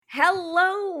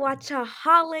Hello,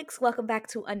 Watchaholics. Welcome back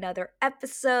to another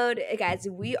episode. Guys,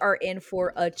 we are in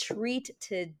for a treat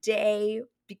today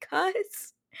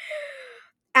because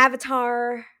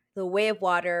Avatar The Way of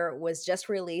Water was just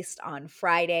released on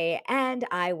Friday, and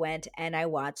I went and I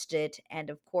watched it. And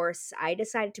of course, I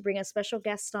decided to bring a special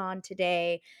guest on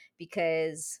today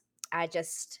because I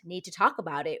just need to talk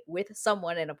about it with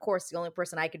someone. And of course, the only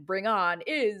person I could bring on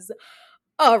is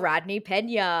Rodney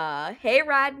Pena. Hey,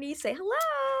 Rodney, say hello.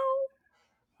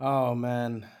 Oh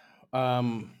man.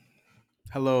 Um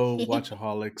Hello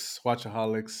watchaholics.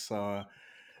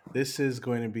 This is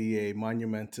going to be a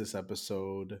monumentous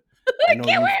episode. I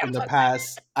can't wait. I'm so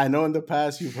excited. I know in the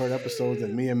past you've heard episodes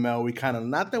and me and Mel we kind of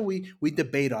not that we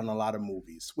debate on a lot of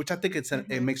movies, which I think it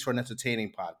Hmm. makes for an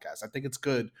entertaining podcast. I think it's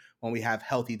good when we have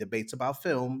healthy debates about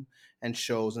film and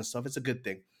shows and stuff. It's a good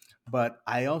thing. But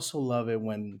I also love it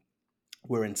when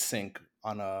we're in sync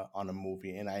on a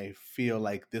movie, and I feel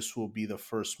like this will be the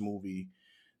first movie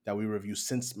that we review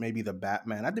since maybe the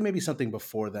Batman. I think maybe something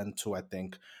before then too. I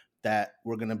think that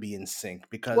we're gonna be in sync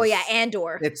Well, yeah, because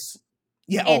Andor. it's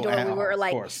yeah. Andor, we Oh, were of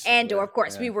like, course, Andor, yeah, of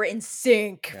course, we yeah, were in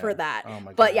sync for yeah. that. Oh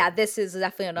my But yeah, god, this is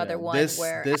definitely another yeah. one This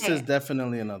where this is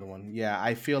definitely another one. Yeah,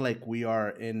 I feel like we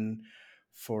are in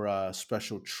for a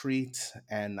special treat,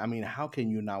 and I mean, how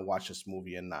can you not watch this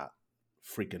movie and not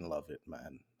freaking love it,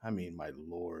 man? I mean, my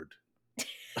lord.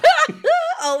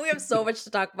 oh, we have so much to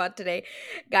talk about today.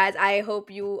 Guys, I hope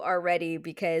you are ready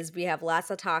because we have lots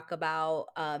to talk about.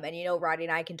 And Rodney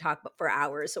and I can talk for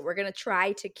hours. So we're gonna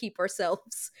try to keep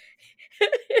ourselves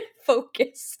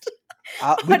focused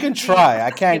We on can the try. I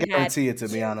task can't at hand. guarantee it, to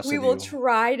be honest We with will you.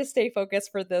 try to stay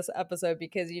focused for this episode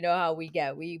because you know how we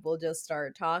get. We will just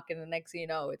start talking, and the next thing you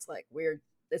know, it's like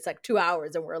 2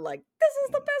 hours, and we're like, "This is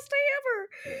the best day ever."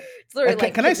 Yeah. It's literally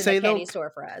like Can I kids in a say though? candy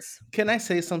store for us. Can I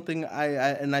say something? I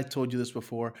and I told you this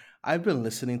before. I've been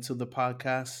listening to the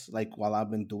podcast like while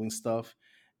I've been doing stuff,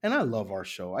 and I love our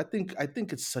show. I think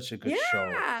it's such a good show.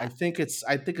 Yeah. I think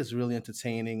it's really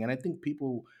entertaining, and I think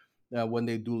people when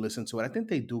they do listen to it, I think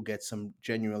they do get some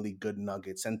genuinely good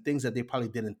nuggets and things that they probably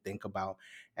didn't think about.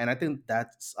 And I think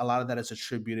that's a lot of that is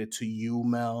attributed to you,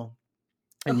 Mel,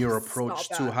 and Oh, your stop approach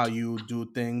to how that. you do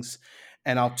things.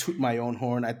 And I'll toot my own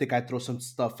horn. I think I throw some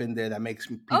stuff in there that makes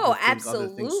people Oh, think other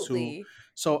things too. absolutely.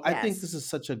 So I think this Yes. is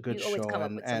such a good You always show, come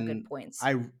up with some good and points.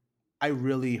 I I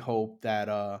really hope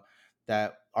that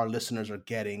that our listeners are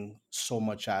getting so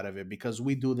much out of it because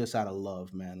we do this out of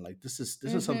love, man. Like this is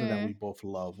something that we Mhm. both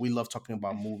love. We love talking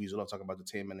about movies. We love talking about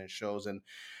entertainment and shows,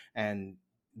 and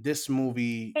this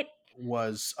movie It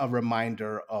was a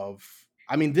reminder of.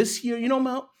 I mean, this year, you know,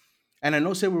 Mel, and I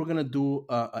know say we were gonna do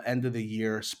a end of the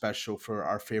year special for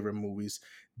our favorite movies.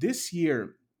 This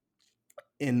year,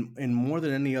 in more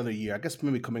than any other year, I guess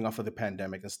maybe coming off of the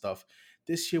pandemic and stuff,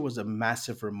 this year was a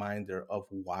massive reminder of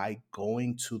why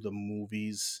going to the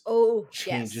movies Oh,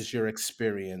 changes yes. your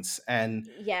experience. And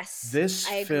Yes. this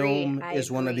I agree. film I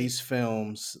is one of agree. these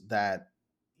films that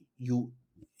you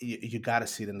you got to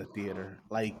see it in the theater.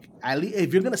 Like at least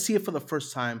if you're gonna see it for the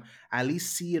first time, at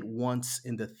least see it once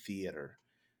in the theater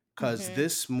because Mhm.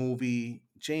 this movie,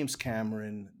 James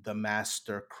Cameron, the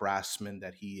master craftsman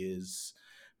that he is,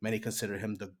 many consider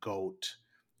him the goat.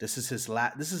 This is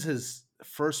his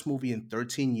first movie in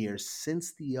 13 years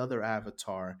since the other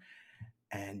Avatar,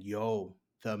 and yo,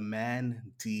 the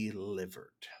man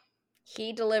delivered.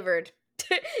 He delivered.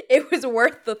 It was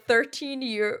worth the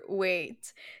 13-year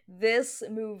wait. This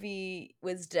movie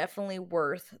was definitely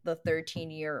worth the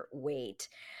 13-year wait.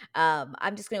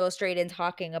 I'm just gonna go straight in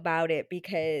talking about it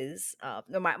because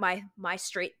my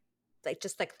straight like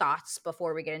just like thoughts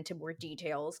before we get into more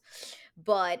details.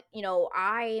 But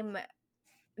I'm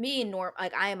me and Norm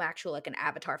like I am actually like an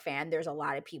Avatar fan. There's a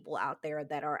lot of people out there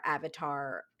that are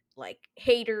Avatar like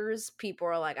haters. People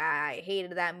are like, I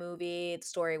hated that movie. The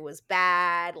story was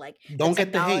bad. Like the Don't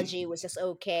get the hate. technology was just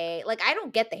okay. Like I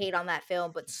don't get the hate on that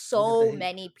film, but Don't get the so hate.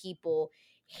 many people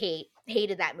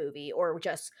hated that movie or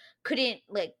just couldn't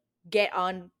like get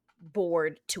on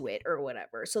board to it or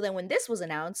whatever. So then when this was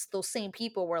announced, those same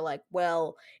people were like,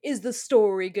 well, is the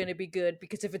story going to be good?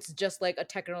 Because if it's just like a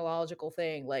technological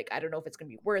thing, like I don't know if it's going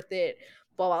to be worth it.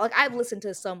 Blah, blah. Like I've listened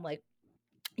to some like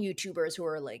YouTubers who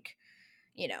are like,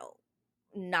 you know,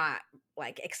 not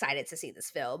like excited to see this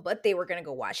film, but they were going to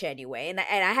go watch it anyway. And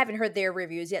I haven't heard their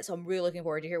reviews yet, so I'm really looking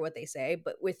forward to hear what they say.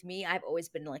 But with me, I've always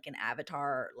been like an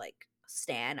Avatar like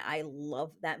stan. I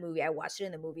love that movie. I watched it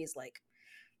in the movies like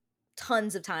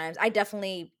tons of times. I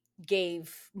definitely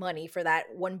gave money for that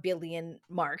 1 billion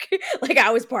mark. Like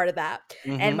I was part of that.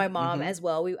 And my Mm-hmm. mom Mm-hmm. as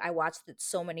well. I watched it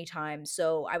so many times.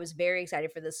 So I was very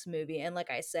excited for this movie and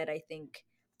like I said, I think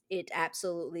it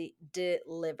absolutely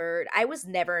delivered. I was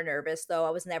never nervous though.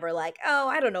 I was never like, "Oh,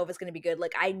 I don't know if it's gonna be good."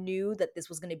 Like, I knew that this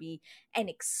was gonna be an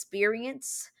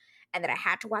experience and that I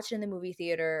had to watch it in the movie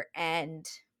theater, and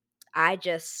I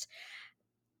just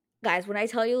guys, when I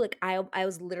tell you, like, I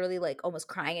was literally, like, almost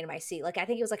crying in my seat. Like, I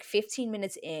think it was, like, 15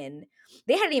 minutes in.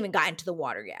 They hadn't even gotten to the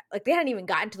water yet. Like, they hadn't even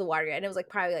gotten to the water yet, and it was, like,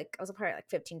 probably, like I was probably, like,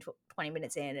 15, 20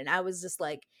 minutes in, and I was just,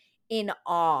 like, in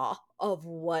awe of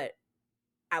what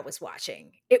I was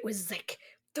watching. It was, like,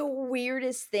 the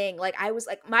weirdest thing. Like, I was,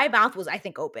 like my mouth was, I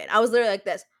think, open. I was literally like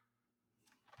this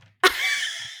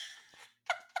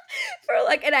for,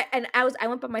 like and I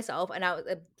went by myself, and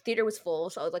the theater was full,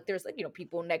 so I was, like there's, like,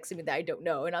 people next to me that I don't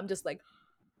know, and I'm just, like,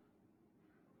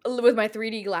 with my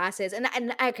 3D glasses, and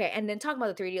okay, and then talking about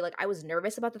the 3D, like, I was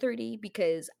nervous about the 3D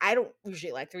because I don't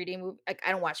usually like 3D like,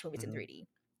 I don't watch movies in Mhm. 3D.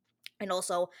 And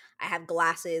also, I have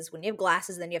glasses. When you have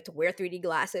glasses, then you have to wear 3D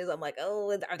glasses. I'm like,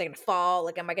 "Oh, are they gonna fall?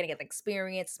 Like, am I gonna get the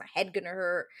experience? Is my head gonna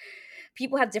hurt?"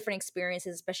 People have different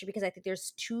experiences, especially because I think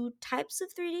there's 2 types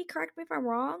of 3D, correct me if I'm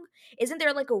wrong. Isn't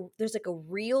there, like, a there's, like, a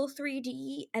real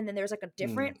 3D, and then there's, like, a Mm.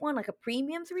 different one, like a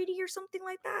premium 3D or something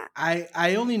like that?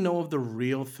 I only know of the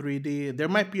real 3D. There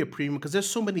might be a premium because there's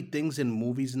so many things in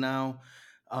movies now.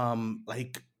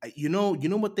 Like you know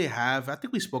what they have. I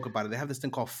think we spoke about it. They have this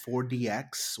thing called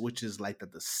 4DX, which is like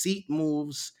that the seat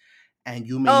moves and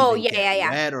you may Oh, even yeah, get yeah, yeah.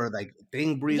 wet or like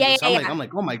thing Yeah, breathes. So yeah, I'm yeah.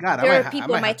 like, oh my god, There are I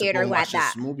people in might my have to go theater and who had watch that.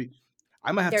 this movie.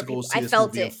 I might have There to are go people see I this felt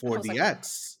movie in it. I was like,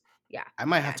 4DX. yeah, I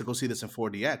might have yeah. to go see this in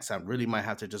 4DX. I really might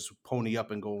have to just pony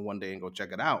up and go one day and go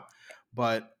check it out.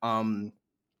 But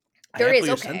I There echo is, your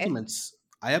okay. sentiments.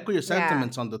 I echo your Yeah.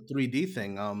 sentiments on the 3D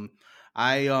thing.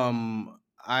 I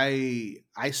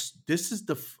this is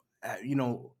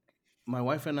my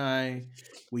wife and I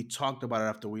we talked about it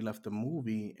after we left the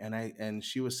movie, and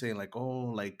she was saying like,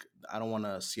 oh, like I don't want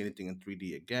to see anything in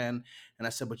 3D again, and I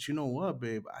said, but you know what,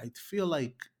 babe, I feel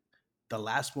like the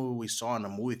last movie we saw in a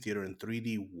movie theater in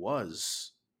 3D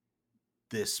was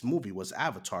this movie was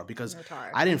Avatar because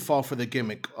Avatar. I didn't fall for the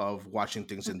gimmick of watching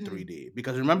things in Mm-mm. 3D.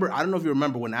 Because remember, I don't know if you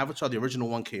remember when Avatar, the original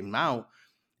one, came out,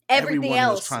 Everything everyone was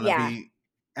else, trying to yeah, be,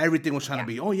 everything was trying to yeah.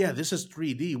 be, oh yeah, this is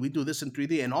 3D. We do this in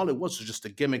 3D. And all it was just a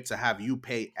gimmick to have you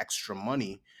pay extra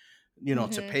money, to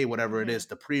Mhm, pay whatever it mhm. is,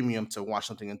 the premium to watch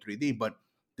something in 3D. But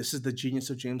this is the genius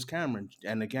of James Cameron.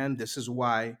 And again, this is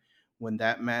why when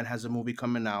that man has a movie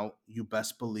coming out, you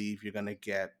best believe you're going to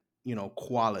get,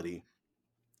 quality.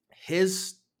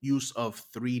 His use of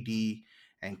 3D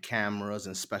and cameras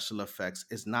and special effects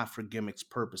is not for gimmicks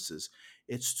purposes.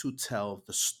 It's to tell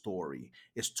the story.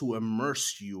 It's to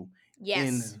immerse you Yes.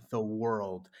 in the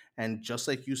world. And just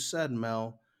like you said,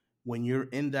 Mel, when you're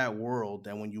in that world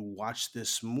and when you watch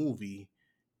this movie,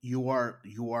 you are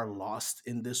lost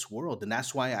in this world. And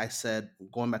that's why I said,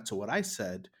 going back to what I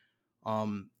said,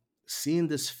 um, seeing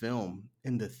this film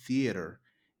in the theater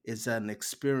is an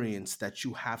experience that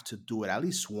you have to do it at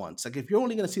least once. Like if you're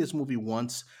only going to see this movie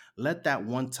once, let that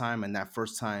one time and that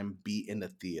first time be in the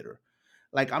theater.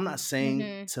 Like I'm not saying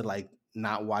Mhm. to like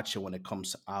not watch it when it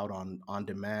comes out on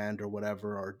demand or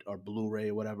whatever or Blu-ray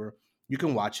or whatever. You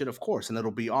can watch it, of course, and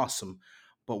it'll be awesome.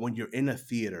 But when you're in a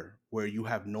theater where you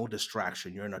have no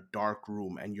distraction, you're in a dark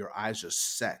room and your eyes are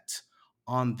set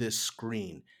on this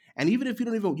screen, and even if you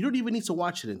don't even need to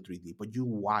watch it in 3D, but you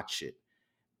watch it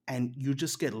and you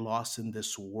just get lost in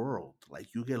this world.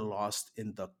 Like you get lost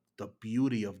in the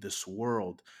beauty of this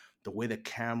world, the way the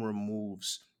camera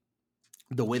moves,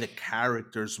 the way the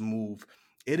characters move.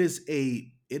 It is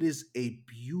a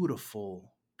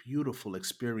beautiful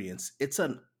experience. It's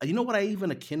an you know what I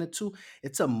even akin it to?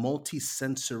 It's a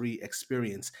multi-sensory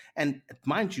experience. And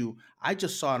mind you, I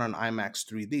just saw it on IMAX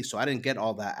 3D, so I didn't get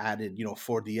all that added,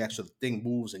 4DX where the thing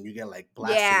moves and you get like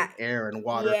blasted Yeah. with air and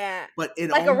water. Yeah. But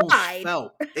it Like a almost ride.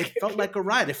 felt it felt like a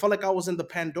ride. It felt like I was in the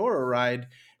Pandora ride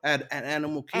at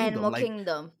Animal Kingdom. Animal Like,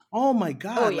 Kingdom. oh my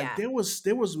Oh, god! Like yeah. there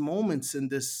was moments in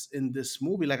this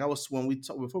movie. Like I was when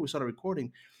before we started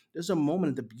recording. There's a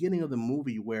moment at the beginning of the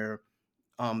movie where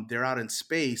they're out in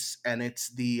space and it's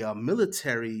the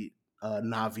military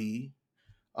Navi,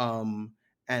 um,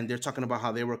 and they're talking about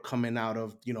how they were coming out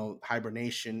of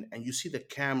hibernation, and you see the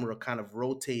camera kind of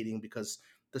rotating because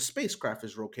the spacecraft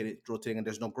is rotating, and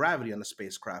there's no gravity on the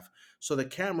spacecraft, so the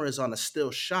camera is on a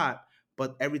still shot,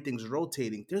 but everything's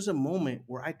rotating. There's a moment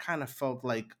where I kind of felt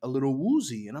like a little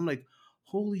woozy, and I'm like,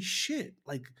 holy shit!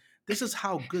 Like this is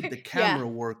how good the Yeah. camera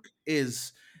work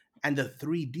is. And the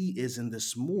 3D is in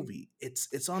this movie.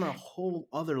 It's on a whole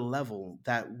other level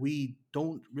that we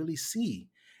don't really see.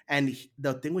 And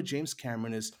the thing with James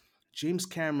Cameron is James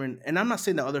Cameron, and I'm not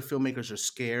saying that other filmmakers are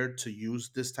scared to use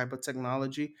this type of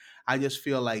technology. I just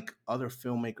feel like other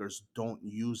filmmakers don't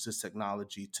use this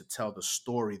technology to tell the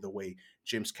story the way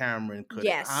James Cameron could.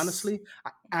 Yes. Honestly,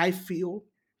 I feel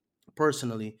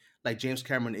personally, like James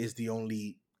Cameron is the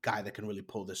only guy that can really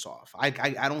pull this off. I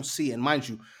don't see, and mind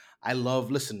you, I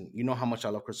love. Listen, you know how much I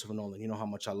love Christopher Nolan. You know how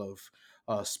much I love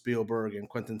Spielberg and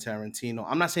Quentin Tarantino.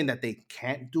 I'm not saying that they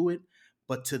can't do it,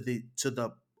 but to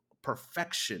the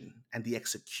perfection and the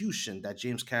execution that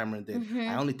James Cameron did, I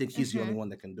Mhm. only think he's the only Mhm. one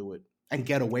that can do it and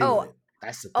get away with Oh, it.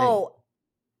 That's the thing. oh,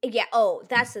 yeah, oh,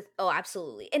 that's the oh,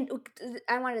 absolutely, and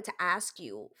I wanted to ask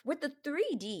you, with the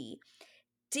 3D,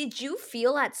 did you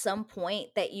feel at some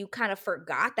point that you kind of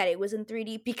forgot that it was in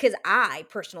 3D? Because I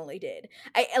personally did.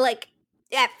 Like,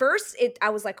 at first, I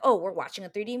was like, "Oh, we're watching a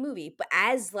 3D movie," but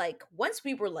as, like, once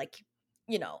we were, like,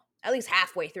 at least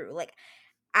halfway through, like,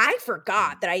 I Mm,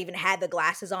 forgot that I even had the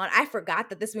glasses on. I forgot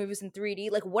that this movie was in 3D.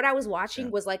 Like, what I was watching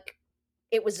yeah. was like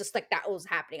it was just like that was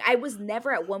happening. I was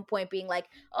never at one point being like,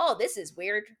 "Oh, this is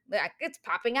weird. Like, it's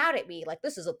popping out at me. Like,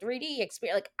 this is a 3D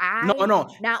experience." Like, No, I no,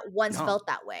 not once no. felt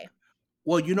that way.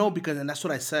 Well, because and that's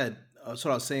what I said. That's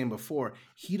what I was saying before.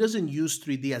 He doesn't use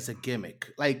 3D as a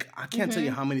gimmick. Like I can't tell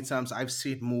you Mhm. how many times I've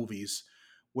seen movies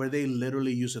where they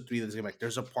literally use a 3D as a gimmick.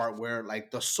 There's a part where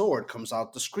like the sword comes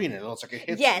out the screen and it looks like it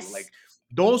hits you. Yes. Like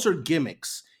those are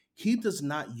gimmicks. He does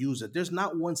not use it. There's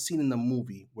not one scene in the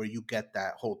movie where you get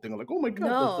that whole thing of like, oh my god,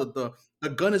 No. the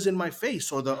gun is in my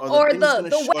face, or the Or thing is the gonna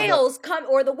the show the whales come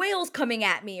or the whales coming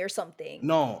at me or something.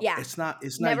 no, Yeah. it's not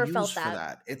Never felt used for that.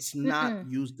 that. It's not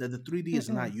Mm-mm. used the 3D is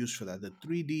not Mm-mm. used for that. The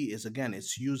 3D is again,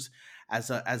 it's used as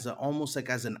a almost like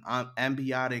as an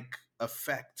ambiotic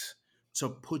effect to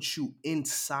put you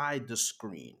inside the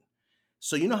screen.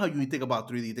 So you know how you think about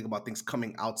 3D, you think about things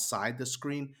coming outside the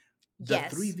screen. The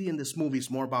Yes. 3D in this movie is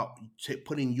more about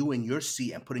putting you in your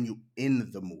seat and putting you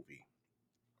in the movie.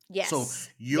 So Yes.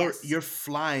 you're Yes.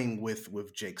 flying with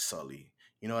Jake Sully.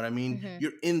 You know what I mean? Mhm.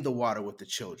 You're in the water with the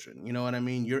children. You know what I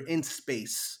mean? You're in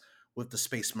space with the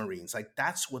space marines. Like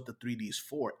that's what the 3D is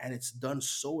for. And it's done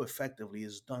so effectively,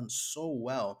 it's done so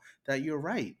well that you're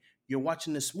right. You're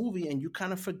watching this movie and you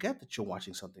kind of forget that you're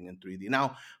watching something in 3D.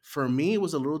 Now, for me, it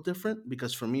was a little different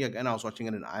because for me, again, I was watching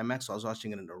it in IMAX. So I was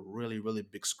watching it in a really, really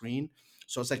big screen.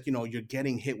 So it's like, you're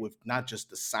getting hit with not just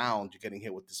the sound, you're getting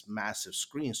hit with this massive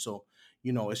screen. So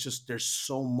it's just there's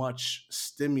so much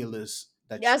stimulus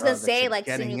Yeah, I was gonna that say, you're like,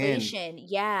 getting in. simulation.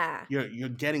 Yeah. You're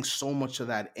getting so much of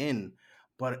that in,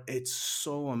 but it's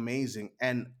so amazing.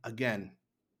 And again,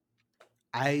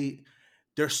 I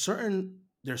there's certain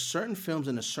films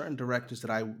and there's certain directors that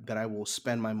I will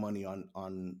spend my money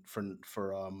on for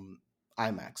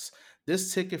IMAX.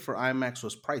 This ticket for IMAX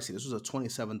was pricey. This was a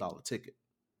 $27 ticket.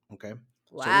 Okay, so it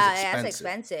was Wow, yeah, that's expensive.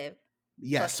 expensive. For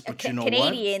Yes, a but you know what?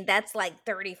 Canadian, that's like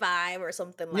 35 or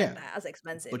something like Yeah, that. That's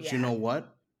expensive, but you yeah. know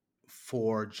what?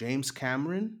 For James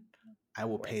Cameron, I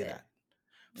will Worth pay it. that.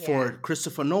 Yeah. For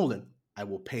Christopher Nolan, I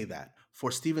will pay that.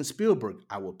 For Steven Spielberg,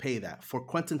 I will pay that. For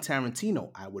Quentin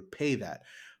Tarantino, I would pay that.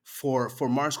 For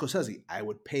Martin Scorsese, I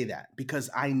would pay that because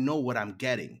I know what I'm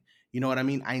getting. You know what I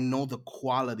mean? I know the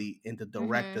quality in the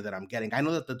director Mhm. that I'm getting. I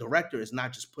know that the director is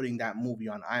not just putting that movie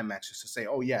on IMAX just to say,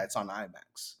 "Oh yeah, it's on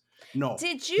IMAX." No,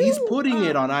 Did he's you, putting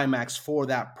it on IMAX for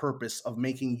that purpose of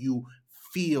making you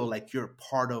feel like you're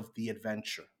part of the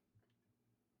adventure.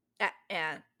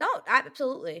 yeah. No,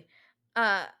 absolutely.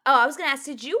 I was gonna ask,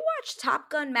 did you watch Top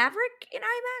Gun: Maverick in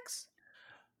IMAX?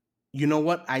 You know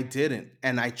what? I didn't,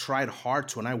 and I tried hard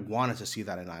to, and I wanted to see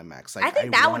that in IMAX. I Like I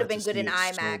think that would have wanted to been good see in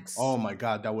it so. Oh IMAX. my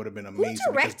god, that would have been Who amazing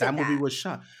because that directed movie that? was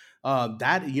shot.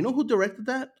 That you know who directed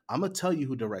that? I'm gonna tell you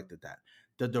who directed that.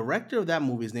 The director of that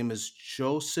movie, his name is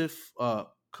Joseph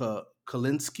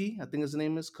Kalinsky. I think his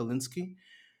name is Kalinsky.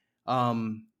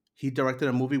 He directed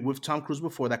a movie with Tom Cruise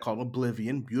before that called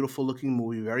Oblivion. Beautiful looking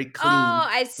movie, very Oh, clean.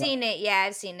 I've seen it. Yeah,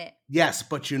 I've seen it. Yes,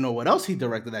 but you know what else he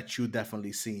directed that you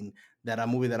definitely seen? That a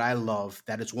movie that I love,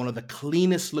 that is one of the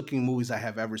cleanest looking movies I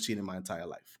have ever seen in my entire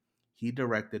life. He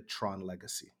directed Tron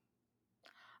Legacy.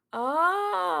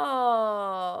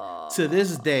 To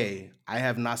this Oh. day, I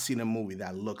have not seen a movie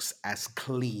that looks as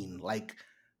clean. Like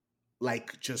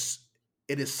just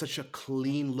it is such a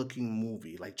clean looking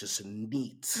movie, like just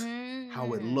neat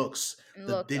how it Mm. looks, the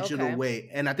Looks digital okay. way.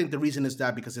 And I think the reason is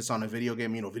that because it's on a video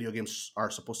game, video games are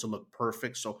supposed to look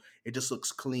perfect, so it just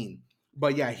looks clean.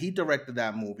 But yeah, he directed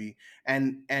that movie,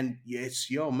 and it's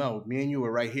yo Mel, me and you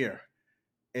were right here.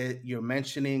 You're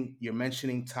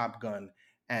mentioning Top Gun,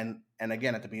 and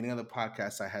again at the beginning of the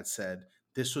podcast, I had said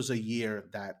this was a year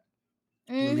that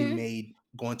really Mhm. made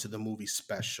going to the movie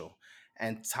special,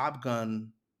 and Top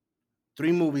Gun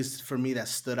three movies for me that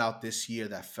stood out this year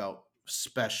that felt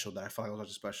special, that I felt like was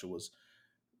such special was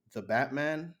The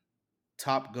Batman,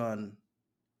 Top Gun,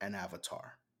 and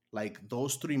Avatar. Like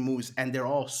those three movies, and they're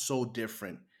all so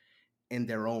different in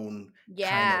their own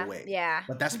kind of Yeah, way. yeah.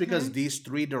 But that's because Mhm. these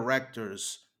three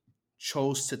directors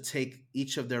chose to take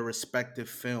each of their respective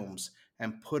films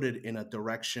and put it in a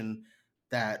direction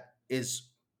that is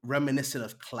reminiscent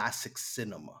of classic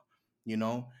cinema, you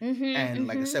know? Mhm, And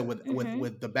like I mhm, said, with mhm.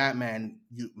 with the Batman,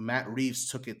 Matt Reeves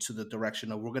took it to the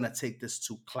direction of we're gonna take this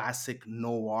to classic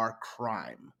noir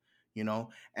crime, you know.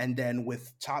 And then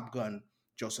with Top Gun,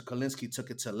 Joseph Kolinski took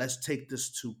it to let's take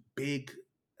this to big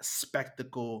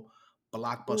spectacle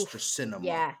blockbuster Oof. cinema,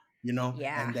 Yeah, you know.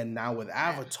 yeah. And then now with Uh,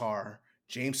 Avatar,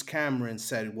 James Cameron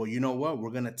said, well, you know what?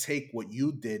 We're going to take what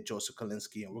you did, Joseph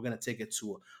Kolinski, and we're going to take it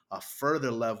to a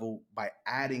further level by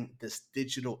adding this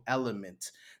digital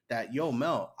element that, yo,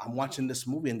 Mel, I'm watching this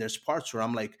movie and there's parts where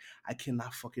I'm like, I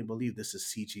cannot fucking believe this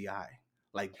is CGI.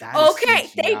 Like, that is Okay,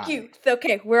 thank CGI. you.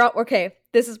 Okay, we're all okay.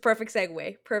 This is perfect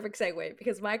segue. Perfect segue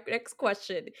because my next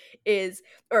question is,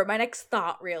 or my next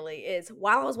thought really is,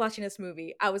 while I was watching this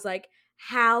movie, I was like,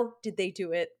 how did they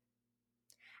do it?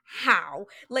 How?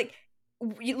 Like,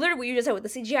 literally what you just said with the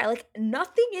CGI, like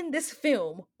nothing in this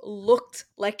film looked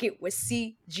like it was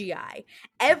CGI.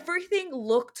 Everything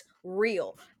looked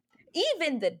real.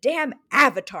 Even the damn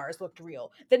avatars looked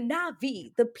real. The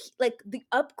Navi, like the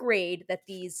upgrade that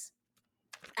these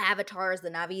avatars, the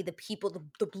Navi, the people,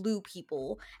 the blue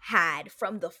people had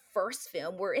from the first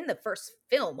film were in the first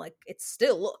film. Like it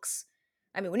still looks.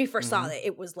 I mean, when you first saw Hmm. it,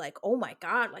 it was like, oh my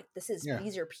god, like Yeah.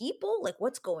 these are people. Like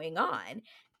what's going on?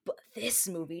 But this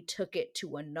movie took it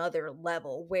to another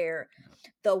level where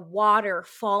the water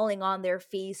falling on their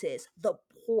faces, the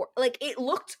poor, like it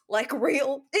looked like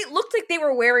real. It looked like they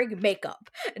were wearing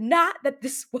makeup, not that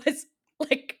this was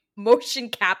like motion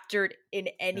captured in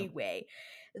any Yeah. way.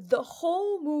 The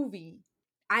whole movie,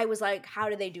 I was like, how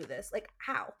did they do this? Like,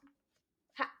 How,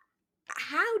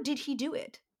 how did he do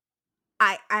it?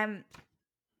 I'm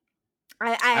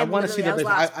I I am want to see literally I was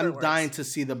lost for I'm dying words. to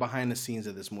see the behind the scenes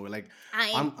of this movie. Like,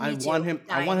 I Me want too. him,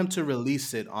 Dying. to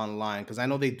release it online because I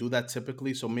know they do that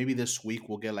typically. So maybe this week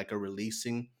we'll get like a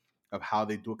releasing of how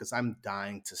they do it because I'm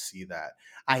dying to see that.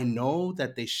 I know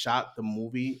that they shot the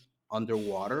movie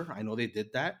underwater. I know they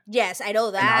did that. Yes, I know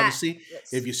And that. obviously,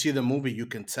 if Yes. you see the movie, you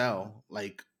can tell.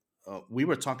 Like, we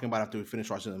were talking about after we finished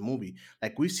watching the movie.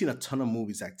 Like, we've seen a ton of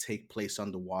movies that take place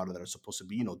underwater that are supposed to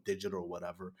be, digital or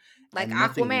whatever, Like and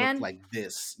nothing looked Aquaman. like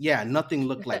this. Yeah, nothing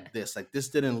looked like this. Like, this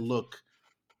didn't look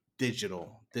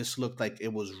digital. This looked like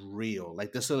it was real.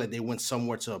 Like, this looked like they went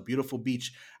somewhere to a beautiful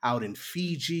beach out in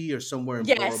Fiji or somewhere in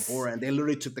Bora Yes. Bora, and they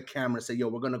literally took the camera and said, "Yo,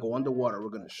 we're gonna go underwater. We're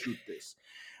gonna shoot this."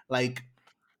 Like,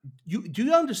 you do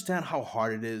you understand how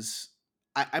hard it is?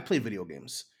 I play video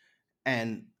games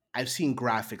and I've seen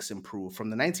graphics improve from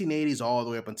the 1980s all the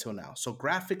way up until now. So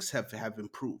graphics have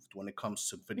improved when it comes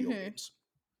to video Mhm. games.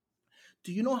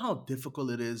 Do you know how difficult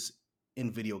it is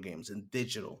in video games and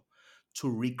digital to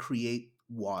recreate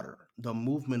water, the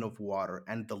movement of water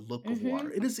and the look of water?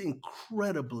 Mhm. It is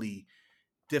incredibly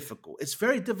difficult. It's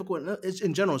very difficult.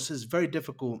 In general, it's very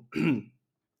difficult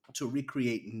to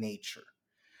recreate nature.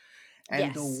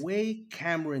 And the Yes. way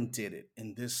Cameron did it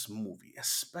in this movie,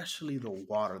 especially the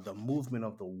water, the movement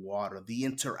of the water, the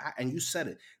interact, and you said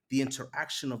it, the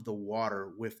interaction of the water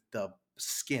with the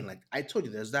skin. Like I told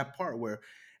you, there's that part where,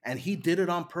 and he did it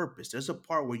on purpose. There's a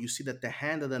part where you see that the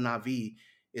hand of the Navi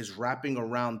is wrapping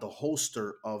around the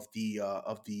holster of the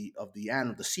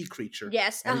animal, the sea creature,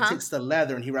 Yes. and he Uh-huh. takes the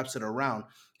leather and he wraps it around,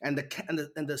 and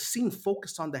the scene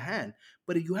focused on the hand,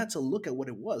 but you had to look at what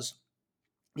it was.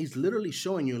 He's literally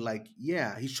showing you like,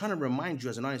 yeah, he's trying to remind you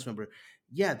as an audience member,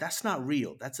 yeah, that's not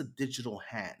real, that's a digital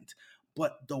hand,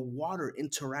 but the water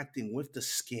interacting with the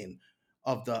skin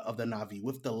of the Navi,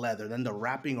 with the leather, then the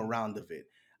wrapping around of it.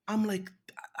 I'm like,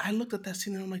 I looked at that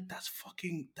scene and I'm like,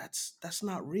 that's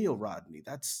not real, Rodney.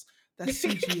 That's That's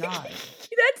CGI.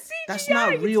 That's CGI.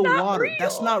 not It's real not water.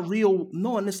 That's real. not real.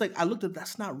 No, and it's like I looked at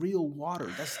that's not real water.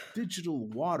 That's digital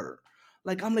water.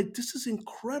 Like I'm like, this is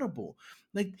incredible.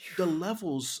 Like the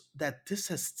levels that this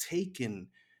has taken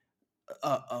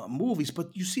movies.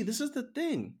 But you see, this is the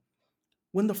thing.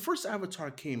 When the first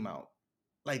Avatar came out,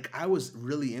 like I was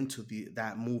really into the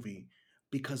that movie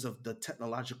because of the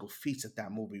technological feats that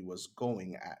that movie was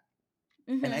going at.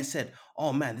 And I Mhm. said,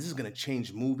 "Oh man, this is going to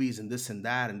change movies and this and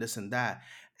that and this and that."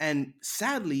 And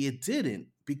sadly, it didn't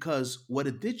because what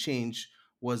it did change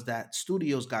was that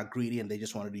studios got greedy and they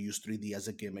just wanted to use 3D as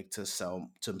a gimmick to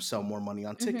sell more money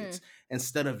on tickets Mhm.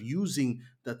 instead of using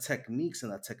the techniques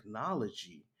and the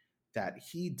technology that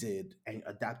he did and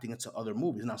adapting it to other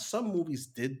movies. Now, some movies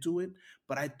did do it,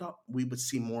 but I thought we would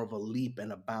see more of a leap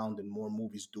and a bound in more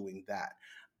movies doing that.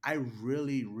 I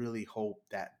really, really hope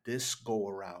that this go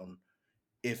around,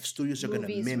 if studios are going to Movies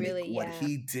mimic really, what yeah.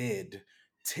 he did,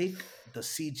 take the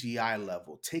CGI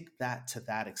level, take that to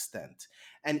that extent.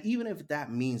 And even if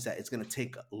that means that it's going to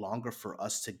take longer for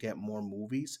us to get more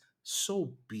movies,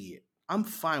 so be it. I'm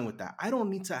fine with that. I don't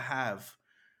need to have,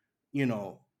 you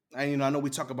know, I know we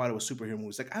talk about it with superhero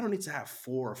movies. Like, I don't need to have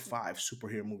 4 or 5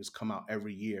 superhero movies come out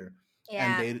every year, and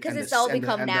Yeah, they because and it's the all and the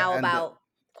become and the now and the about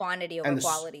quantity over and the s-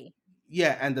 quality.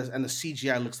 yeah, and the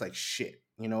CGI looks like shit.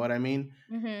 You know what I mean?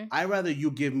 Mhm. I rather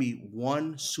you give me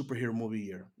one superhero movie a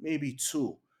year, maybe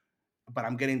two, but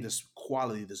I'm getting this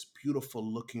quality, this beautiful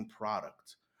looking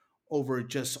product over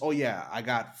just, oh yeah, I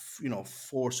got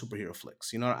 4 superhero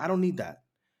flicks. I don't need that.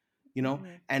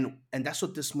 Mhm. And that's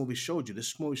what this movie showed you.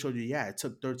 This movie showed you, yeah, it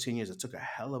took 13 years. It took a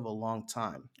hell of a long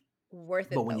time.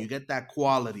 Worth But it when you though. get that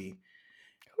quality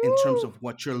in terms Woo! of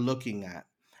what you're looking at.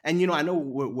 And I know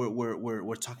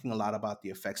we're talking a lot about the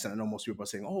effects, and I know most people are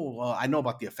saying, "Oh, well, I know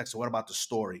about the effects. So what about the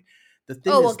story?" The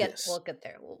thing Oh, is we'll this: get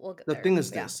there. We'll get the there. thing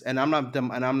is Yeah. this, and I'm not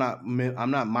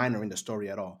minoring the story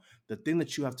at all. The thing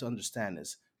that you have to understand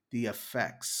is the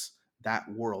effects,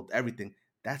 that world, everything.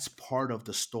 That's part of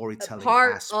the A storytelling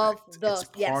part of aspect. It's the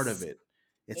part of yes, it.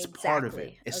 It's part of it.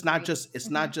 exactly. It's not Agreed. just it's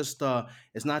not Mhm. just the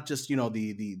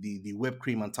whipped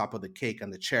cream on top of the cake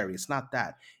and the cherry. It's not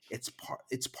that. It's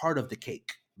part of the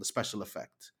cake, the special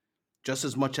effect. Just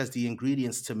as much as the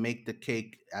ingredients to make the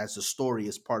cake as the story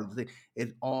is part of the thing,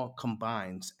 it all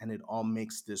combines and it all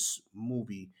makes this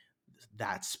movie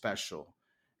that special.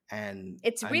 And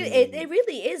It's I really it mean,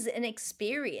 really is an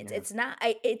experience. yeah, It's not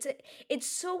it's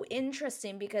so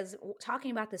interesting because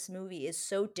talking about this movie is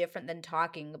so different than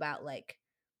talking about like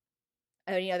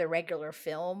any other regular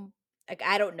film. Like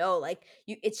I don't know, like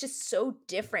you it's just so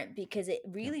different because it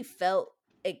yeah, really felt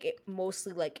like it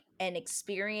mostly like an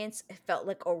experience. It felt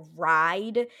like a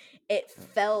ride. It yeah.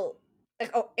 felt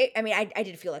like I mean I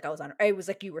did feel like I was on it was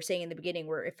like you were saying in the beginning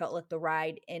where it felt like the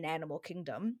ride in Animal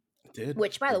Kingdom, It did.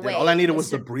 which by the It did. All I way, needed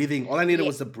was the Mr. breathing. All I needed Yeah,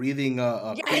 was the breathing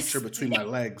creature yes. between my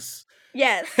legs.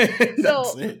 Yes. That's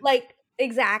So, it. like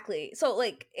exactly. So,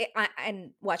 like,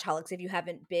 and Watchaholics, if you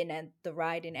haven't been at the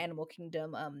ride in Animal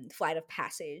Kingdom, Flight of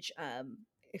Passage,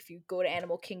 if you go to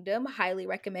Animal Kingdom, highly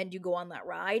recommend you go on that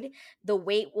ride. The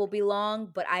wait will be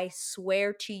long, but I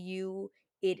swear to you,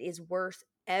 it is worth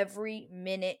every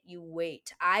minute you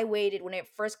wait. I waited when it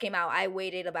first came out, I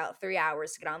waited about 3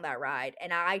 hours to get on that ride,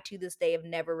 and I to this day have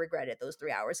never regretted those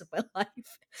 3 hours of my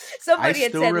life. I Somebody had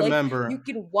still said, like, you remember.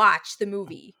 can watch the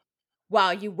movie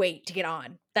while you wait to get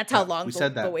on. That's how Yeah, long we the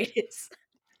said the that. wait is.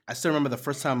 I still remember the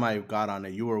first time I got on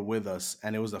it. You were with us,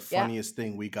 and it was the Yeah. funniest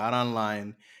thing. We got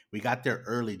online, we got there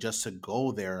early just to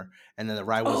go there, and then the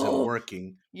ride wasn't Oh,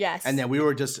 working. And yes. then we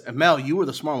were just, Mel, you were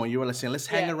the smart one. You were like saying, let's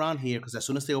hang Yeah, around here because as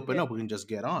soon as they open yeah. up, we can just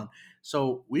get on.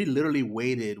 So we literally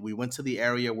waited. We went to the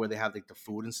area where they have like the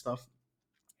food and stuff,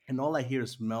 and all I hear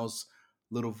is Mel's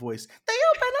little voice. They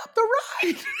open up the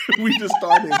ride.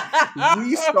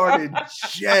 we started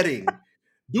jetting.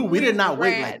 Dude, we We did not wait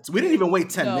ran. like we didn't even wait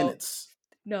 10 No, minutes.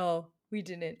 no, we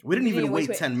didn't. We didn't We didn't even even wait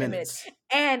wait to 10 10 minutes. minutes.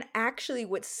 And actually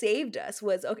what saved us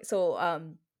was okay, so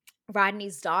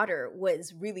Rodney's daughter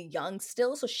was really young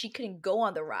still, so she couldn't go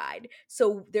on the ride.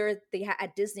 So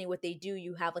at Disney, what they do,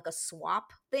 you have like a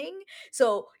swap thing.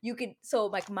 So you could, so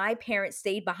like my parents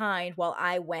stayed behind while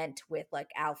I went with like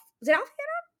Alf. Was it Alfie?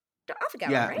 Alfie got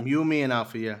on, Yeah, right? Mew, me, and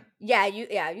Alpha.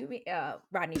 Yeah,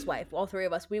 Rodney's wife, all three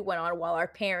of us, we went on while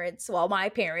my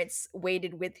parents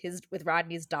waited with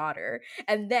Rodney's daughter,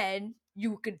 and then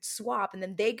you could swap, and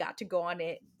then they got to go on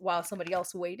it while somebody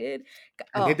else waited.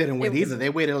 and they Oh, didn't wait it either. was They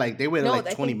waited no, like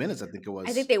 20 minutes. I think it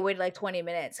I think was. they waited like 20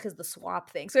 minutes because the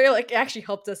swap thing. So it actually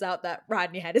helped us out that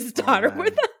Rodney had his Oh daughter with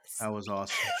man, us. that was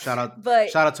awesome. Shout out, But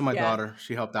shout out to my yeah, daughter.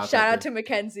 She helped out shout that out day. to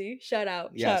Mackenzie. Shout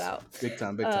Yes, out. big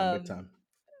time, big time, big Um, time.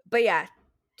 but yeah,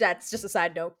 that's just a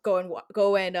side note.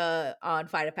 Go and on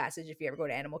Flight of Passage if you ever go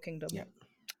to Animal Kingdom. Yeah,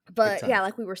 big But yeah, time.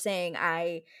 like we were saying,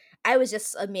 I was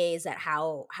just amazed at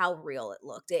how real it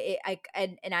looked.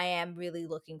 And I am really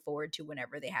looking forward to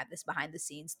whenever they have this behind the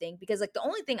scenes thing, because like the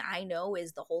only thing I know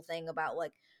is the whole thing about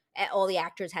like all the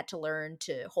actors had to learn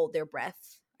to hold their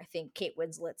breath. I think Kate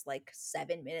Winslet's like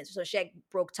 7 minutes, so she like,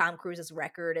 broke Tom Cruise's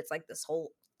record. It's like this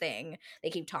whole thing they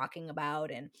keep talking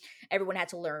about, and everyone had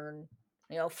to learn,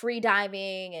 free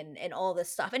diving and all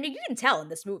this stuff, and you can tell in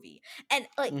this movie. And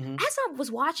like Hmm. as I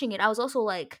was watching it, I was also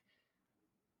like,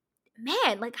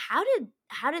 man, like how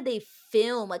did they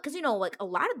film, like, because like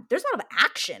there's a lot of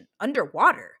action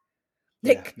underwater.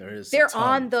 Yeah, Like there is a they're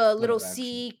on the ton little of action.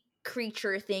 sea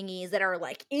creature thingies that are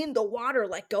like in the water,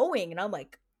 like going, and I'm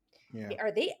like, Yeah,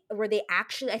 are they? Were they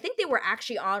actually? I think they were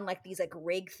actually on like these like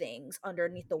rig things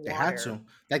underneath the they had water. to.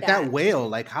 Like that That whale.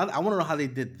 Like how I want to know how they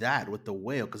did that with the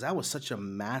whale because that was such a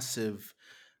massive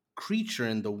creature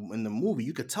in the movie.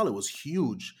 You could tell it was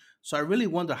huge. So I really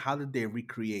wonder how did they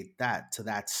recreate that to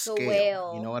that the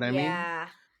scale. You know whale, what I mean? yeah,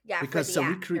 yeah, for Because the to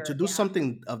recreate to actor, do yeah.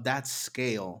 something of that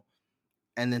scale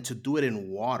and then to do it in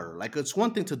water, like it's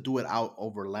one thing to do it out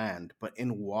over land, but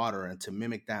in water and to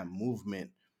mimic that movement.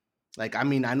 Like, I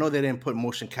mean, I know they didn't put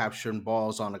motion capture and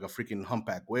balls on like a freaking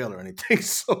humpback whale or anything.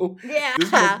 So Yeah.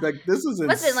 this looked like this is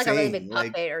Must've been like a really big insane.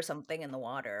 Like puppet or something in the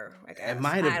water, I it guess.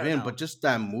 might I have don't been, know. but just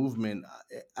that movement,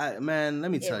 man.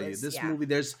 Let me It tell you, was, this yeah, movie.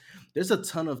 There's a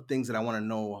ton of things that I want to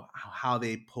know how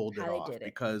they pulled it how they off did it.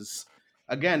 because,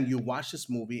 again, you watch this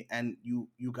movie and you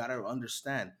gotta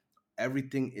understand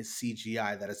everything is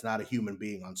CGI. That is not a human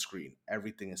being on screen.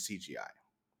 Everything is CGI.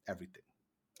 Everything.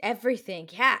 Everything,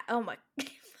 yeah. Oh my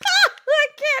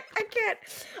I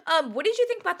can't. What did you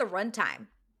think about the runtime?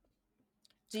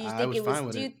 Do you I think was it was fine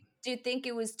with it. do you think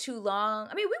it was too long?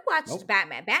 I mean, we watched Nope.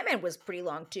 Batman. Batman was pretty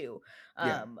long too.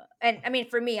 Yeah. And I mean,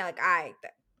 for me, like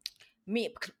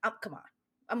me, come on,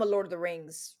 I'm a Lord of the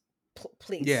Rings.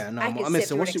 Please, Yeah. No. I I'm, can I'm sit missing.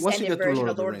 through an Once you extended get through version Lord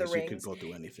of of the Lord of the Rings, you could Rings. go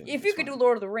through anything. If It's you could do fine.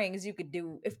 Lord of the Rings, you could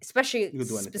do, especially You could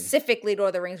do anything. specifically Lord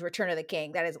of the Rings: Return of the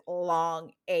King. That is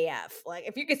long AF. Like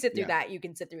if you could sit through Yeah. that, you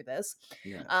can sit through this.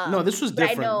 Yeah. No, this was But I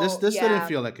different. This know, this didn't yeah.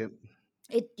 feel like it.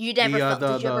 You never felt?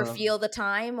 Did you ever The feel the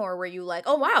time, or were you like,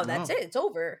 "Oh wow, that's no. it, it's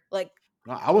over"? Like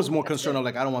No, I was more that's concerned good. of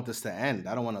like I don't want this to end.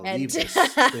 I don't want to And leave this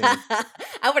thing.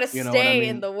 I want to You know what I stay in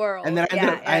mean? the And world. then Yeah, I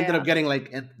yeah, ended up yeah. getting like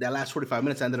at that last 45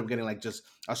 minutes. I ended up getting like just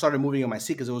I started moving in my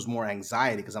seat because it was more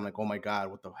anxiety because I'm like, oh my god,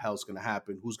 what the hell's gonna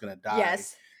happen? Who's gonna die?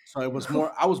 Yes. So it was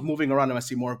more. I was moving around in my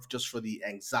seat more just for the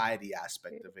anxiety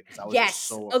aspect of it because I was just Yes,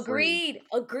 so afraid. agreed,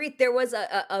 agreed. There was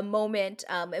a moment,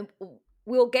 and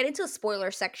we'll get into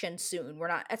spoiler section soon. We're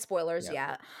not at spoilers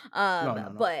Yeah. yet, No. No.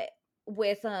 No. but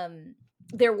with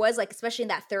there was like, especially in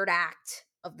that third act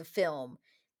of the film,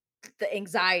 the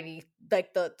anxiety,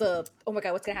 like the oh my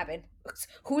god, what's gonna happen?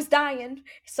 Who's dying?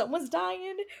 Someone's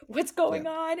dying. What's Yeah. going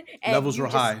on? And Levels you were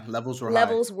just high. Levels were high.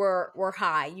 levels were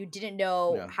high. You didn't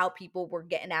know Yeah. how people were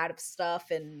getting out of stuff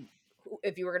and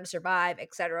if you were going to survive,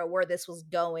 etc. Where this was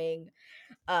going.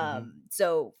 Hmm.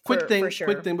 So Quick for thing. Quick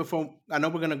sure. thing before I know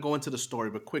we're gonna go into the story,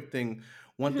 but quick thing.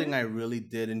 One thing Hmm. I really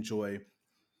did enjoy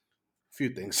few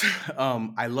things.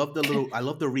 I love the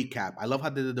recap. I love how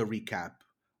they did the recap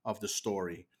of the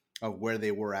story of where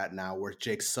they were at now, where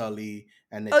Jake Sully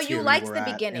and Oh, you Neytiri liked were the at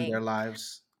in their beginning.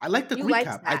 lives. I like the You liked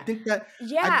recap. that. I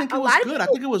Yeah, think it a was lot of good. I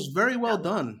people think it was very well not a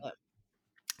lot, done. but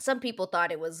some people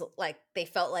thought it was like they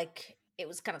felt like it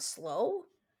was kind of slow.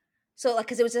 So, like,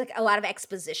 because it was like a lot of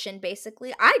exposition,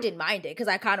 basically. I didn't mind it because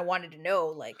I kind of wanted to know.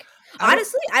 Like, I don't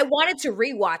honestly, I wanted to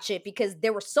rewatch it because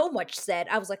there was so much said.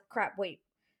 I was like, crap, wait,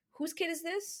 whose kid is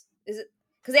this? Is it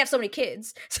because they have so many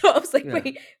kids? So I was like, yeah.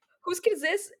 wait, whose kid is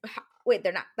this? Wait,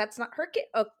 they're not. That's not her kid.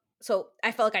 Oh, so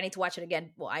I felt like I need to watch it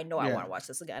again. Well, I know I want Yeah. to watch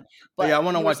this again, Oh yeah, I but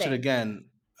want to you were watch it saying, again.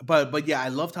 But yeah, I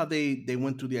loved how they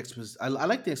went through the exposition. I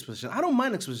like the exposition. I don't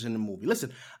mind exposition in the movie.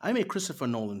 Listen, I'm a Christopher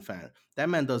Nolan fan. That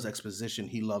man does exposition.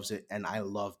 He loves it, and I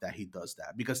love that he does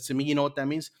that because to me, you know what that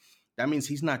means? That means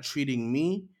he's not treating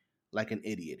me like an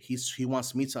idiot. He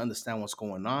wants me to understand what's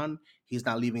going on. He's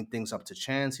not leaving things up to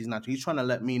chance. He's trying to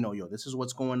let me know, yo, this is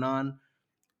what's going on.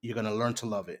 You're gonna learn to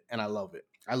love it, and I love it.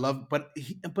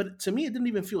 But to me, it didn't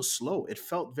even feel slow. It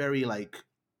felt very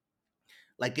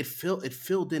like it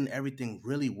filled in everything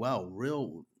really well,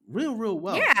 real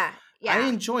well. yeah, I yeah,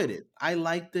 enjoyed it. I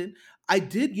liked it. I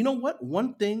did. You know what?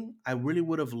 One thing I really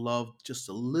would have loved just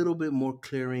a little bit more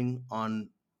clearing on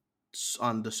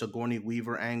the Sigourney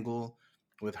Weaver angle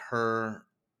with her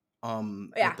with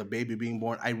yeah, the baby being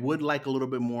born. I would like a little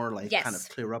bit more like kind of yes,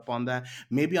 clear up on that.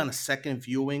 Maybe on a second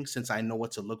viewing since I know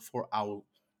what to look for, I'll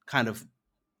kind of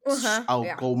I'll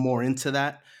yeah. go more into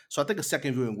that. So I think a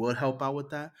second viewing would help out with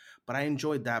that. But I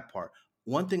enjoyed that part.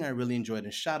 One thing I really enjoyed,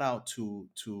 and shout out to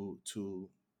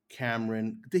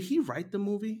Cameron. Did he write the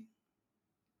movie?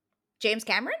 James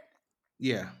Cameron?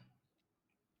 Yeah.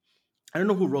 I don't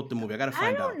know who wrote the movie. I gotta I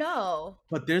find don't out. know.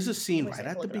 But there's a Let scene me right see. at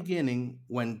I'll the look it up. beginning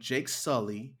when Jake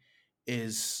Sully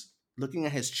is looking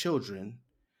at his children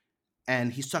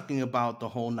and he's talking about the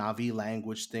whole Navi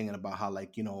language thing and about how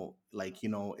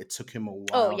it took him a Oh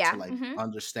while to yeah. like Hmm.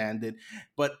 understand it.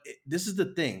 But this is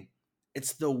the thing,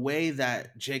 it's the way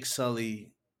that Jake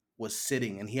Sully was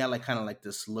sitting and he had like kind of like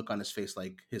this look on his face,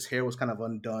 like his hair was kind of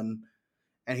undone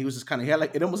and he was just kind of he had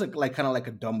like it almost like kind of like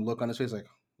a dumb look on his face, like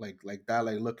that,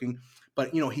 like looking.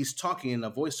 But he's talking in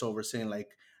a voiceover saying like,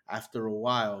 after a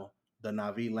while, the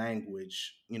Navi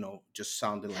language, just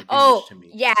sounded like English Oh, to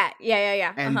me. yeah, yeah, yeah,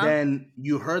 yeah. And Uh-huh. then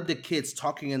you heard the kids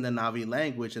talking in the Navi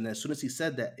language, and then as soon as he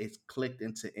said that, it clicked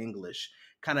into English,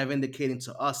 kind of indicating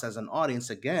to us as an audience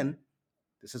again,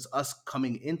 this is us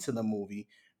coming into the movie,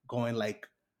 going like,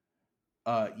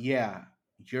 yeah,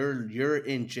 you're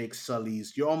in Jake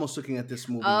Sully's. You're almost looking at this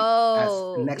movie as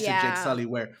Oh, next to Jake yeah. Sully,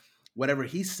 where whatever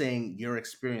he's saying, you're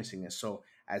experiencing it. So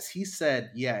as he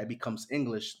said, yeah, it becomes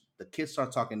English. The kids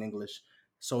start talking English.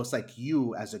 So it's like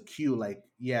you as a cue, like,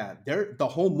 yeah, they're the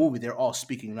whole movie, they're all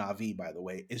speaking Navi, by the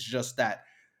way. It's just that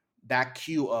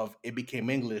cue of it became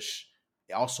English,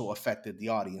 it also affected the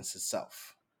audience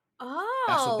itself.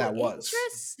 That's what Oh, that was.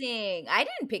 interesting. I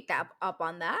didn't pick that up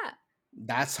on that.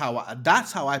 That's how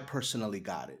I personally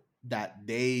got it. That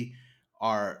they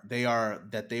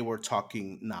were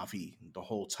talking Navi the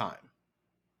whole time.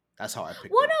 That's how I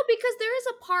picked Well, it up. no, because there is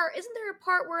a part. Isn't there a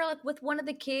part where, like, with one of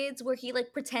the kids, where he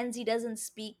like pretends he doesn't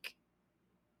speak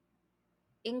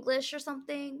English or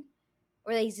something,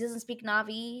 or that he doesn't speak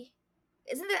Navi?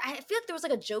 Isn't there? I feel like there was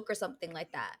like a joke or something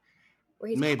like that where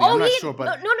he's. Maybe, I'm Oh, not he sure, no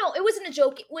but no no. It wasn't a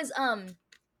joke. It was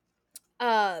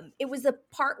the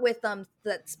part with the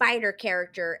spider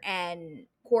character and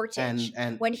Quaritch,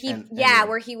 when he, and yeah, yeah,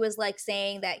 where he was like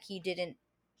saying that he didn't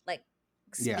like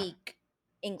yeah, speak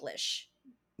English,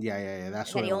 yeah.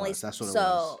 That's that what he it only was. That's what it was.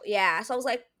 so yeah, so I was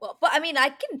like, well, but I mean, I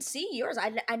can see yours.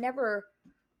 I never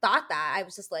thought that. I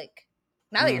was just like,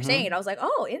 now that you're saying it, I Mm-hmm. was like,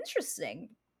 oh, interesting.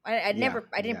 I Yeah, never,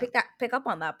 I didn't yeah, pick up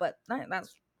on that, but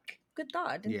that's good thought.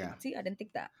 I didn't yeah. see, I didn't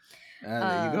think that.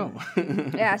 There you go.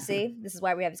 um yeah, see, this is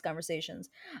why we have these conversations.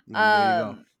 There you go.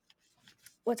 um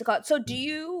what's it called? So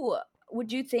would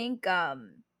you think,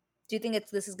 do you think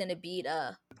this is gonna beat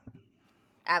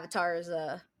Avatar's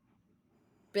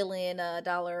billion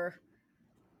dollar,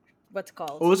 what's it Oh,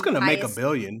 called, it's gonna make a highest?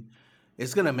 billion.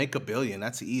 It's gonna make a billion.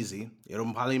 That's easy.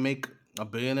 It'll probably make a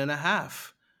billion and a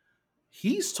half.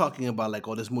 He's talking about like,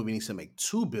 oh, this movie needs to make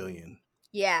 2 billion.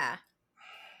 Yeah.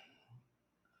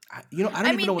 I I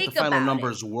don't even know mean, what the think final about it.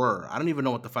 numbers were. I don't even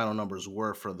know what the final numbers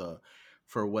were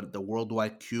for what the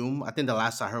worldwide cum. I think the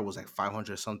last I heard was like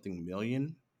 500 something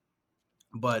million.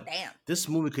 But Damn. this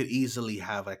movie could easily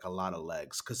have like a lot of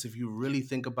legs because if you really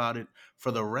think about it, for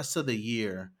the rest of the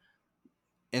year,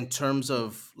 in terms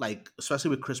of like,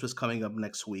 especially with Christmas coming up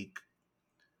next week,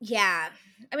 Yeah.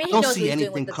 I I mean, he don't knows what see he's doing with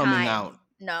anything the coming time. out.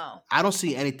 No. I don't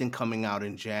see anything coming out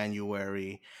in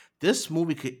January. This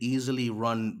movie could easily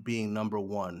run being number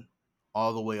one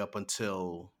all the way up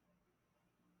until,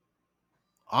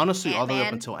 honestly, all the way up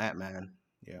Ant-Man, until Ant-Man.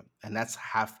 Yeah. And that's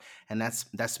February,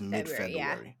 yeah.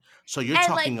 mid-February. So you're And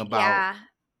talking like, about yeah,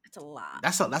 it's a lot.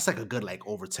 that's like a good like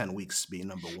over 10 weeks being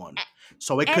number one.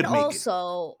 So it And could make it.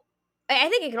 also, I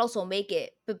think it could also make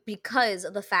it, but because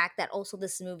of the fact that also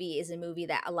this movie is a movie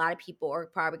that a lot of people are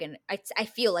probably gonna, I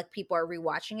feel like people are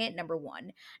rewatching it, number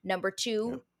one. Number Yeah.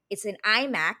 two, it's in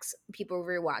IMAX, people are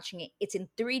rewatching it, it's in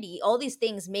 3D. All these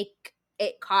things make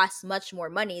it cost much more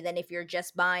money than if you're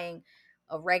just buying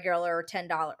a regular $10,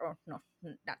 or no,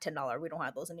 not $10, we don't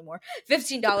have those anymore,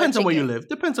 $15 Depends on where you ticket. live.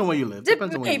 Depends on where you live.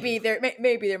 Depends on where you Maybe live.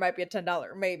 maybe there might be a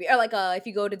 $10, maybe, or like if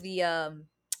you go to the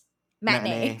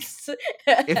Matinee. matinees.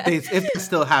 If that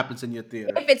still happens in your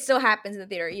theater. If it still happens in the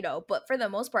theater, but for the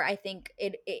most part, I think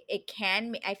it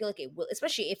can. I feel like it will,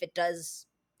 especially if it does.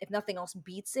 If nothing else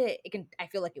beats it, it can. I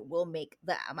feel like it will make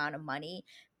the amount of money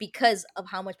because of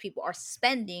how much people are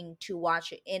spending to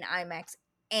watch it in IMAX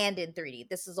and in 3D.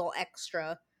 This is all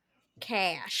extra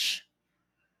cash.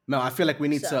 No, I feel like we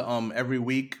need to So, every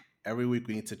week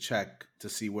we need to check to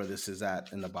see where this is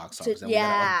at in the box office, and we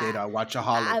got to update yeah, our I,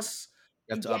 watchaholics.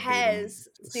 We have to update them yes.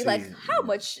 to See, like, see. how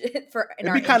much for in It'd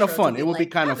our be kind of intro to fun. It be would be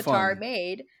like, kind of Avatar fun.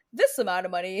 made this amount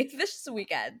of money this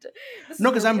weekend. This No,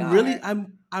 is because where we I'm really are.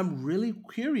 I'm really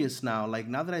curious now. Like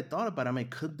now that I thought about it, I mean,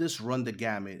 could this run the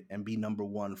gamut and be number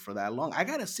one for that long? I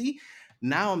gotta see.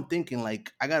 Now I'm thinking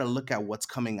like I gotta look at what's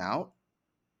coming out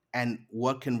and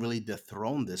what can really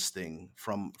dethrone this thing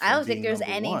from I from don't think being there's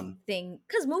number one. anything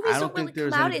because movies I don't don't really think come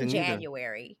there's out in anything either.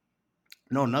 January.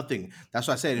 No, nothing. That's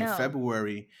why I said in No,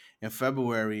 February. In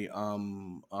February,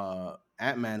 Ant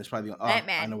Man is probably. Ant I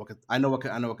Man. know what could. I know what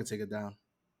could. I know what could take it down.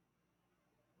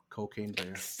 Cocaine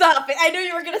Bear. Stop it! I knew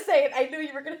you were gonna say it. I knew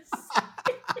you were gonna.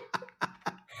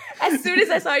 As soon as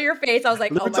I saw your face, I was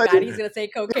like, Let "Oh me my tell god, he's you, gonna say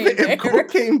if, Cocaine if Bear."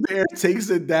 Cocaine Bear takes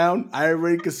it down, I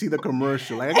already can see the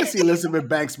commercial. Like I can see Elizabeth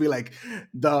Banks be like,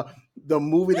 the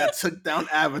movie that took down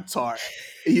Avatar.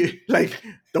 Like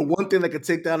the one thing that could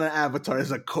take down an Avatar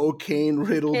is a cocaine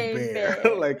riddled Cocaine bear.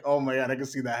 Bear. Like, oh my god, I can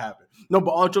see that happen. No, but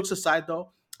all jokes aside,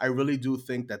 though, I really do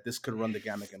think that this could run the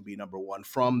gamut and be number one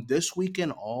from this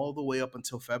weekend all the way up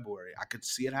until February. I could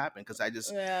see it happen because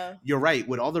Yeah. you're right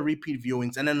with all the repeat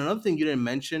viewings. And then another thing you didn't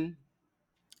mention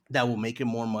that will make it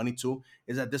more money too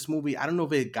is that this movie, I don't know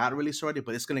if it got released already,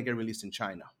 but it's gonna get released in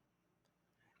China,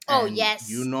 Oh, and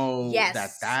you yes. know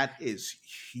that Yes. that is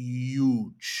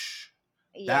huge.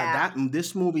 Yeah.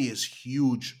 This movie is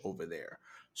huge over there.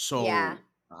 Yeah. So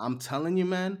I'm telling you,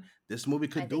 man, this movie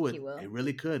I could do think it. he will. It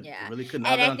really could. It Yeah. really could.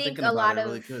 Now And that I I'm think thinking a about it, lot it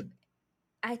really of could.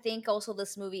 I think also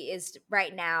this movie is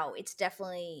right now it's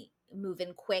definitely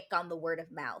moving quick on the word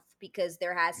of mouth because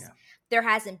Yeah. there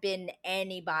hasn't been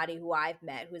anybody who I've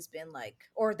met who's been like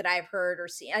or that I've heard or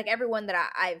seen like everyone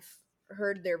that I've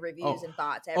heard their reviews Oh, and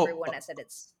thoughts oh, everyone has said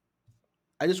it's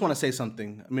I just want to say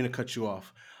something. I'm going to cut you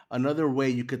off. Another way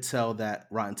you could tell that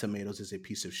Rotten Tomatoes is a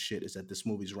piece of shit is that this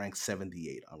movie's ranked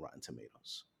 78 on Rotten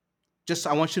Tomatoes. Just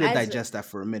I want you to as digest that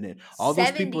for a minute. All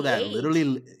those people that 78.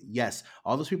 literally, yes,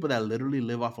 all those people that literally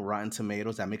live off of Rotten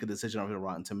Tomatoes, that make a decision off of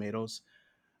Rotten Tomatoes,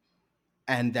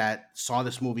 and that saw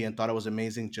this movie and thought it was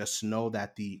amazing, just know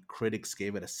that the critics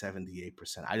gave it a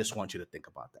 78%. I just want you to think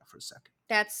about that for a second.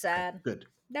 That's Okay, sad. good.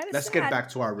 That is Let's get sad. back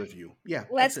to our review. Yeah,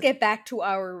 that's Let's it. get back to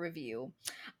our review.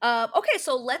 Okay,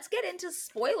 so let's get into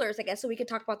spoilers, I guess, so we can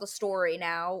talk about the story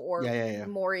now, Yeah, or yeah, yeah.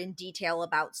 more in detail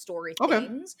about story Okay.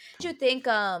 things. What did you think?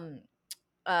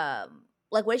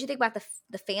 Like, what did you think about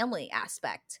the family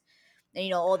aspect?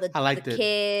 And all I the liked it.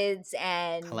 kids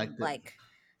I and liked it. like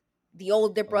the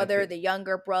older I liked brother, it. the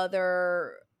younger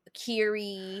brother,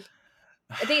 Kiri.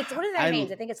 I think it's what are their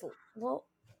names? I think it's Loak,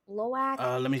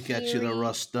 Let me get you Kiri,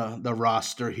 the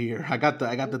roster here. I got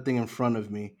the thing in front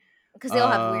of me. because they all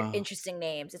have weird, Uh, interesting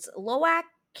names. It's Loak,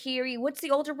 Kiri. What's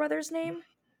the older brother's name?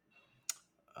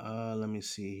 Let me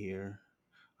see here.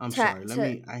 I'm Ta sorry. Let ta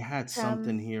me. I had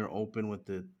something Tam. here open with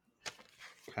the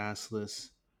cast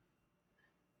list.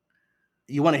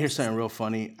 You want to hear What's his something real name?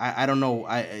 funny? I don't know.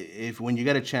 If when you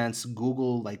get a chance,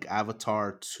 Google like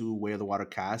Avatar 2 Way of the Water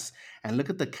cast and look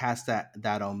at the cast that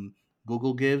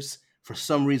Google gives. For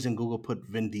some reason, Google put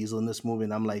Vin Diesel in this movie,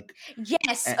 and I'm like,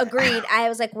 Yes, eh, agreed. I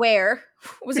was like, where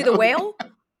was he? The okay. whale?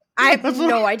 I have That's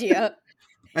what. no idea.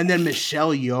 And then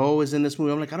Michelle Yeoh is in this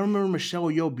movie. I'm like, I don't remember Michelle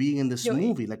Yeoh being in this No,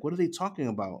 movie. Like, what are they talking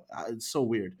about? It's so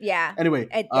weird. yeah, Anyway,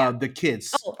 yeah. the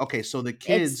kids. Oh, Okay, so the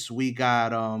it's kids we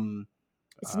got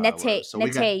it's so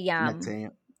we got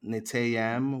Nete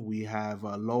Neteyam, we have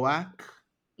Loak,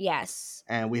 Yes,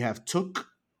 and we have Took,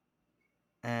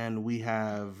 and we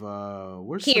have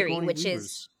where's Kiri, Sigourney which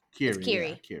is Weaver's it's Kiri?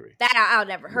 Yeah, Kiri. Kiri. That I'll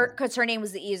never her Yeah, because her name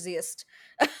was the easiest.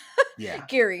 yeah,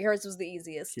 Kiri, hers was the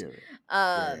easiest. Kiri.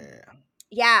 Yeah, Um,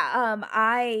 yeah,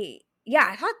 yeah.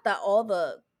 I thought that all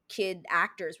the kid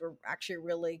actors were actually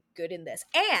really good in this.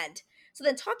 And so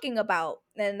then talking about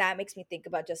and that makes me think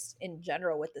about just in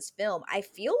general with this film. I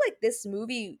feel like this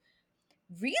movie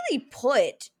really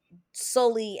put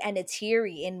Sully and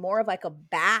Atiri in more of like a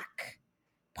back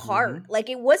hmm part. Like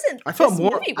it wasn't I felt this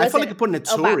more. movie I felt like wasn't it put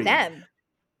about Naturi. them.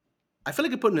 I feel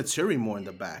like it put Natsuri more in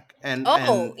the back,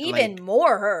 Oh, and even like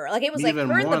more her. Like it was like even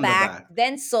her in more the in the back, back.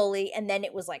 then Sully, and then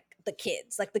it was like the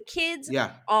kids. Like the kids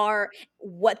Yeah. are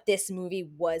what this movie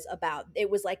was about. It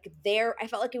was like I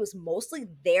felt like it was mostly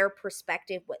their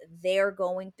perspective, what they're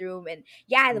going through. And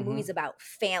yeah, the movie's hmm about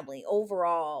family.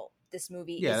 Overall, this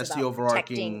movie Yeah, is that's the about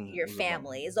protecting overarching. your It was about.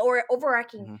 families. Or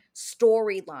overarching hmm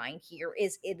storyline here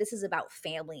this is about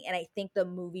family. And I think the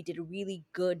movie did a really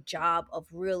good job of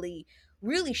really,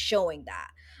 really showing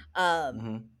that. Um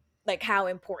hmm like how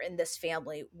important this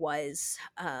family was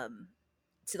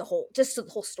to the whole just to the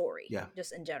whole story Yeah.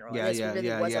 just in general and Yeah. this Yeah.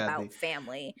 really Yeah. was Yeah. about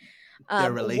family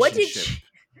Their what did relationship. you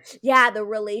yeah the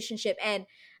relationship and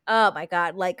oh my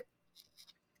god like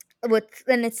with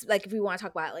then it's like if we want to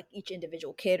talk about like each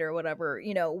individual kid or whatever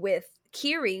with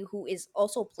Kiri who is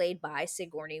also played by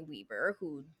Sigourney Weaver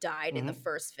who died in the hmm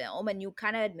first film and you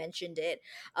kind of had mentioned it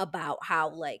about how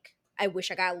like I wish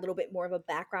I got a little bit more of a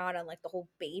background on like the whole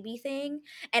baby thing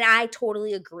and I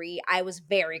totally agree I was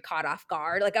very caught off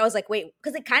guard like I was like wait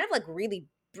because it kind of like really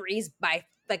breezed by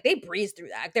like they breezed through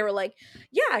that they were like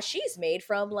yeah she's made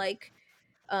from like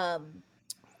um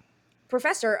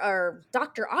Professor or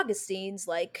Dr. Augustine's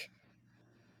like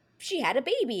she had a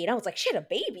baby. And I was like, she had a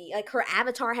baby. Like her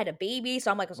avatar had a baby.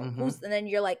 So I'm like, so hmm who's and then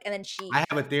you're like, and then she I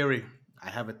have a theory. I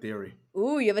have a theory.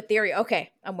 ooh, you have a theory.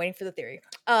 Okay. I'm waiting for the theory.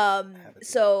 I have a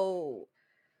theory. So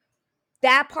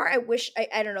that part I wish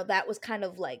I don't know, that was kind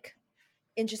of like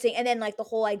interesting. And then like the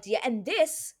whole idea, and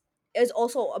this is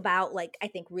also about like I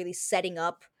think really setting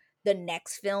up the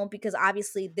next film because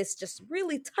obviously this just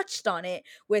really touched on it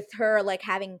with her like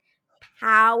having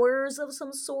powers of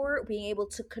some sort, being able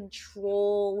to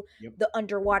control Yep. the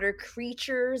underwater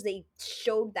creatures. They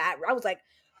showed that. I was like,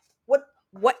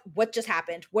 what just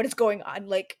happened? What is going on?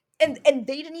 Like, and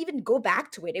they didn't even go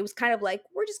back to it. It was kind of like,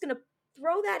 we're just gonna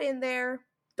throw that in there.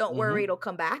 Don't worry, Mm-hmm. it'll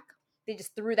come back. They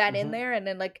just threw that in Mm-hmm. there, and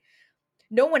then like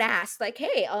no one asked, like,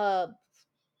 hey,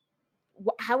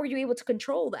 how were you able to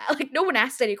control that? Like, no one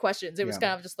asked any questions. It was Yeah.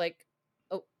 kind of just like,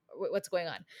 oh, what's going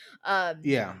on? Um,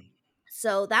 Yeah.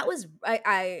 so that was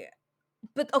I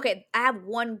but okay, I have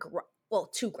well,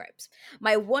 two gripes.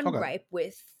 My one Okay. gripe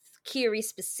with Kiri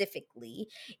specifically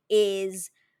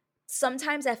is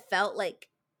sometimes I felt like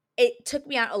it took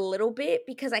me out a little bit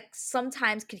because I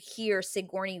sometimes could hear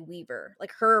Sigourney Weaver,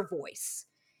 like her voice.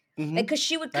 Like, Mm-hmm. cause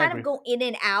she would I kind of agree. go in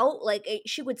and out, like,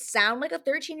 she would sound like a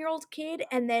 13-year-old kid,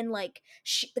 and then, like,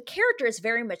 the character is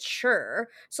very mature,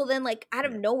 so then, like, out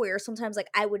of Yeah. nowhere, sometimes, like,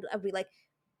 I'd be like,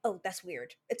 "Oh, that's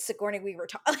weird. It's Sigourney Weaver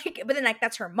talk," like, but then, like,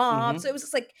 that's her mom, so Mm-hmm. it was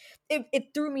just, like,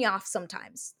 it threw me off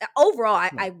sometimes. Overall,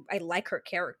 Yeah. I like her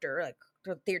character, like,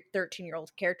 the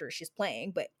 13-year-old character she's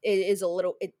playing, but it is a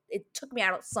little it took me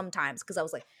out sometimes because I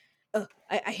was like, "Oh,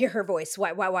 I hear her voice.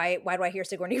 Why do I hear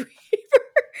Sigourney Weaver?"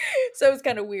 So it was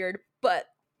kind of weird. But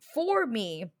for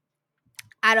me,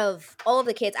 out of all of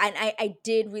the kids, I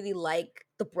did really like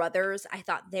the brothers. I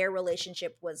thought their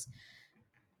relationship was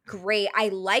great. I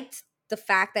liked the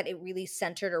fact that it really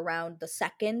centered around the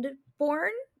second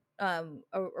born,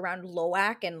 around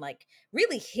Loak, and like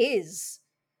really his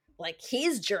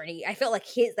journey. I felt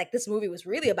like this movie was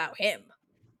really about him.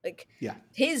 Like Yeah.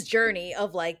 his journey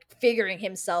of like figuring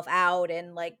himself out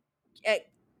and like eh,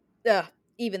 uh,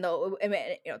 even though I mean,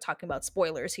 talking about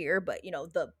spoilers here, but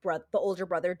the older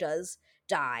brother does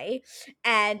die,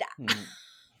 and Mm-hmm.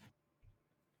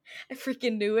 I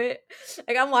freaking knew it.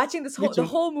 Like I'm watching Me the too.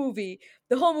 whole movie,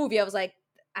 the whole movie. I was like,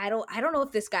 I don't know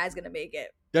if this guy's gonna make it.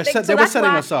 Like They so were setting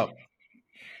us up.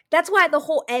 that's why the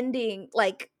whole ending,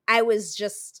 like I was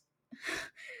just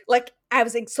like I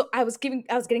was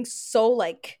getting so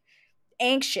like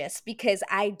anxious because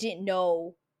I didn't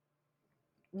know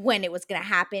when it was going to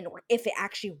happen or if it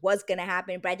actually was going to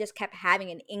happen, but I just kept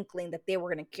having an inkling that they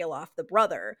were going to kill off the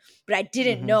brother, but I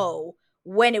didn't Mm-hmm. know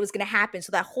when it was going to happen.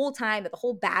 So that whole time that the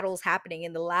whole battle's happening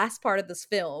in the last part of this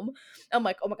film, I'm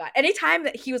like, oh my god. Anytime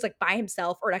that he was like by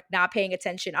himself or like not paying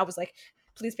attention, I was like,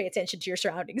 please pay attention to your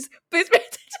surroundings. Please pay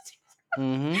attention to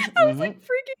Mm-hmm. I was like Mm-hmm.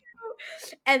 freaking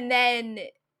out. And then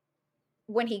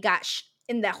when he got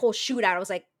in that whole shootout, I was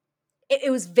like, it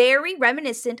was very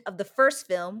reminiscent of the first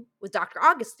film with Dr.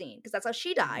 Augustine because that's how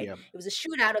she died. Yeah. It was a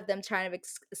shootout of them trying to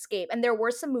escape, and there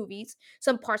were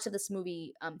some parts of this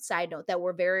movie. Side note that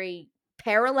were very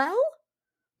parallel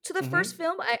to the first Mm-hmm.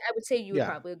 film. I would say you would Yeah.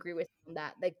 probably agree with me on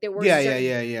that. Like there were Yeah. Yeah. certain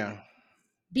Yeah. Yeah.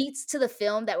 beats to the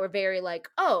film that were very like,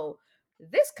 oh,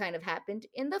 this kind of happened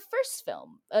in the first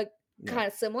film, Yeah. kind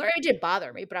of similar. It didn't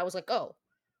bother me, but I was like, oh,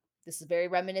 this is very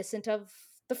reminiscent of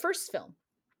the first film.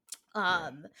 Yeah.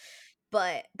 Um,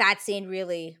 but that scene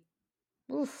really,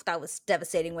 oof, that was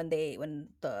devastating when he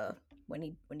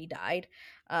died.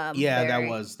 Yeah. Very.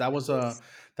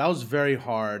 That was very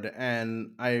hard,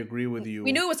 and I agree with We you.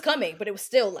 knew it was coming, but it was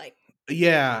still like,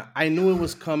 Yeah, I knew it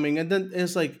was coming, and then it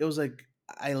was like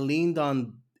I leaned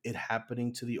on it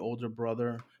happening to the older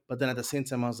brother, but then at the same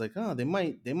time I was like, oh, they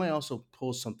might also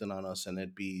pull something on us, and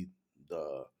it'd be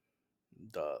the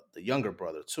the younger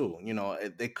brother too.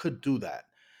 They could do that.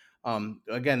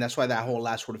 Again, that's why that whole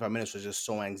last 45 minutes was just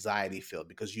so anxiety filled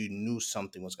because you knew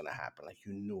something was gonna happen. Like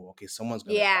you knew, okay, someone's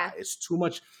gonna yeah, die. It's too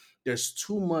much. There's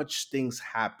too much things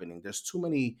happening. There's too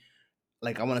many,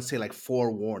 like I want to say, like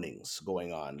four warnings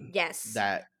going on yes.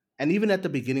 that, and even at the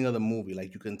beginning of the movie,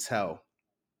 like you can tell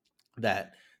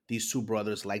that these two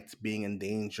brothers liked being in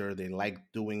danger. They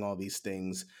liked doing all these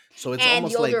things. So it's And the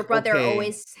almost older like, brother okay,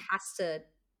 always has to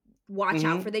watch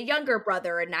out for mhm, the younger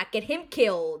brother and not get him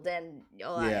killed. And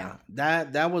oh yeah, yeah,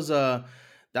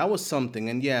 that was something.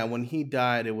 And yeah, when he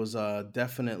died, it was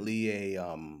definitely a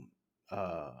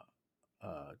uh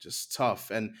just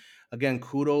tough. And again,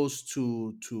 kudos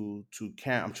to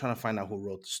Karen. I'm trying to find out who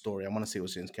wrote the story. I want to say it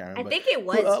was James Karen, I but think it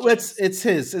was James.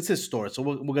 it's his story. So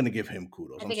we're gonna give him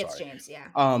kudos. I I'm think it's sorry. James. Yeah,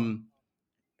 Um,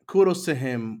 Kudos to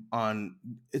him on.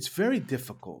 It's very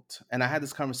difficult, and I had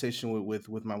this conversation with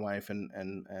my wife and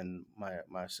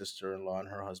my sister in law and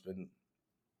her husband.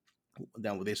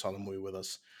 Then they saw the movie with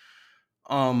us.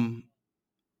 Um,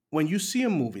 when you see a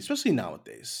movie, especially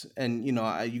nowadays, and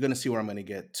you're gonna see where I'm gonna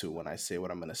get to when I say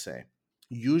what I'm gonna say.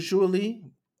 Usually,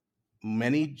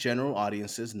 many general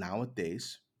audiences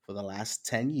nowadays, for the last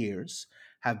 10 years,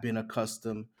 have been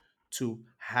accustomed to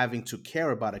having to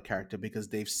care about a character because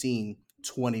they've seen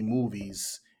 20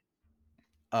 movies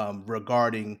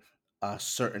regarding a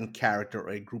certain character or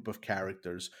a group of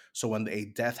characters. So when a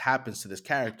death happens to this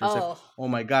character, it's like, Oh. oh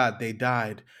my god, they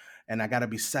died, and I gotta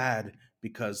be sad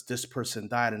because this person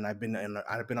died, and I've been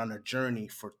on a journey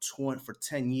for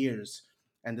 10 years,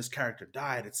 and this character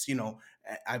died. It's,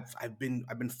 I've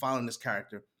been following this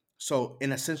character. So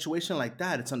in a situation like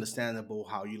that, it's understandable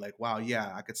how you like, wow,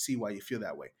 yeah, I could see why you feel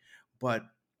that way. But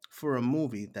for a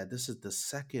movie that this is the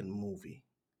second movie,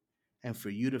 and for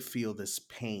you to feel this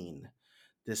pain,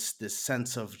 this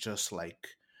sense of just like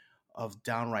of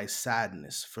downright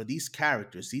sadness for these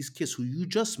characters, these kids who you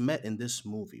just met in this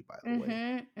movie, by the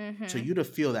way, Mhm. so Mhm. you to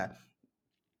feel that,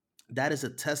 that is a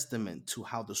testament to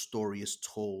how the story is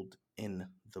told in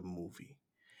the movie.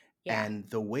 Yeah. And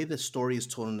the way the story is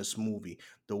told in this movie,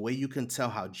 the way you can tell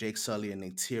how Jake Sully and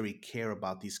Neytiri care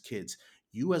about these kids,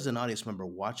 you as an audience member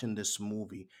watching this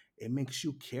movie, it makes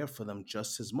you care for them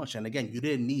just as much. And again, you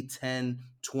didn't need 10,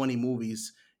 20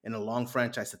 movies in a long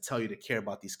franchise to tell you to care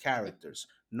about these characters.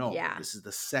 No, Yeah. this is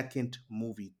the second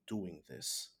movie doing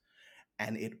this,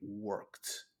 and it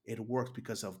worked. It worked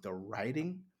because of the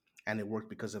writing, and it worked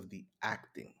because of the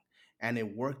acting, and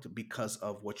it worked because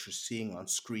of what you're seeing on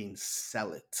screen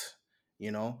sell it.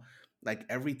 You know, like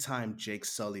every time Jake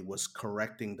Sully was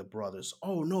correcting the brothers,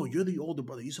 oh no, you're the older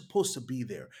brother, you're supposed to be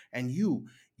there, and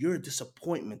you're a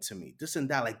disappointment to me, this and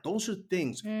that. Like those are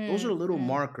things, those are little Mm.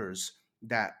 markers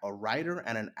that a writer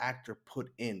and an actor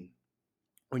put in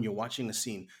when you're watching a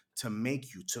scene to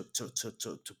make you to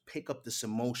pick up this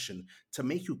emotion, to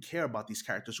make you care about these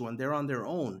characters when they're on their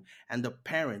own, and the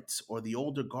parents or the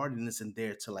older guardian isn't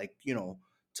there to like,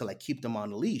 to like keep them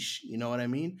on a leash, you know what I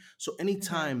mean? So Mhm.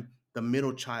 anytime the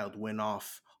middle child went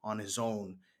off on his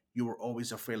own, you were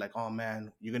always afraid like, oh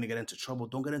man, you're gonna get into trouble,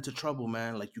 don't get into trouble,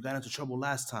 man, like you got into trouble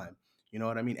last time. You know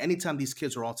what I mean? Anytime these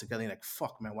kids are all together, you're like,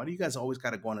 fuck, man, why do you guys always got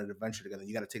to go on an adventure together?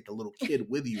 You got to take the little kid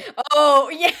with you. Oh,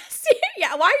 yes.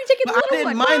 Yeah, why are you taking But the I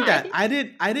little didn't one? mind that.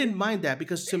 Why? I didn't mind that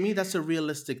because to me that's a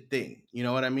realistic thing. You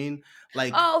know what I mean?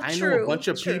 Like Oh, true.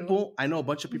 True. I know a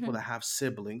bunch of people Mhm. that have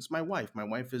siblings. My wife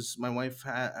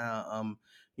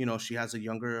she has a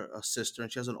younger sister,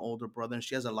 and she has an older brother, and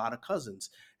she has a lot of cousins.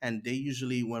 And they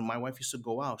usually, when my wife used to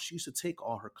go out, she used to take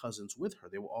all her cousins with her.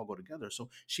 They would all go together. So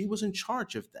she was in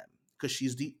charge of them because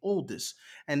she's the oldest.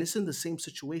 And it's in the same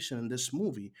situation in this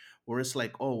movie where it's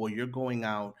like, oh, well, you're going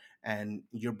out and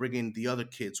you're bringing the other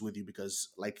kids with you because,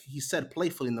 like he said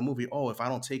playfully in the movie, oh, if I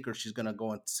don't take her, she's gonna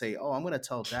go and say, oh, I'm gonna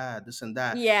tell dad this and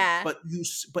that. Yeah. But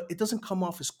it doesn't come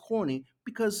off as corny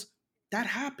because that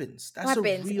happens. That's a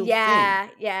Weapons. real thing, Yeah.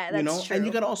 Yeah, you that's know. And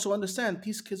you true. gotta also understand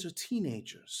these kids are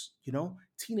teenagers. You know,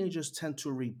 teenagers tend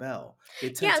to rebel. They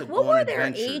tend Yeah, to like, what go on were their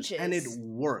adventures, and it ages?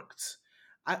 worked.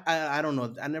 I don't know.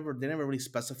 They never really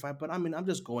specified, but I mean, I'm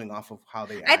just going off of how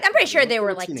they I'm acted, pretty how they sure looked. they They were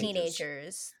were like teenagers.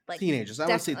 teenagers. Like Teenagers, I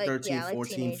would say definitely, like, 13, yeah, like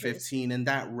 14, teenagers. 15, in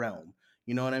that realm.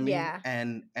 You know what I mean? Yeah.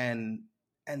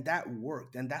 And that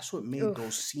worked, and that's what made those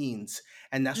Oof. scenes,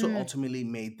 and that's what Mm. ultimately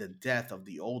made the death of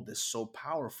the oldest so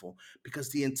powerful, because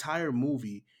the entire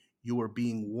movie you were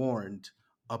being warned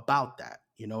about that.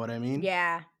 You know what I mean?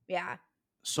 Yeah. Yeah. Yes.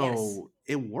 So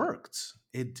it worked.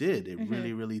 It did. It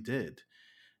really, Mhm. really did.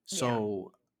 Yeah.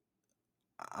 So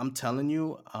I'm telling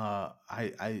you,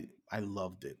 I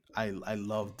loved it. I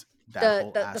loved that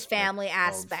whole The aspect family of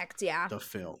aspect, yeah. the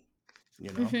film. You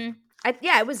know? Mhm.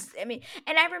 Yeah, it was, I mean,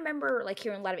 and I remember, like,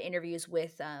 hearing a lot of interviews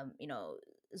with,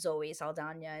 Zoe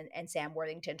Saldana and Sam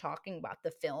Worthington talking about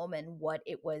the film and what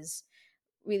it was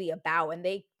really about, and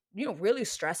they, really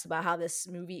stress about how this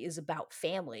movie is about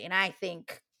family, and I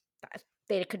think that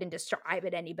they couldn't describe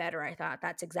it any better. I thought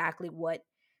that's exactly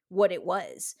what it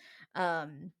was.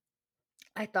 Um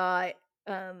I thought,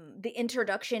 the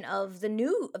introduction of the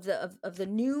new of the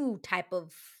new type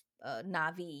of,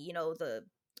 Navi, the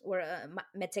where,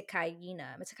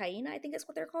 Metzikaina, I think that's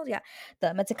what they're called, yeah, the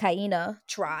Metzikaina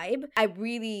tribe. I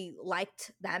really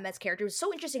liked that Metz character. It was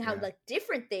so interesting how, Yeah. like,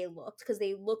 different they looked because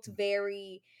they looked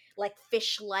very, like,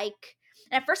 fish-like,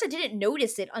 and at first I didn't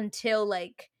notice it until,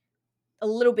 like, a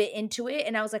little bit into it,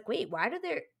 and I was like, "Wait, why do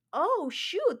they oh,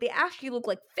 shoot, they actually look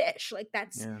like fish." Like,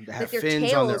 that's Yeah. They have like, their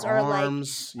fins on their tails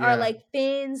arms. are Yeah. like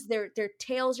fins, their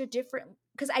tails are different.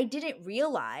 Because I didn't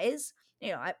realize,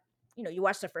 I you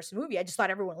watch the first movie, I just thought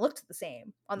everyone looked the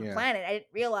same on the Yeah. planet. I didn't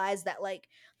realize that, like,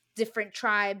 different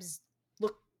tribes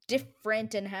look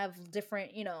different and have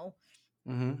different,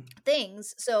 Hmm.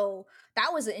 things. So,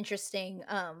 that was an interesting,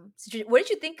 what did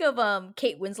you think of,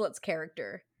 Kate Winslet's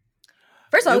character?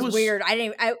 First of all, It it was was. weird.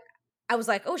 I was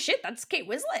like, "Oh shit, that's Kate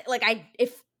Winslet." Like,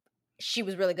 if she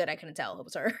was really good, I couldn't tell it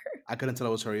was her. I couldn't tell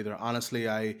it was her either. Honestly,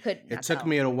 Could it not took tell.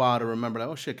 me a while to remember like,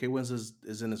 oh shit, Kate Winslet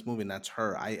is in this movie, and that's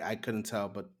her. I couldn't tell,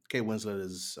 but Kate Winslet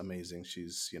is amazing.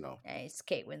 She's Nice,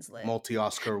 Kate Winslet.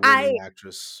 multi-Oscar I winning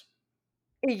actress.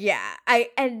 Yeah, I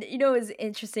and you know what's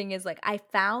interesting is like I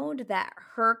found that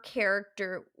her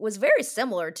character was very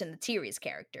similar to Natiri's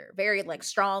character. Very like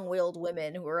strong-willed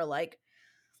women who are like,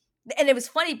 and it was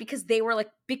funny because they were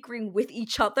like bickering with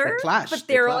each other, They but clashed.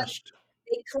 They they're like clashed.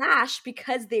 they clash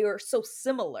because they were so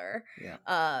similar. Yeah.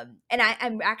 And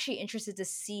I'm actually interested to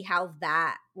see how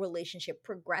that relationship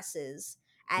progresses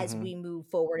as hmm we move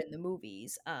forward in the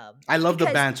movies. I love the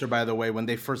Because banter, by the way, when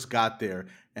they first got there,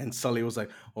 and Sully was like,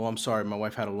 "Oh, I'm sorry, my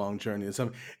wife had a long journey," and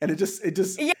something, and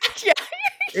yeah, yeah.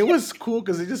 it was cool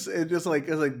because it just like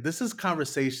this is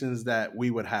conversations that we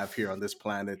would have here on this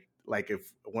planet. Like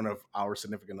if one of our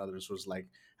significant others was like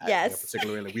acting a Yes.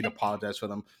 particular way, like we'd apologize for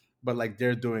them, but like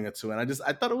they're doing it too. And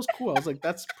I thought it was cool. I was like,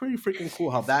 that's pretty freaking cool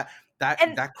how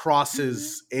And that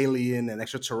mhm, crosses alien and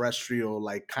extraterrestrial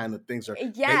like kind of things. Are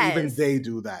they even yes. they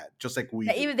do that just like we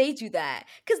Yeah, do? even they do that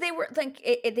because they were like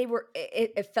they were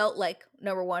it felt like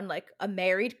number one like a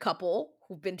married couple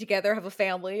who've been together, have a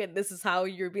family, and this is how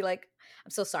you'd be like,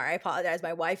 I'm so sorry, I apologize,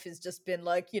 my wife has just been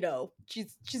like,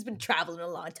 she's been traveling a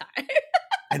long time.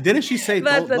 And didn't she say,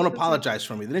 don't That's what apologize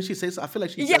for me? Didn't she say so? I feel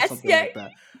like she said yes, something yeah, like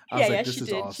that. I was yeah, like, yeah, this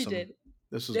is she awesome. did.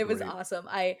 This was It was great. awesome.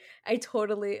 I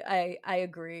totally I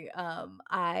agree.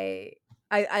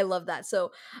 I love that.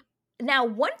 So now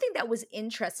one thing that was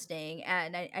interesting,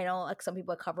 and I know like some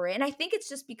people cover it, and I think it's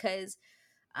just because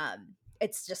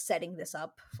it's just setting this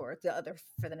up for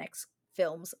the next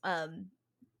films,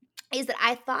 is that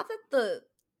I thought that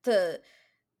the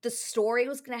the story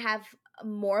was gonna have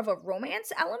more of a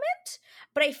romance element,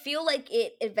 but I feel like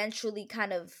it eventually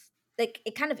kind of like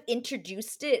it kind of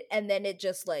introduced it and then it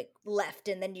just like left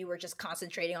and then you were just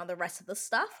concentrating on the rest of the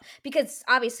stuff because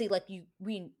obviously like you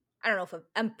we I don't know if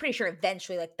I'm pretty sure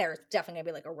eventually like there's definitely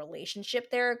gonna be like a relationship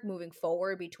there moving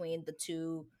forward between the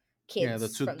two Yeah,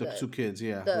 kids from the two kids,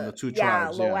 yeah, from the the two yeah,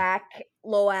 tribes, yeah.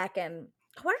 Loak and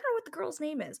I don't know what the girl's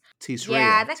name is.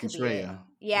 Yeah, Tisraya, that could be it. Tisraya.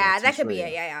 Yeah, Yeah, that could be it.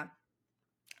 Tisraya. Yeah, yeah.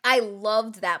 I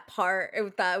loved that part. I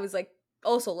thought it was like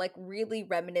also like really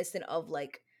reminiscent of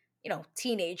like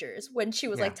teenagers when she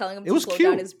was Yeah. like telling him It to was slow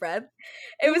down cute. his breath.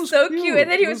 It It was was so cute, and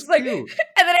cute. then It he was was just like, cute.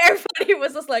 and then everybody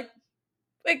was just like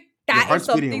Your that is heart's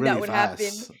beating something that really would happen.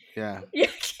 fast. Yeah. Yeah, it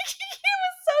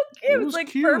was so cute. It It was was like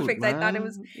cute, perfect. I thought it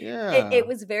was man. it Yeah.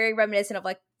 was very reminiscent of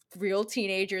like real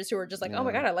teenagers who are just like, oh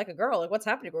my Yeah. god, I like a girl. Like, what's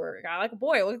happening? Or I like a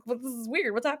boy. This is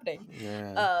weird. What's happening?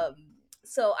 Yeah. Um,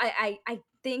 so I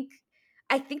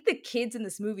think the kids in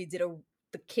this movie did a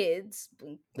the kids,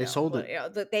 They sold but it.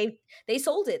 they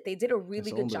sold it. They did a They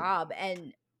really good sold it. job,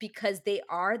 and because they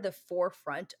are the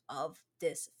forefront of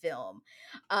this film,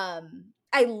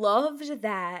 I loved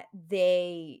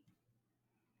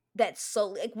that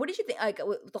Sully like, what did you think, like,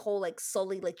 with the whole, like,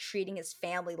 Sully, like, treating his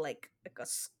family like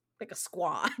a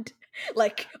squad,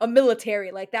 like a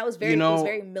military, like, that was You very it was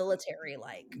very know,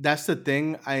 military-like. that's the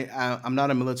thing. I'm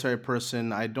not a military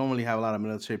person. I don't really have a lot of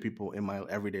military people in my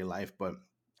everyday life, but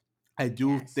I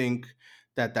do Yes. think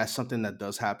that that's something that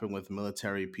does happen with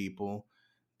military people.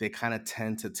 They kind of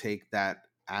tend to take that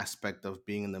aspect of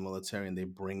being in the military and they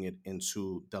bring it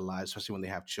into their lives, especially when they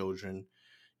have children.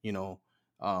 You know,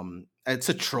 it's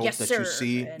a trope "Yes, that you sir,"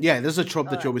 see. and Yeah, there's a trope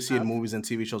all that you that always see in stuff. movies and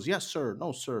TV shows. Yes, sir.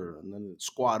 No, sir. And then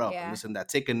squat up and Yeah. this and that.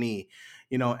 Take a knee.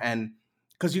 And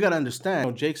because you got to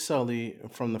understand, Jake Sully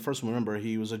from the first one. Remember,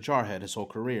 he was a jarhead his whole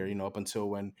career. Up until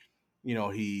when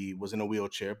he was in a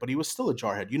wheelchair, but he was still a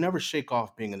jarhead. You never shake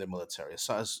off being in the military.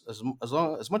 So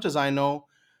as much as I know,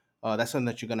 that's something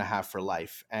that you're gonna have for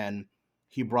life. And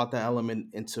he brought that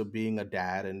element into being a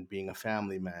dad and being a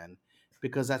family man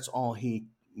because that's all he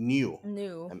knew.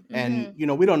 New. And Mhm.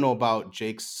 we don't know about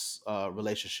Jake's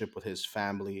relationship with his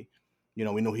family. We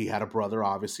know he had a brother,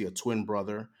 obviously a twin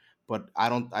brother, but I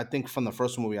don't. I think from the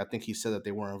first movie, I think he said that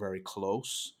they weren't very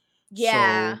close.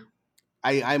 Yeah. So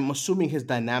I'm assuming his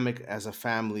dynamic as a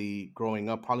family growing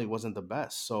up probably wasn't the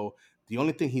best. So the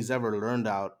only thing he's ever learned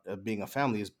out of being a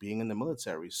family is being in the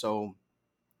military. So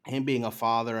him being a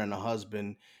father and a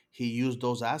husband, he used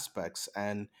those aspects,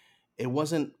 and it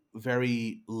wasn't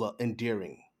very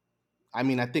endearing. I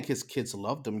mean, I think his kids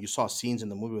loved him. You saw scenes in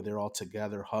the movie where they're all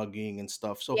together hugging and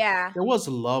stuff. So Yeah. there was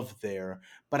love there.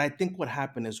 But I think what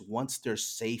happened is once their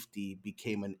safety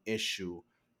became an issue,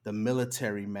 the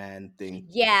military man thing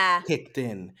Yeah. kicked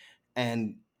in,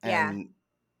 and Yeah.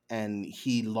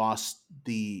 he lost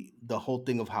the whole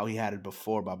thing of how he had it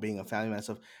before about being a family man and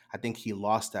stuff. I think he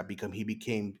lost that because he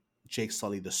became Jake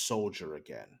Sully the soldier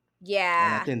again,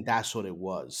 and I Yeah. think that's what it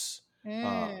was.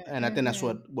 And I think that's Mhm.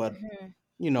 what Mhm.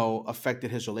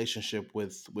 affected his relationship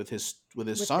with his With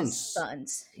his sons.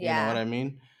 sons. You know what Yeah. I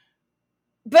mean?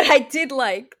 But I did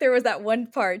like there was that one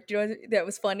part, you know, that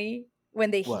was funny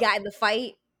when he What? got in the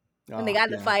fight. When they Oh got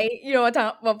in the yeah, fight, you know what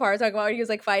part I'm talking about? He was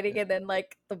like fighting, yeah. and then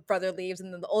like the brother leaves,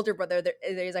 and then the older brother,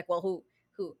 he's like, "Well,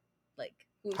 who, like,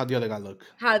 who? How'd the other guy look?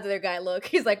 How did their guy look?"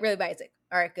 He's like really basic.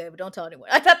 All right, good, but don't tell anyone.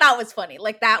 I thought that was funny.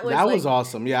 Like that was That like was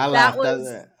awesome. Yeah, I that laughed.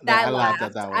 was That I I laughed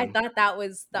at laughed. that I one. thought that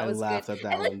I was good, laughed at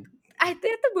that and like one. I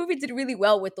think the movie did really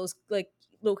well with those like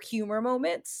little humor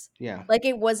moments. Yeah, Like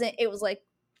it wasn't. It was like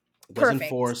it wasn't perfect.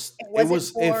 forced. It wasn't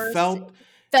It forced. felt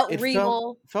Felt it felt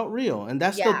real. felt real, and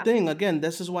that's the Yeah. thing. Again,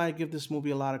 this is why I give this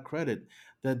movie a lot of credit.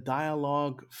 The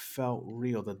dialogue felt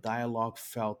real. The dialogue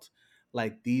felt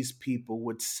like these people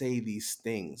would say these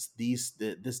things. This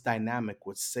dynamic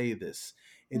would say this.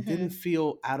 It didn't Hmm.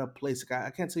 feel out of place. Like,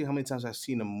 I can't tell you how many times I've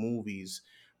seen in movies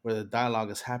where the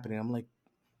dialogue is happening. I'm like,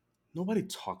 nobody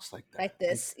talks like that. Like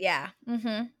Like, this. Yeah.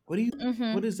 Hmm. what do you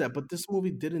Hmm. what is that? But this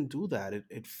movie didn't do that.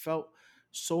 It felt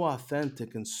so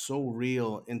authentic and so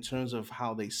real in terms of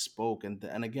how they spoke, and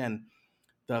again,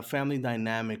 the family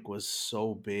dynamic was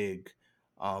so big,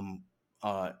 um,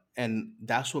 and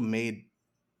that's what made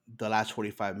the last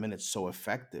 45 minutes so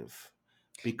effective,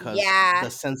 because the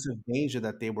Yeah. sense of danger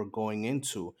that they were going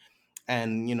into.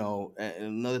 And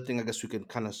another thing I guess we could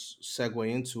kind of segue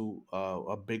into,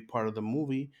 a big part of the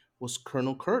movie was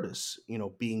Colonel Curtis,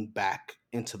 being back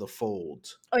into the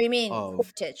fold Oh, you mean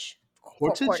of Quartich?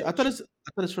 Hortage. I thought Quartich.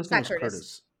 his first It's name not was Curtis.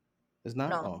 Curtis. Is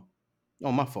not? No.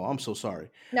 Oh, my fault. I'm so sorry.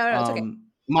 No, no, it's okay.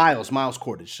 Miles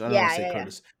Cordage. I don't want Yeah, to say yeah, yeah.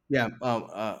 Curtis. Yeah,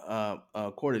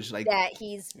 Cordage, like That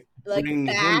he's like bringing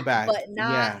him back, back. but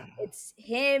not. Yeah, It's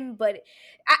him, but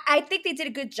I think they did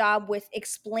a good job with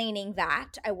explaining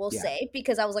that. I will yeah, say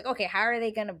because I was like, okay, how are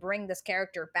they going to bring this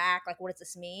character back? Like, what does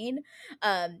this mean?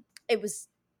 It was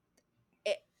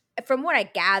it, from what I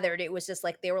gathered, it was just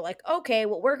like they were like, okay,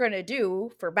 what we're gonna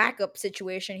do for backup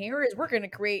situation here is we're gonna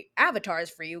create avatars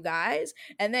for you guys,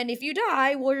 and then if you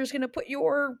die, we're just gonna put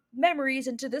your memories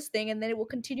into this thing, and then it will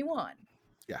continue on.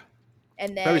 yeah.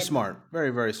 And Very then smart.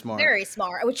 Very, very smart. very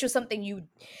smart, which was something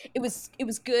it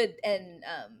was good, and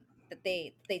that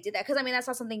they did that because I mean that's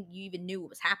not something you even knew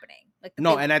was happening, like that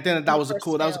they No, and I think that in that the was a first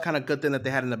cool. That was a film. kind of good thing that they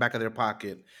had in the back of their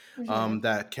pocket. Hmm.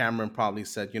 That Cameron probably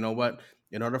said, you know what?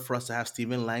 In order for us to have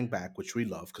Stephen Lang back, which we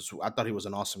love, because I thought he was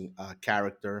an awesome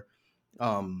character.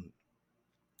 Um,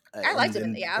 I liked him.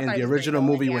 in Yeah, I in thought he the was a great original villain.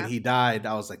 movie when Yeah, he died,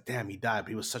 I was like, damn, he died, but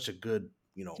he was such a good,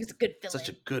 he was a good such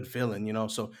a villain. good villain,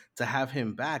 So to have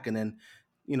him back, and then,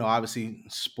 obviously,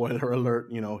 spoiler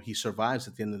alert, he survives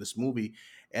at the end of this movie.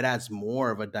 It adds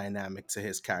more of a dynamic to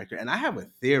his character. And I have a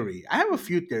theory. I have a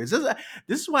few theories.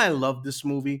 This is why I love this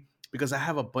movie, because I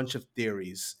have a bunch of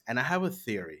theories, and I have a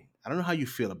theory. I don't know how you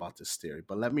feel about this theory,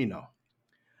 but let me know.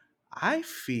 I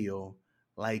feel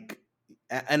like,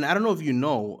 and I don't know if you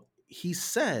know, he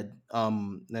said,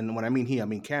 and when I mean he, I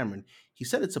mean Cameron, he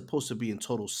said it's supposed to be in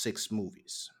total 6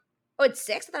 movies. Oh, it's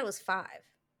six. I thought it was five.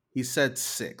 He said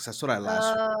 6. That's what I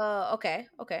last heard. Okay,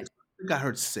 I okay. think I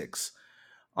heard 6.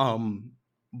 Um,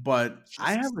 but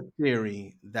I have Jesus. a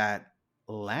theory that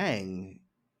Lang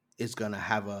is gonna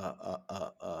have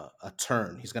a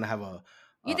turn. He's gonna have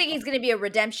You a, think he's gonna be a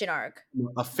redemption arc?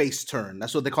 a face turn.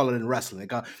 That's what they call it in wrestling.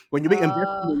 When you make in wrestling,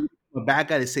 Uh, when you become a bad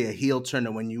guy, they say a heel turn,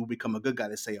 and when you become a good guy,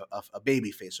 they say a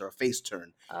baby face or a face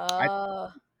turn. I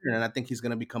uh, and I think he's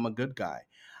gonna become a good guy.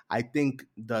 I think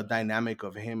the dynamic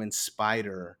of him and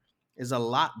Spider is a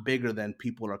lot bigger than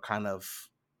people are kind of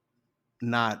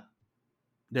not.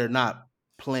 They're not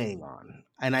playing on,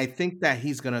 and I think that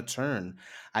he's gonna turn.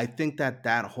 I think that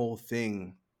that whole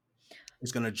thing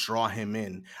is going to draw him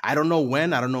in. I don't know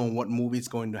when, I don't know in what movie it's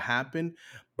going to happen,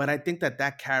 but I think that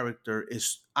that character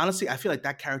is honestly, I feel like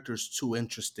that character is too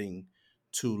interesting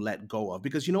to let go of,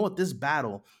 because you know what, this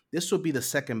would be the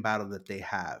second battle that they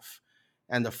have,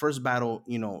 and the first battle,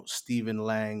 Stephen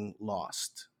Lang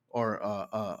lost, or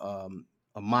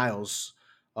Miles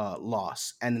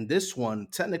lost, and in this one,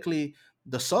 technically,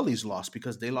 the Sullys lost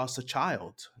because they lost a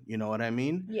child. You know what I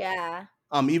mean? yeah.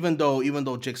 Even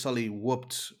though Jake Sully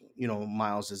whooped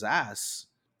Miles's ass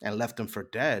and left him for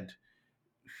dead,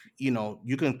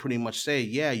 you can pretty much say,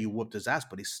 yeah, you whooped his ass,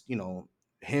 but he's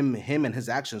him and his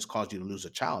actions caused you to lose a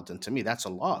child, and to me that's a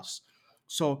loss.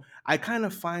 So I kind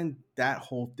of find that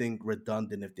whole thing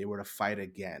redundant if they were to fight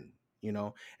again,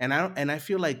 and I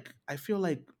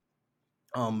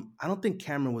don't think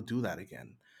Cameron would do that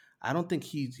again. I don't think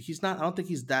he's that. I don't think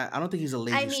he's a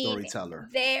I lazy mean, storyteller.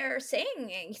 they're saying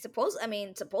I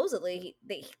mean, supposedly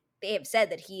they have said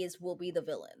that he is will be the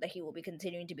villain, that he will be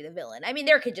continuing to be the villain. I mean,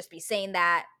 there could just be saying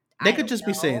that. They I could don't just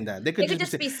be saying know. that. They could They could just be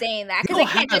just saying be saying that because he'll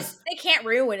have they can't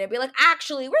ruin it, be like,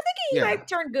 "Actually, we're thinking he yeah. might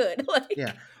turn good."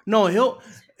 Yeah. Like No,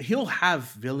 he'll have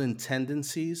villain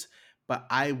tendencies, but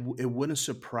it wouldn't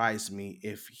surprise me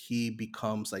if he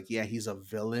becomes like, yeah, he's a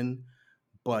villain,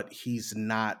 but he's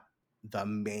not the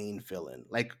main villain.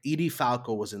 Like Edie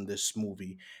Falco was in this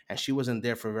movie and she wasn't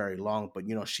there for very long, but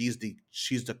she's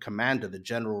the commander, the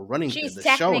general running she's the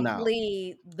show now.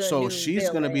 technically the So new she's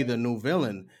gonna be villain. the new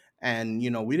villain. And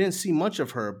we didn't see much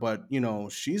of her, but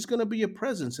she's gonna be a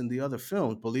presence in the other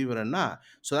films, believe it or not.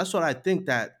 So that's what I think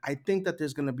that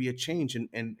there's gonna be a change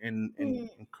Mm,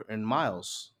 in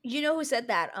Miles. you know who said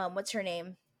that? What's her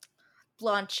name?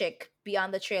 Blonde chick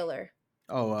beyond the trailer.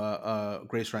 Oh,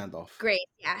 Grace Randolph. Great.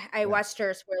 Yeah, I Yeah. watched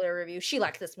her spoiler review. She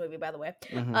liked this movie, by the way.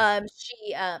 Hmm.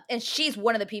 And she's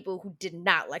one of the people who did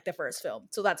not like the first film,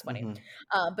 so that's funny. Hmm.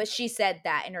 But she said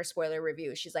that in her spoiler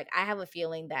review. She's like, I have a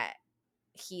feeling that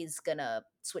he's gonna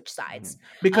switch Mhm. sides.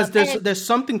 Because And there's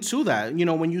something to that.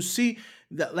 When you see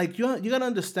that, like you gotta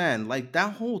understand, like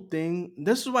that whole thing.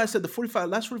 This is why I said the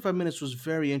 45 minutes was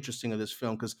very interesting of this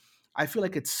film because I feel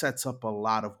like it sets up a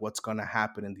lot of what's gonna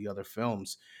happen in the other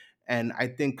films, and I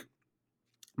think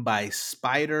by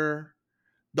Spider,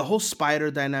 the whole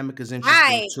Spider dynamic is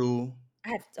interesting I, too. I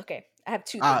have okay. I have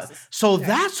two things. So Okay.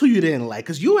 that's who you didn't like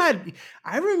because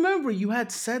I remember you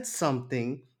had said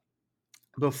something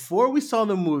before we saw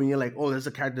the movie, you're like, oh, there's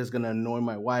a character that's gonna annoy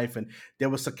my wife, and there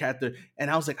was a character, and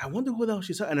I was like, I wonder who the hell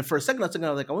she's talking. And for a second, I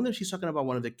was like, I wonder if she's talking about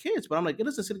one of the kids, but I'm like, it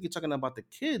doesn't seem like you're talking about the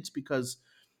kids because,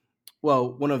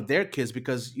 well, one of their kids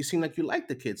because you seem like you like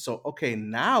the kids. So okay,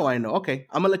 now I know. Okay,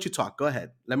 I'm gonna let you talk. Go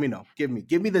ahead. Let me know. Give me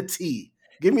the tea.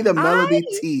 Give me the I melody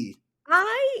tea.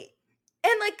 I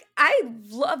and, like, I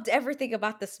loved everything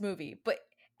about this movie, but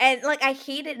and, like, I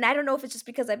hate it, and I don't know if it's just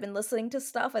because I've been listening to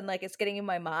stuff and, like, it's getting in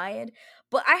my mind,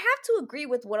 but I have to agree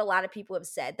with what a lot of people have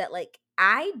said that, like,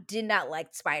 I did not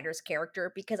like Spider's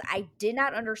character because I did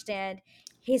not understand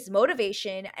his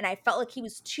motivation, and I felt like he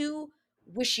was too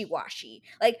wishy-washy.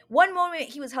 Like, one moment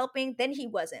he was helping, then he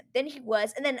wasn't, then he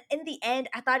was, and then in the end,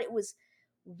 I thought it was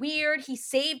weird. He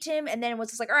saved him and then was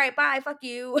just like, "All right, bye, fuck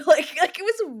you." Like it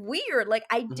was weird. Like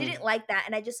I didn't Hmm. like that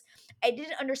and I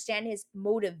didn't understand his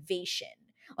motivation.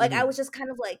 Like I Hmm. was just kind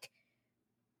of like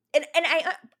and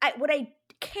I what I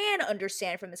can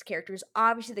understand from this character is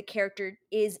obviously the character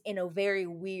is in a very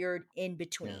weird in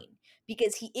Yeah. between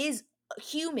because he is a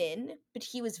human, but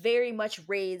he was very much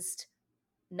raised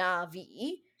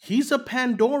Navi. He's a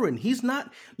Pandoran. He's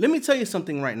not. Let me tell you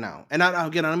something right now. And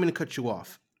again, I'm going to cut you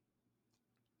off.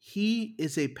 He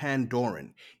is a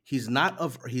Pandoran. He's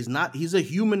a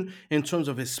human in terms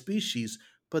of his species,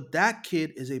 but that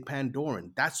kid is a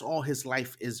Pandoran. That's all his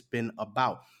life has been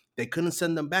about. They couldn't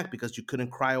send them back because you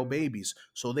couldn't cryo babies.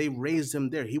 So they raised him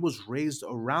there. He was raised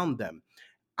around them.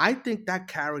 I think that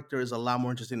character is a lot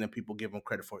more interesting than people give him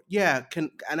credit for. Yeah,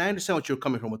 and I understand what you're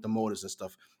coming from with the motives and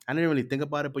stuff. I didn't really think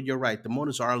about it, but you're right. The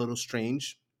motives are a little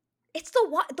strange. It's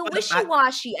the But I,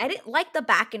 wishy-washy. I didn't like the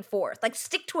back and forth. Like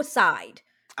stick to a side.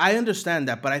 I understand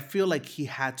that, but I feel like he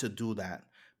had to do that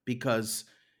because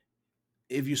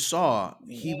if you saw,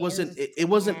 he wasn't. Yes, It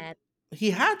wasn't. Dad.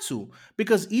 He had to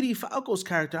because Edie Falco's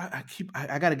character.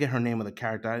 I got to get her name of the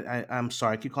character. I'm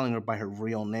sorry. I keep calling her by her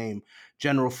real name,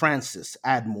 General Francis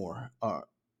Ardmore.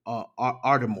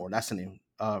 Ardmore. That's the name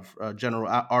of General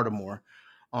Ardmore.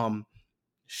 Um,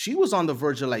 she was on the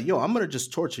verge of like, yo, I'm gonna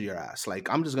just torture your ass. Like,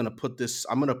 I'm gonna put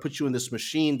you in this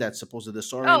machine that's supposed to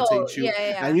Oh, disorientate you. yeah, yeah,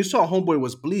 And yeah. you saw homeboy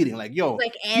was bleeding. Like, yo,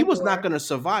 Like he was not Andor. gonna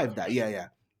survive that. Yeah, yeah.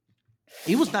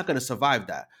 He was not gonna survive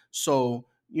that. So,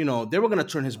 they were gonna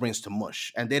turn his brains to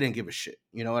mush and they didn't give a shit.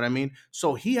 You know what I mean?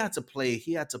 So he had to play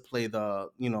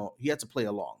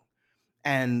along.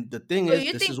 And the thing Oh, is,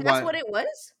 you this think is that's why what it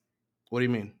was? what do you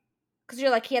mean? Because 'Cause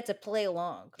you're like, he had to play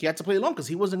along. He had to play along because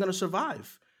he wasn't gonna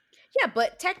survive. Yeah,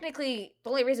 but technically, the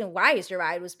only reason why he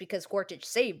survived was because Quaritch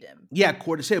saved him. Yeah,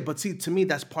 courtship. But see, to me,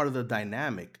 that's part of the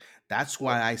dynamic. That's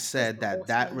Well, why I that's said the whole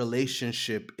that thing.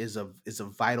 relationship is a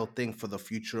vital thing for the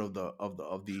future of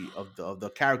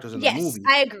the characters in the Yes,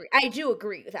 movie. I agree. I do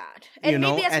agree with that. You And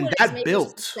maybe know, that's and what it is. that Maybe it's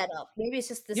just a built, setup. Maybe it's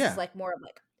just this is yeah, like more of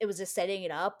like it was just setting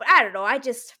it up. But I don't know. I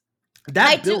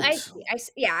that do. built,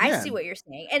 Yeah, I yeah, see what you're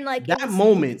saying. And like it was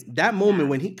that moment yeah.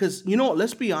 when because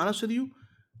let's be honest with you,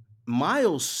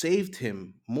 Miles saved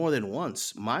him more than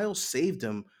once. Miles saved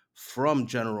him from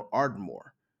General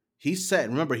Ardmore. He said,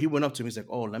 remember, he went up to him. He's like,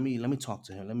 "Oh, let me talk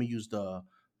to him. Let me use the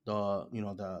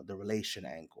relation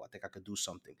angle. I think I could do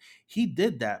something." He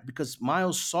did that because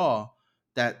Miles saw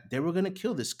that they were gonna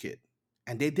kill this kid,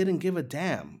 and they didn't give a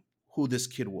damn who this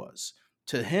kid was.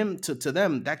 To him, to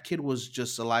them, that kid was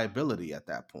just a liability at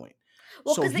that point.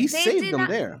 Well, So because he they saved did them not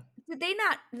there. did they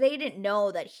not they didn't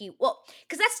know that he well,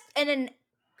 because that's and then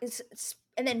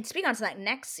and then speaking on to that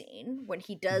next scene when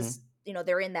he Hmm. does,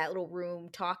 they're in that little room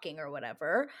talking or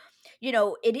whatever,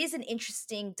 it is an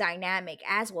interesting dynamic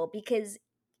as well because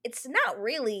it's not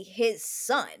really his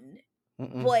son,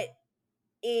 Mm-mm. but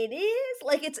it is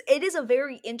like it is a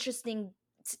very interesting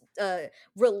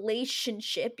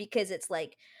relationship because it's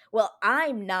like, well,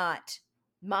 I'm not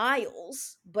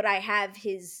Miles, but I have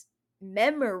his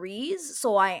memories,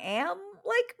 so I am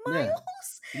like Yeah.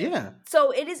 Miles. Yeah.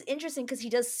 So it is interesting because he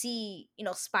does see,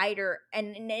 Spider,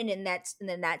 and then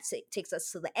takes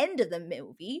us to the end of the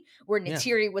movie where Yeah.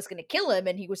 Natiri was going to kill him,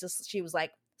 and she was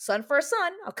like, "Son for a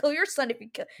son, I'll kill your son if you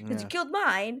kill because you Yeah. killed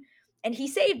mine," and he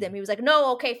saved him. He was like,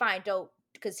 "No, okay, fine, don't,"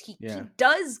 because he Yeah.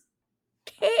 does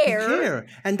He care care,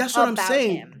 and that's what I'm about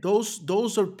saying. him.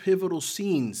 Those are pivotal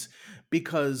scenes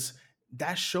because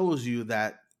that shows you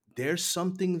that there's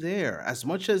something there. As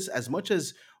much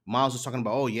as Miles is talking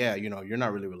about, oh yeah, you're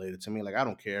not really related to me. Like I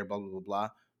don't care, blah blah blah blah.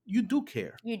 You do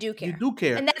care. You do You care, do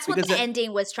care and that's what because the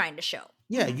ending was trying to show.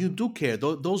 yeah, Mhm. you do care.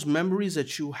 Those memories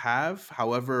that you have,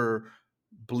 however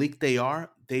bleak they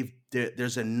are,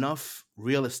 there's enough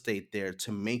real estate there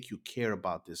to make you care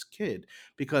about this kid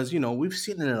because we've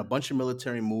seen it in a bunch of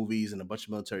military movies and a bunch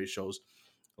of military shows.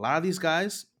 A lot of these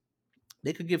guys,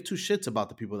 they could give two shits about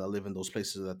the people that live in those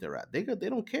places that they're at. They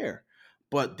don't care.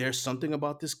 But there's something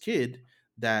about this kid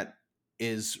that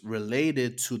is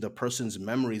related to the person's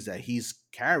memories that he's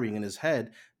carrying in his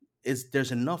head. Is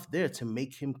there's enough there to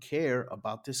make him care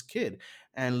about this kid.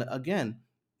 And again,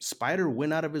 Spider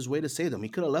went out of his way to save them. He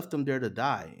could have left them there to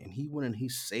die, and he went and he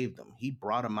saved them. He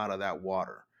brought them out of that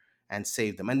water and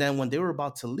saved them. And then when they were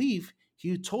about to leave,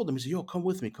 he told them, he said, "Yo, come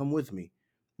with me, come with me."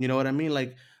 You know what I mean?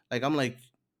 Like I'm like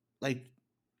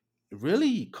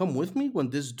really come with me when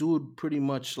this dude pretty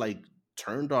much like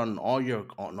turned on all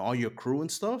your crew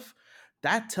and stuff.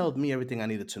 That told me everything I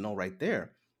needed to know right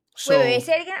there. Wait, So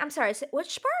say it again. I'm sorry.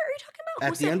 Which part are you talking about?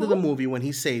 Who at the said end of the who? movie when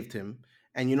he saved him,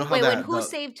 and you know how Wait, when that who the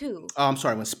saved who? oh, I'm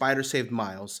sorry, when Spider saved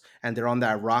Miles and they're on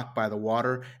that rock by the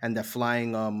water and the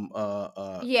flying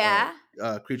Yeah,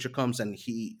 creature comes and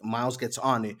he Miles gets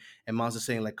on it and Miles is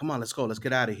saying like, "Come on, let's go, let's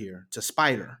get out of here," to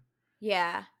Spider.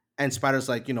 yeah. And Spider's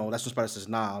like, that's when Spider says,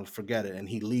 "Nah, I'll forget it," and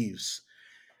he leaves.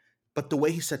 But the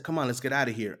way he said, "Come on, let's get out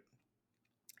of here,"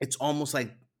 it's almost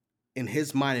like in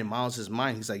his mind, in Miles's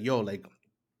mind, he's like, "Yo, like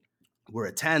we're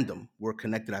a tandem. We're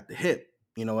connected at the hip."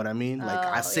 You know what I mean? Like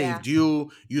I Oh, yeah. saved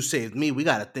you, you saved me. We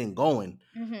got a thing going.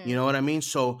 You Mhm. know what I mean?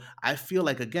 So I feel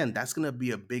like again, that's gonna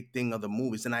be a big thing of the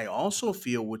movies. And I also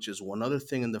feel, which is one other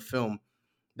thing in the film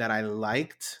that I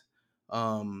liked,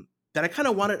 that I kind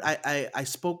of wanted. I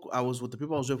spoke. I was with the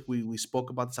people I was with. We spoke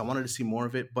about this. I wanted to see more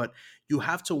of it, but you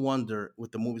have to wonder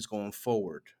with the movies going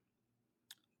forward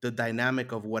the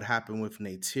dynamic of what happened with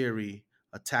Neytiri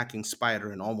attacking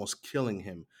Spider and almost killing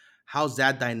him. How's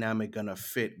that dynamic gonna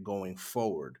fit going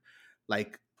forward?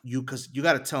 Like because you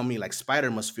got to tell me like Spider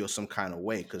must feel some kind of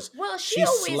way because Well, she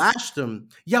slashed him.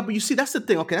 Yeah, but you see that's the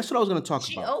thing. Okay, that's what I was gonna talk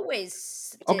she about.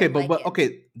 always Okay, didn't but like but him.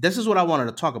 okay, this is what I wanted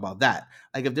to talk about. That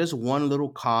like if there's one little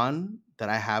con that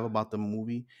I have about the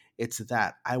movie, it's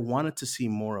that I wanted to see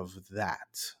more of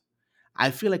that.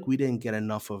 I feel like we didn't get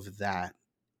enough of that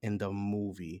in the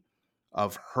movie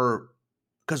of her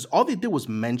because all they did was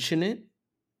mention it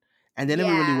and they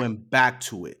never really Yeah. went back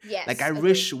to it. Like I Yes.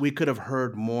 wish Agreed. we could have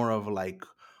heard more of like,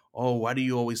 oh, why do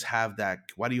you always have that?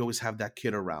 Why do you always have that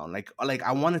kid around? Like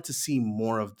I wanted to see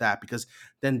more of that because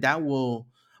then that will.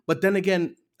 But then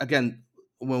again,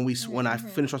 when I Mhm.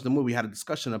 finished watching the movie, we had a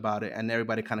discussion about it, and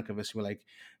everybody kind of convinced me like,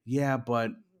 yeah,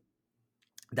 but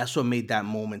that's what made that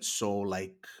moment so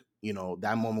like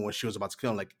that moment when she was about to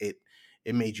kill him like it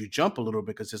made you jump a little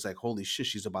bit because it's like holy shit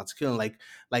she's about to kill him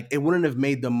like it wouldn't have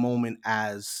made the moment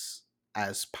as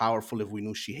powerful if we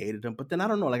knew she hated him but then I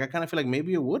don't know like I kind of feel like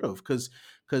maybe it would have because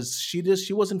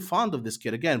she wasn't fond of this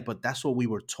kid again but that's what we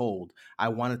were told. I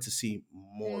wanted to see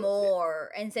more of it, More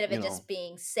instead of you it know just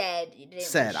being said, you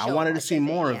didn't really said. I show wanted to much see of it.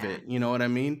 more of Yeah. it. You know what I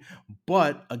mean?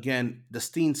 But again, the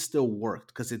scene still worked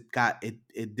because it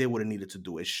did what it needed to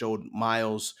do. It showed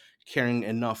Miles caring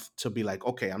enough to be like,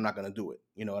 okay, I'm not gonna do it.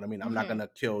 You know what I mean? I'm not Mhm. gonna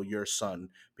kill your son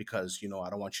because I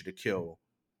don't want you to kill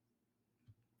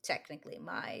Technically,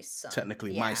 my son.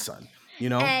 technically my Yeah. son. You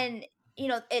know? And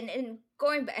and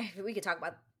going back, we could talk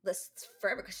about this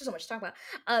forever because there's so much to talk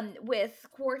about. With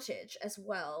Quartage as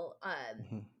well.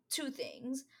 Mhm. Two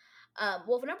things.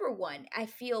 Well, for number one, I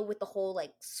feel with the whole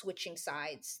like switching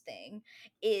sides thing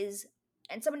is,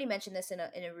 and somebody mentioned this in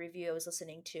a review I was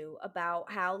listening to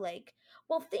about how like,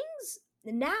 well, things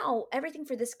now everything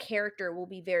for this character will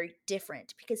be very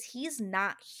different because he's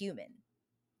not human.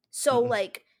 So Mm-mm.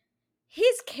 like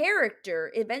his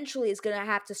character eventually is gonna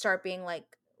have to start being like,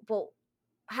 well,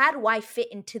 how do I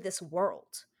fit into this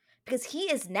world? Because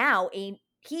he is a Navi,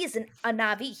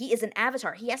 he is an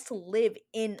avatar. He has to live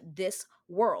in this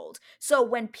world. So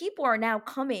when people are now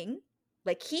coming,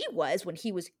 like he was when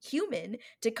he was human,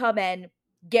 to come and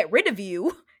get rid of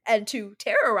you and to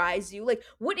terrorize you, like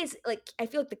what is like I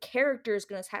feel like the character is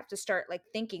gonna have to start like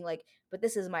thinking like, but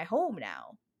this is my home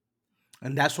now.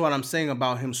 And that's what I'm saying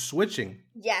about him switching.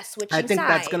 Yeah, I switching think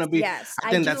that's gonna sides. be Yes, I I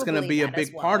think that's do gonna believe be a that as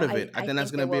big part well. of it. I I think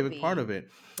that's think gonna there be a will big part be. of it.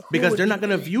 But who Because would they're be not the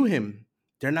gonna villain? view him.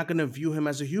 They're not gonna view him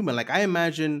as a human. Like I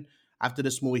imagine after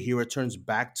this movie, he returns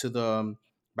back to the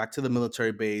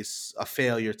military base, a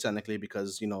failure technically,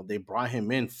 because they brought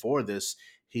him in for this.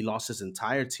 He lost his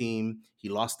entire team, he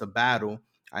lost the battle.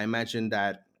 I imagine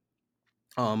that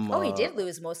um Oh, he uh did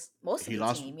lose most of he the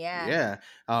lost. team. Yeah. Yeah.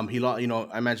 He lost.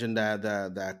 I imagine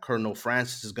that Colonel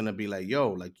Francis is gonna be like,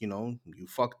 yo, like, you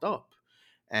fucked up,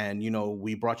 and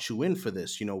we brought you in for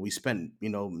this. We spent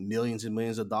millions and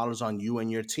millions of dollars on you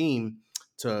and your team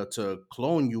to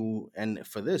clone you, and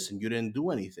for this, and you didn't do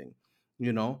anything.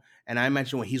 And I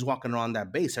imagine when he's walking around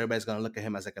that base, everybody's gonna look at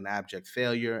him as like an abject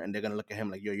failure, and they're gonna look at him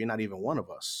like, yo, you're not even one of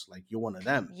us, like you're one of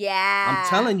them. I'm Yeah.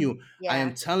 telling you, I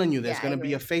am Yeah. telling you, Yeah, there's I going to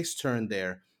be a agree. face turn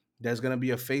there. There's going to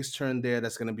be a face turn there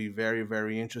that's going to be very,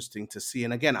 very interesting to see.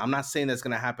 And again, I'm not saying that's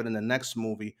going to happen in the next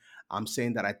movie. I'm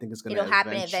saying that I think it's going It'll to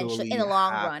happen eventually in eventually the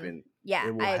long run. happen. Yeah,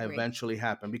 It will I agree. eventually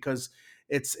happen because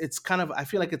it's kind of, I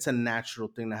feel like it's a natural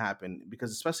thing to happen,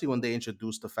 because especially when they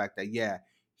introduce the fact that, yeah,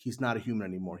 he's not a human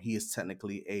anymore. He is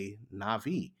technically a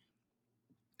Navi.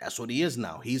 That's what he is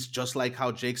now. He's just like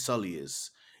how Jake Sully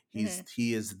is. Hmm.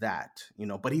 He is that,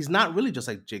 but he's not really just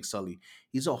like Jake Sully.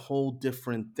 He's a whole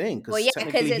different thing Well, because yeah,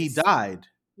 because technically he it's died,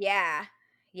 yeah,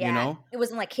 you yeah. know? It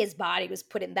wasn't like his body was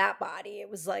put in that body. It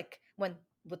was like when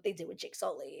what they did with Jake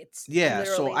Sully. It's Yeah,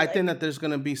 so literally I think like, that there's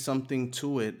gonna be something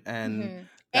to it, and mhm.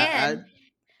 that I And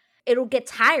it'll get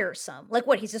tiresome. Like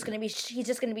what? He's just gonna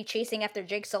be chasing after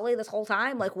Jake Sully this whole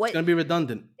time. Like it's what? gonna be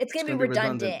redundant. It's It's gonna be gonna be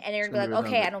redundant, redundant. and It's you're gonna gonna be be like,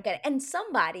 okay, I redundant. don't get it. And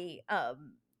somebody,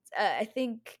 I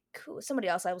think somebody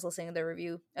else, I was listening to their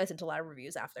review. I listened to a lot of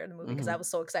reviews after the movie because I Hmm. was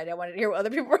so excited. I wanted to hear what other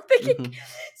people were thinking. Hmm.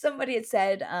 Somebody had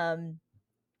said,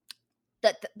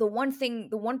 that the one thing,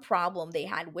 the one problem they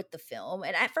had with the film,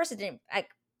 and at first it didn't, I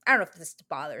don't know if this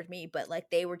bothered me, but like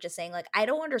they were just saying, like, I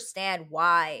don't understand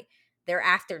why they're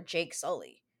after Jake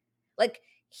Sully. Like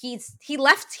he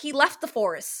left the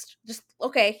forest. Just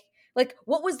okay. Like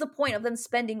what was the point of them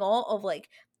spending all of like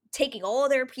taking all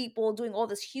their people, doing all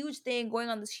this huge thing, going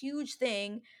on this huge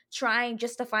thing, trying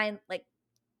just to find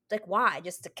like why?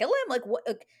 Just to kill him? Like what?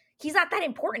 Like, he's not that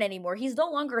important anymore. He's no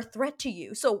longer a threat to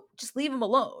you. So just leave him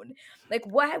alone. Like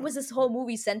why was this whole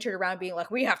movie centered around being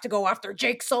like we have to go after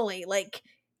Jake Sully? Like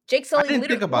Jake I Sully didn't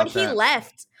think literally when about he that.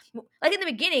 left, like in the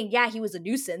beginning, yeah, he was a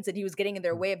nuisance and he was getting in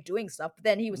their way of doing stuff. But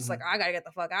then he was just like, Mhm. I gotta get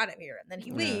the fuck out of here. And then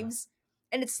he Yeah, leaves.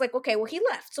 And it's like, okay, well, he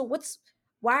left. So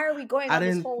why are we going I on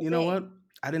this didn't. whole You know what? thing?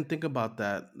 I didn't think about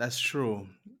that. That's true.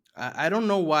 I don't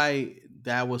know why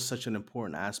that was such an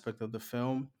important aspect of the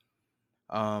film.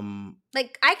 Um,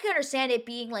 Like, I can understand it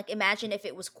being like, imagine if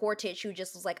it was Quaritch who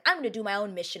just was like, I'm gonna do my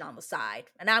own mission on the side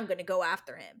and I'm gonna go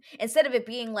after him. Instead of it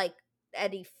being like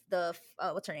Eddie,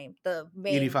 what's her name? The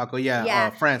Edie main, Falco, yeah, yeah,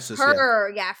 Francis,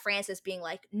 yeah. Francis being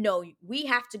like, no, we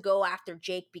have to go after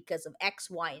Jake because of X,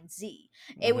 Y, and Z.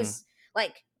 It Hmm. was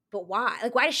like, but why?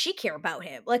 Like, why does she care about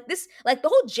him? Like, this, like, the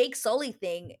whole Jake Sully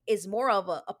thing is more of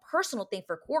a personal thing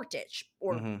for Quaritch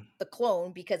or Hmm. the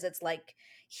clone because it's like,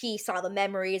 he saw the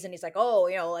memories and he's like, oh,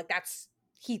 like that's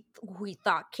who he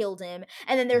thought killed him.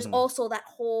 And then there's Hmm. also that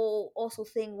whole also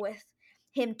thing with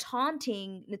him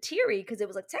taunting Natiri because it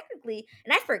was like technically,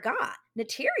 and I forgot,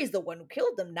 Natiri's the one who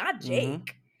killed them, not Hmm.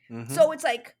 Jake. So Hmm. it's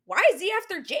like, why is he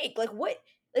after Jake? Like what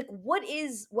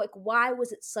is like why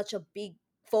was it such a big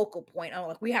focal point? Oh,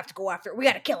 like we have to go after, we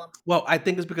gotta kill him. Well, I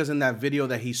think it's because in that video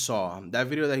that he saw,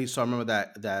 remember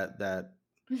that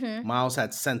Hmm. Miles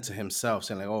had sent to himself,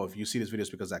 saying like, "Oh, if you see this video, it's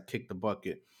because I kicked the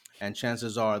bucket." And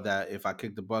chances are that if I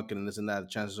kick the bucket and this and that,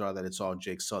 chances are that it's all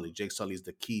Jake Sully. Jake Sully is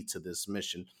the key to this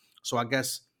mission. So I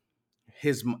guess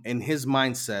in his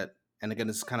mindset, and again,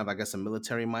 this is kind of, I guess, a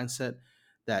military mindset,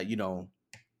 that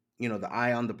the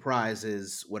eye on the prize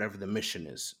is whatever the mission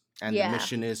is, and the Yeah.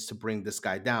 mission is to bring this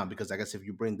guy down, because I guess if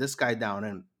you bring this guy down,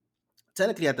 and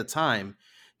technically at the time,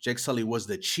 Jake Sully was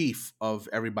the chief of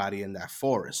everybody in that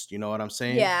forest. You know what I'm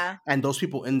saying? Yeah. And those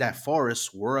people in that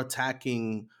forest were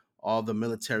attacking all the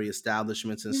military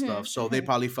establishments and stuff. Hmm. So they Hmm.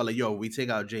 probably felt like, yo, we take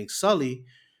out Jake Sully,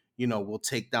 we'll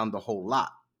take down the whole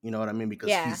lot. You know what I mean?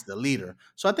 Because Yeah. he's the leader.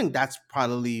 So I think that's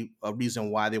probably a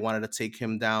reason why they wanted to take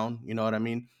him down. You know what I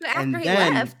mean? After And he then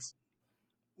left.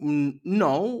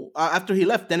 No, after he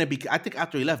left, I think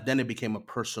after he left, then it became a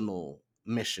personal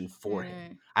mission for him.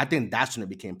 Mm, I think that's when it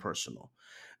became personal,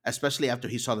 especially after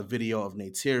he saw the video of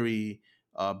Neytiri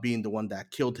being the one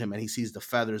that killed him, and he sees the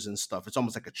feathers and stuff. It's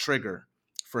almost like a trigger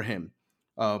for him.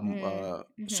 So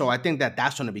mhm, I think that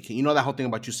that's when it became. You know that whole thing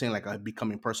about you saying like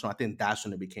becoming personal. I think that's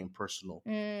when it became personal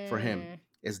for him. mm,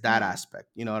 Is that mhm. aspect?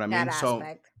 You know what I That mean?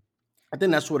 So aspect. I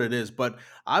think that's what it is. But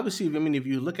obviously, I mean, if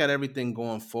you look at everything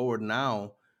going forward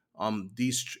now,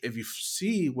 if you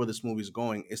see where this movie is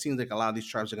going, it seems like a lot of these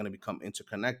tribes are going to become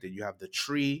interconnected. You have the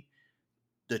tree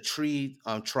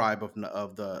tribe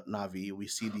of the Navi. We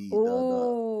see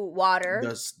Ooh, water.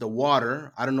 the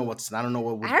water. I don't know what I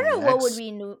would don't be know what would next.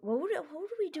 we new. What would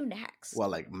we do next? Well,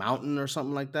 like mountain or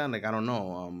something like that. Like I don't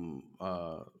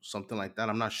know, something like that.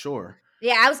 I'm not sure.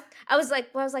 Yeah, I was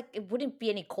like, it wouldn't be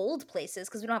any cold places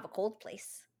because we don't have a cold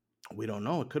place. We don't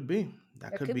know. It could be.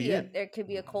 That could be it. There could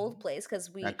be a cold place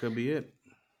That could be it.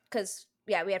 because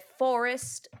yeah, we had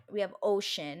forest, we have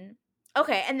ocean.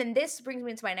 Okay, and then this brings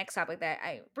me into my next topic that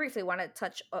I briefly want to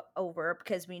touch over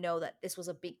because we know that this was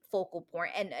a big focal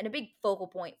point and a big focal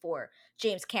point for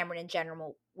James Cameron in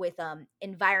general with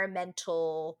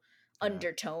environmental Yeah.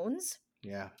 undertones.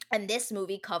 Yeah. And this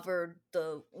movie covered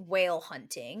the whale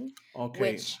hunting, Okay.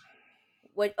 which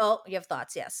what oh, you have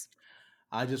thoughts, yes.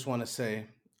 I just want to say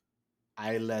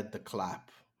I led the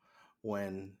clap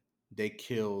when they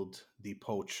killed the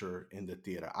poacher in the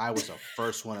theater. I was the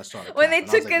first one that started When they clapping.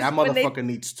 I was took like, his that motherfucker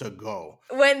needs to go.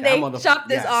 when That they motherfucker,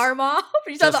 chopped his yes. arm off,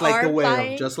 you saw Just the like the arm whale,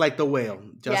 flying. just like the whale,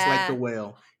 just like the Yeah.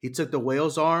 whale. He took the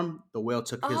whale's arm, the whale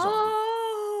took his arm.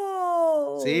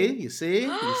 See, Oh. you see?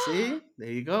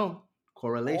 There you go.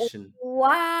 Oh, Correlation.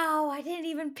 wow, I didn't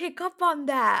even pick up on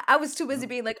that. I was too busy Yep.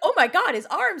 being like, "Oh my god, his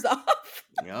arm's off."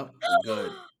 Yep.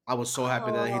 Good. I was so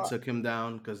happy that he Oh, took him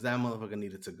down because that motherfucker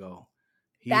needed to go.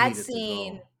 He that needed to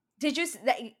scene. go. Did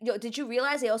you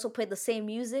realize they also played the same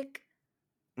music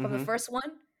from the Hmm. first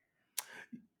one?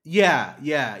 Yeah.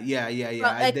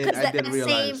 I did. Because I did that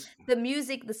same realize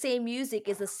the same music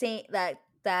is the same that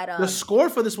the score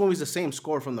for this movie is the same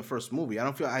score from the first movie. I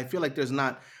don't feel. I feel like there's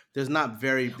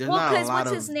well, not a because lot what's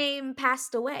of his name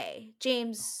passed away?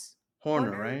 James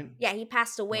Horner, Horner? right? Yeah, he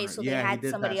passed away, Horner. so they Yeah, he had did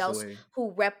somebody pass else away.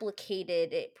 who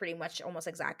replicated it pretty much almost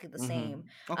exactly the same.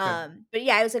 Okay. But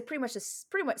yeah, it was like pretty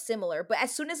much similar. But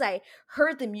as soon as I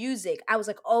heard the music, I was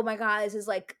like, "Oh my god, this is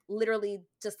like literally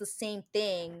just the same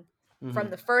thing from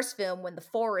hmm the first film when the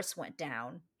forest went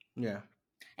down Yeah.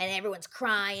 and everyone's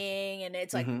crying and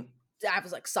it's like hmm I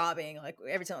was like sobbing like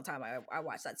every single time I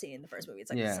watched that scene in the first movie. It's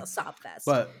like Yeah. a sob fest.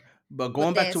 But But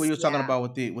going back to what this, you were talking yeah, about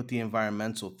with the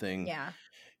environmental thing, yeah,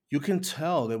 you can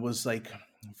tell it was like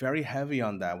very heavy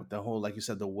on that with the whole, like you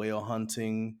said, the whale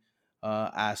hunting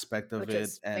aspect of which it.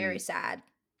 was very And sad.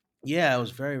 yeah, it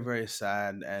was very, very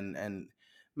sad. And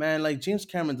man, like James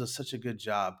Cameron does such a good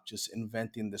job just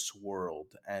inventing this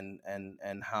world and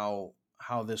how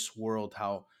this world,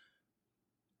 how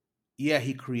yeah,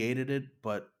 he created it,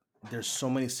 but there's so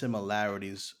many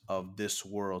similarities of this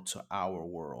world to our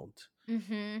world,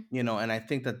 Mm-hmm. and I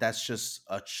think that that's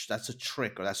a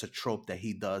trick, or that's a trope that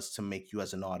he does to make you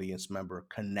as an audience member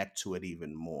connect to it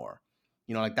even more.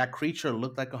 Like that creature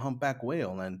looked like a humpback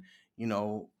whale, and you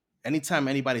know anytime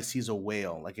anybody sees a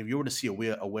whale, like if you were to see a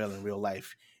whale in real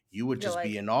life, you would You're just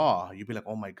be like, in awe. You'd be like,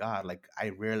 oh my god, like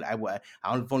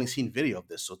I've only seen video of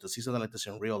this, so to see something like this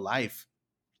in real life,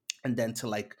 and then to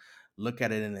like look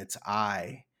at it in its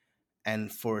eye,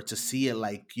 and for to see it,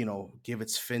 like, give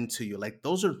its fin to you, like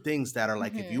those are things that are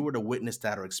like, if you mm-hmm. were to witness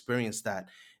that or experience that,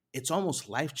 it's almost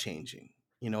life changing.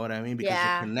 You know what I mean? Because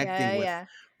you're connecting Yeah.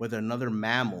 with another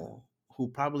mammal who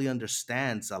probably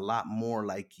understands a lot more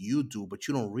like you do, but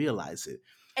you don't realize it.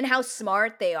 And how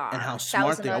smart they And how are. That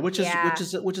was smart they are, another,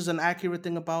 yeah. which is an accurate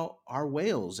thing about our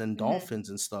whales and Mm-hmm. dolphins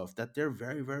and stuff, that they're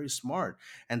very, very smart,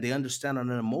 and they understand on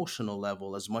an emotional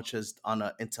level as much as on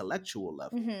an intellectual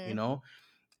level, Mm-hmm.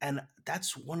 and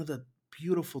that's one of the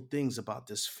beautiful things about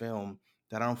this film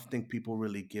that I don't think people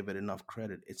really give it enough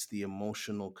credit. It's the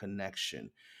emotional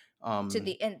connection. To Um,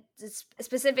 the and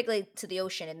specifically to the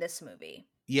ocean in this movie.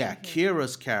 yeah, Mm-hmm.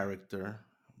 Kira's character,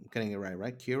 I'm getting it right,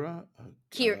 right? Kira?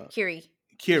 Kiri.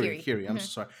 Kiri, I'm Mm-hmm.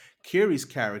 so sorry. Kiri's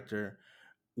character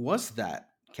was that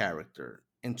character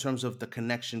in terms of the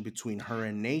connection between her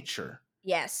and nature.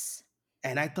 Yes.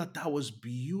 And I thought that was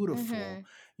beautiful.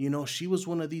 Mm-hmm. She was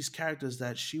one of these characters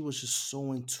that she was just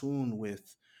so in tune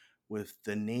with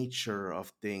the nature of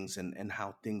things, and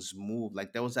how things move.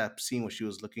 Like there was that scene where she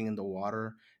was looking in the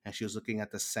water, and she was looking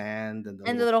at the sand and the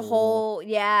And the little little hole, hole,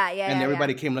 yeah, and yeah.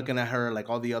 everybody came looking at her, like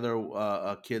all the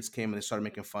other kids came and they started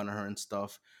making fun of her and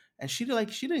stuff. and she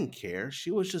didn't care.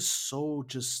 She was just so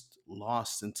just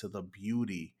lost into the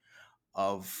beauty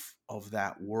of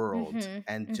that world Mhm.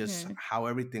 and just Mhm. how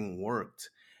everything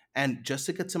worked. And just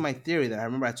to get to my theory, that I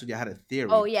remember I told you I had a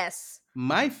Oh, theory. yes.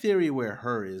 My theory where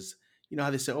her is, you know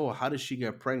how they say, "Oh, how did she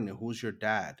get pregnant? Who's your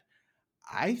dad?"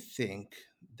 I think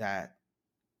that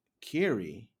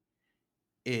Kiri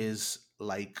is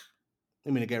like,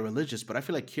 I mean, to get religious, but I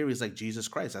feel like Kiri is like Jesus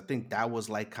Christ. I think that was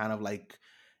like kind of like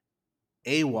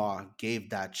Awa gave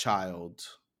that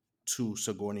child to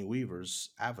Sigourney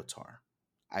Weaver's Avatar.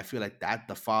 I feel like that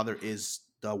the father is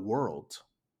the world.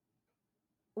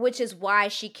 Which is why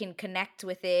she can connect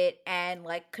with it and,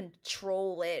 like,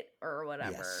 control it or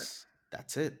whatever. Yes,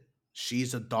 that's it.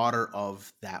 She's a daughter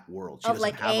of that world. She Of, doesn't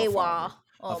like, have a AWA father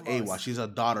of Awa. almost. She's a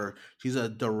daughter. She's a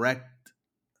direct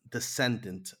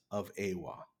descendant of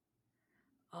Awa.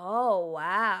 Oh,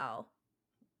 wow.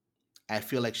 I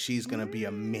feel like she's gonna be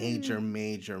a major, Mm.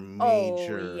 major,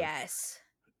 Oh, major yes.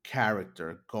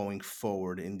 character going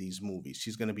forward in these movies.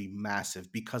 She's gonna be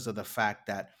massive because of the fact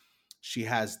that she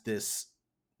has this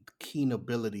keen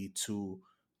ability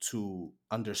to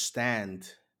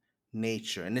understand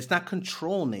nature, and it's not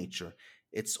control nature.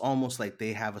 It's almost like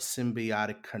they have a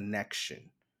symbiotic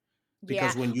connection,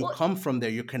 Yeah. because when you Well, come from there,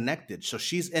 you're connected. So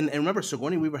she's, and remember,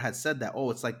 Sigourney Weaver had said that,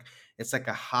 oh, it's like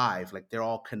a hive, like they're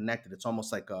all connected. It's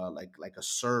almost like a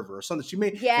server or something. She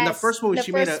made in the yes, first movie, the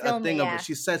she made first a film, thing of, yeah.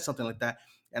 she said something like that,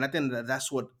 and I think that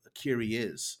that's what Kiri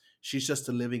is. She's just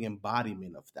a living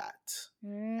embodiment of that,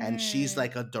 and she's Mm.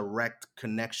 like a direct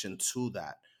connection to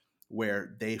that,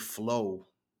 where they flow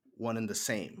one and the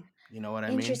same. You know what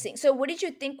I mean? Interesting. So what did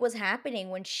you think was happening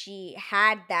when she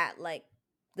had that, like,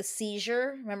 the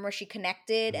seizure? Remember she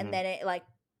connected and Mhm. then it, like,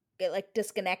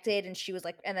 disconnected and she was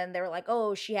like and then they were like,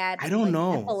 "Oh, she had, I don't like,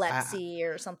 know. epilepsy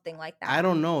or something like I that."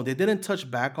 don't know. They didn't touch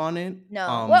back on it.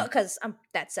 No. Well, because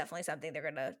that's definitely something they're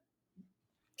gonna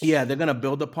Yeah, they're gonna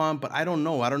build upon, but I don't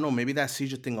know. I don't know. Maybe that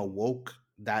seizure thing awoke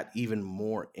that even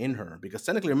more in her, because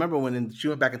technically, remember she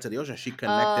went back into the ocean, she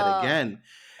connected uh, again,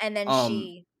 and then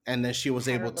she and then she was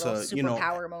had her able little to, you know.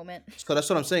 superpower moment. So that's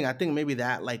what I'm saying. I think maybe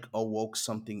that like awoke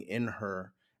something in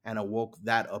her and awoke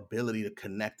that ability to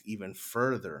connect even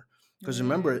further. Because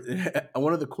remember, Mm.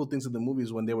 one of the cool things of the movie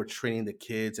is when they were training the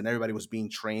kids and everybody was being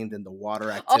trained in the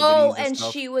water Oh, activities and and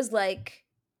stuff. she was like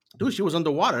Dude, she was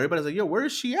underwater. Everybody's like, yo, where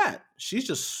is she at? She's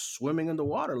just swimming in the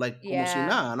water, like como si yeah.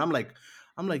 nada. And I'm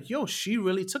like, yo, she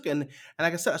really took it. And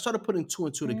like I said, I started putting two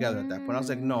and two together at that point. I was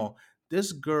like, Mm. no,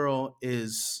 this girl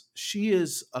is, she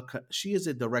is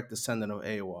a direct descendant of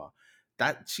Awa.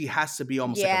 That she has to be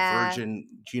almost like a Yeah, virgin,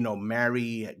 you know,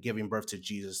 Mary giving birth to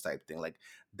Jesus type thing. Like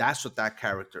that's what that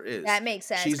character is. that makes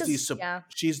sense. She's the Cause yeah.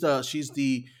 she's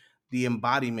the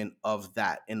embodiment of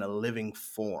that in a living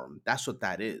form. That's what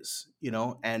that is, you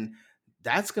know? And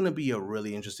that's going to be a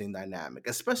really interesting dynamic,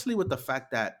 especially with the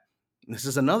fact that this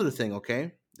is another thing,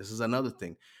 okay? This is another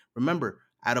thing. Remember,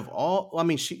 out of all, I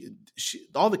mean, she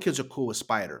all the kids are cool with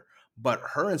Spider, but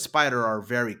her and Spider are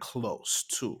very close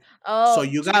too. So Oh,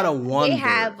 you got to they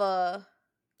have wonder, a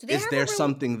do they have is there a real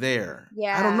something there?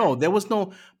 I don't yeah. know. There was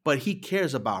no, but he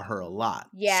cares about her a lot.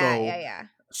 Yeah, yeah, yeah.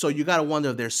 So you got to wonder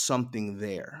if there's something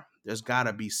there. There's got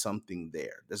to be something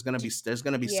there. Do There's going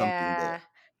to be something there. yeah.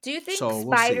 Do you think So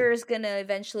we'll see. Spider's gonna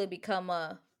eventually become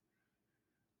a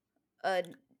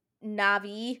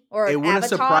Navi or It an wouldn't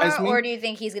surprise avatar, or me. do you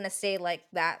think he's gonna stay like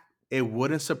that? It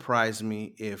wouldn't surprise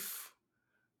me if,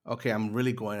 okay, I'm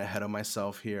really going ahead of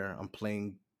myself here. I'm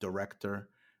playing director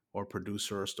or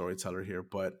producer or storyteller here,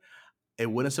 but it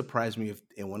wouldn't surprise me if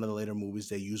in one of the later movies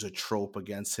they use a trope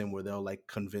against him where they'll like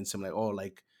convince him like, oh,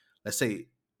 like let's say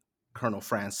Colonel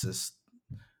Francis,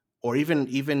 or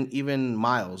even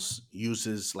Miles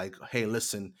uses like, hey,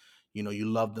 listen, you know, you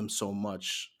love them so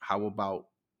much. How about,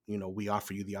 you know, we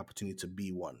offer you the opportunity to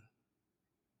be one,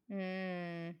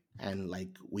 Mm. and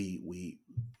like we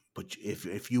but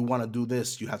if you want to do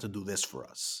this, you have to do this for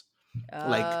us.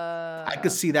 Like I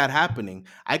could Uh. see that happening.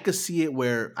 I could see it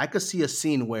where I could see a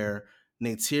scene where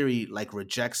Neytiri like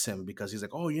rejects him because he's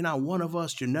like, "Oh, you're not one of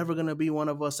us. You're never gonna be one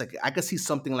of us." Like I could see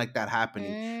something like that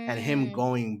happening, and him Mm.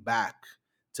 going back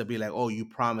to be like, "Oh, you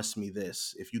promised me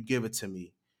this. If you give it to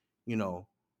me, you know,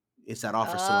 is that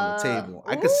offer still on the table?"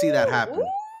 I could see that Ooh, happen.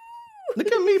 ooh.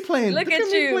 Look at me playing. Look Look at at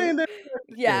me you. playing that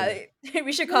Yeah, character.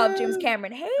 we should call up James Yeah.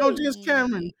 Cameron. No, James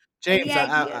Cameron. "Hey, any James,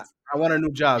 ideas?" I want a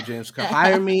new job. James,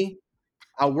 hire me.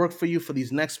 I'll work for you for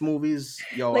these next movies.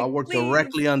 Yo, Like, I'll work "Please."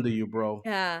 directly under you, bro.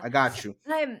 Yeah. I got you.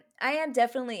 I am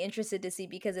definitely interested to see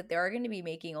because if they are gonna be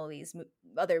making all these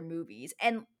other movies,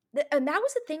 and that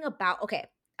was the thing about okay,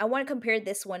 I wanna compare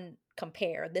this one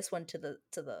to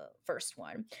the first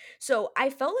one. So, I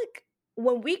felt like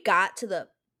when we got to the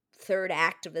third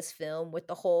act of this film with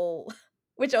the whole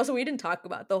which also we didn't talk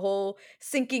about, the whole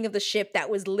sinking of the ship that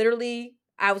was literally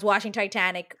I was watching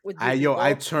Titanic with I you yo, people.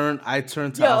 I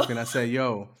turned to Yo, Oscar and I said,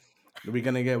 "Yo, we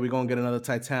gonna get another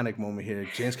Titanic moment here."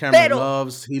 James Cameron pero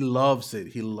loves it.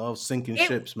 He loves sinking it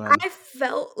ships, man. I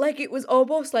felt like it was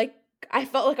almost like I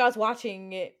felt like I was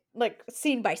watching it, like,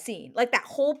 scene by scene. Like, that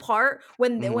whole part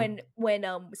when Hmm.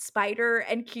 Spider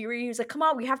and Kiri, he was like, "Come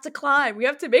on, we have to climb. We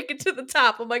have to make it to the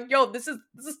top." I'm like, "Yo, this is"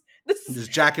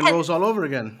 Just Jack and and Rose all over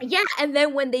again. yeah, and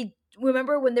then when they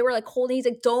remember when they were, like, holding he's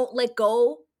like, "Don't let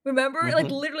go." Remember? Like,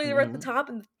 Hmm. literally, they were at the Hmm. top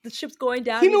and the ship's going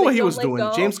down, He he's knew what like, he "Don't was let doing.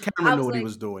 go." James Cameron I knew was what he like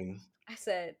was doing. I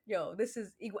said, "Yo, this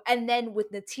is equal." And then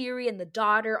with Natiri and the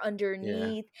daughter Yeah.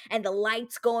 underneath and the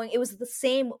lights going, it was the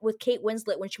same with Kate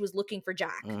Winslet when she was looking for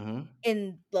Jack Hmm.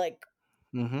 in like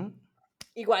Hmm.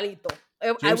 igualito.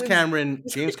 I was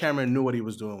James Cameron knew what he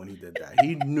was doing when he did that.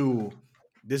 He knew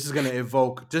this is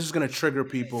gonna trigger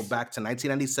people back to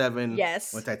 1997 when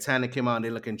yes. Titanic came out and they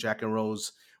look in Jack and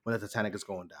Rose when the Titanic is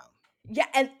going down. Yeah,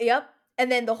 and yep.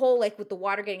 And then the whole like with the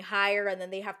water getting higher and then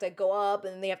they have to go up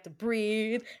and then they have to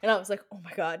breathe. And I was like, oh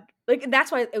my God. Like and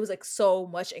that's why it was like so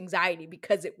much anxiety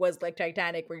because it was like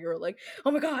Titanic where you're like,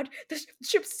 oh my God, the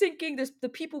ship's sinking. There's the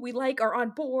people we like are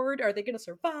on board. Are they gonna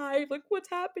survive? Like what's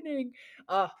happening?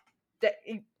 Uh that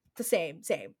the same.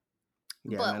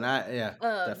 Yeah, But man. I yeah,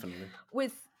 um definitely.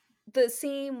 with the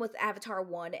same with Avatar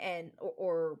 1 and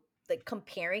or like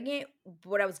comparing it,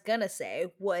 what I was gonna say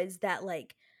was that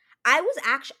like I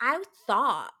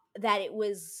thought that it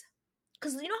was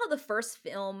because you know how the first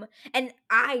film and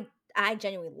I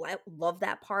genuinely love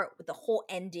that part with the whole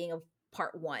ending of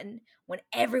part one when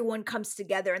everyone comes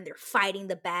together and they're fighting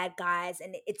the bad guys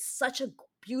and it's such a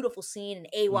beautiful scene and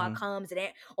Awa Hmm. comes and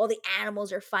all the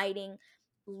animals are fighting.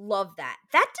 Love that.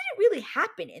 That didn't really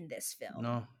happen in this film.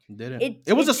 No, didn't. It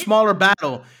It was a it didn't. smaller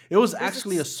battle. It was It was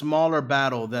actually a smaller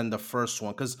battle than the first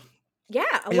one because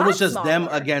yeah, a lot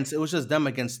smaller. it was just them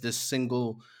against this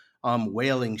single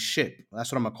whaling ship.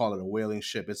 That's what I'm gonna call it, a whaling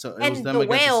ship. It was And them the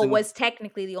against a whale single. was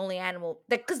technically the only animal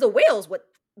that because the whale's what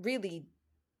really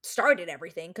started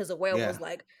everything. Because the whale was Yeah.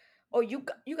 like, "Oh, you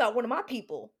got one of my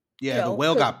people," you Yeah, the know.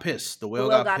 whale Because got pissed. The the whale whale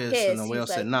got got pissed, and the pissed. whale He's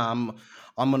said, like, "Nah,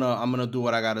 I'm gonna do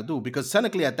what I gotta do." Because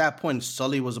technically, at that point,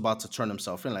 Sully was about to turn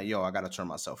himself in. Like, yo, I gotta turn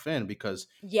myself in because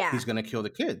 "Yeah, he's gonna kill the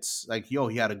kids. Like, yo,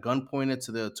 he had a gun pointed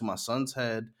to my son's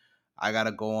head. I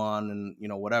gotta go on and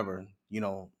whatever,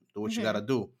 do what you gotta hmm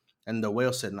do. And the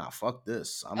whale said, "Nah, fuck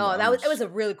this. oh, that was it was a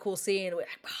really cool scene. We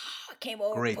came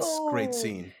over, Great boom,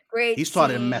 scene." He great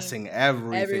started scene. messing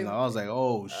everything Every up. I was like,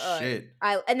 "Oh uh, shit."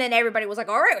 I and then everybody was like,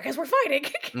 "All right, I guess we're fighting,"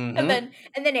 Mm-hmm.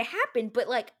 and then it happened. But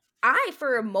like, I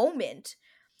for a moment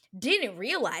didn't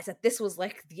realize that this was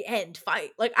like the end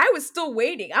fight. Like I was still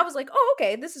waiting. I was like, "Oh,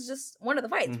 okay, this is just one of the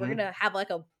fights. We're Mm-hmm. gonna have like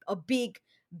a big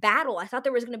battle." I thought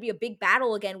there was gonna be a big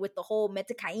battle again with the whole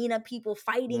Metakaina people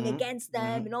fighting Mm-hmm. against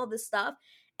them and Mm-hmm. all this stuff,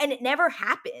 and it never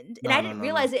happened. And No, I no, didn't no, no.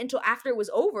 realize it until after it was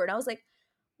over. And I was like,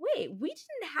 "Wait, we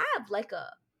didn't have like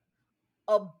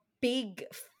a big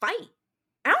fight."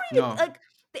 I don't even No. like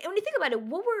when you think about it.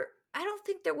 What were I don't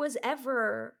think there was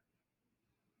ever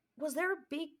was there a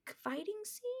big fighting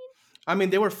scene I mean,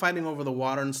 they were fighting over the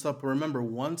water and stuff. But remember,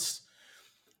 once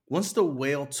the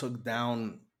whale took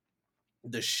down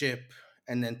the ship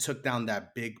and then took down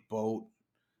that big boat,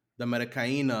 the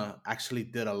Metacaina actually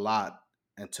did a lot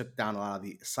and took down a lot of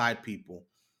the side people.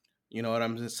 You know what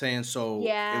I'm just saying? So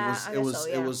Yeah, I guess so,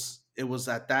 yeah. it was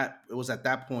at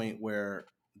that point where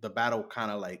the battle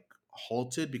kind of like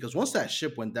halted because once that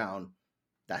ship went down,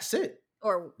 that's it.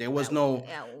 Or There was well, no,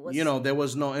 yeah, was there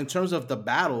was no, in terms of the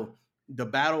battle,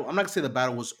 I'm not gonna say the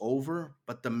battle was over,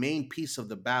 but the main piece of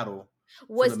the battle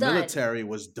for the done. military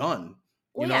was done.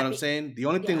 You Well, know yeah, what I'm saying? The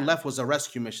only thing yeah, left was a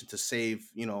rescue mission to save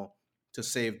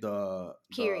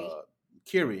Kiri the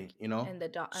Kiri, you know? and the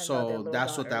other So little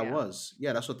that's what daughter, that yeah. was.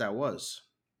 Yeah, that's what that was.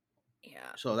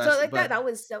 Yeah. So So that's like but that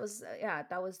was yeah,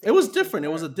 that was the it was interesting different. It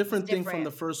was part. a It was different thing from different.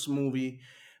 the first movie,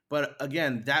 but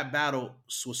again, that battle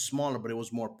was smaller, but it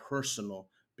was more personal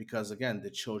because again, the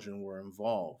children were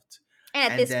involved, And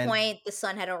at and this then point, the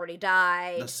son had already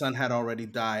the died. son had already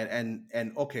died. And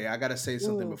okay, I gotta say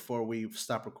something Ooh. before we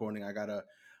stop recording. I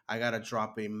gotta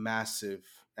drop a massive.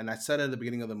 And I said at the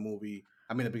beginning of the movie.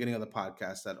 I mean, the beginning of the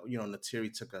podcast that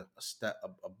Natiri took a step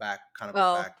a back kind of a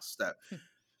Oh. back step.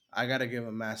 I gotta give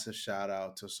a massive shout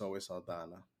out to Zoe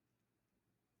Saldana.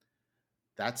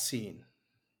 That scene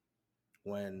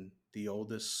when the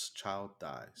oldest child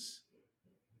dies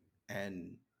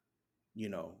and you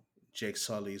know Jake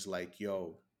Sully's like,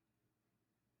 yo,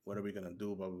 what are we gonna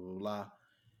do, blah blah blah blah.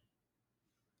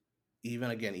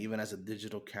 Even again, even as a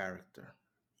digital character,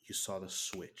 you saw the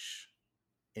switch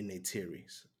in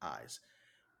Neytiri's eyes.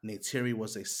 Neytiri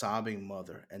was a sobbing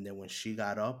mother, and then when she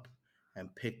got up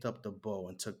and picked up the bow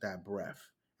and took that breath,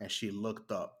 and she looked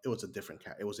up, it was a different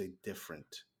cat. It was a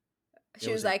different. It She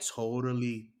was was a like,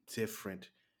 totally different.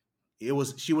 It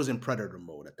was she was in predator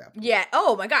mode at that point. yeah.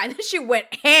 Oh my god, she went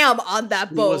ham on that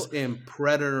She was boat. in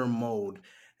predator mode,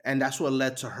 and that's what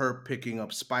led to her picking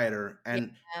up Spider. Yeah,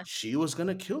 And she was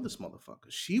gonna kill this motherfucker.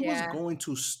 She was yeah. going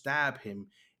to stab him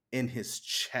in his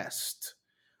chest.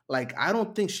 Like I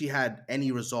don't think she had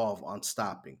any resolve on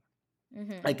stopping.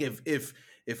 Hmm. Like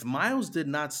if Miles did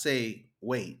not say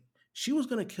wait, she was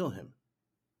gonna kill him.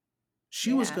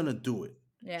 She was Yeah, gonna do it.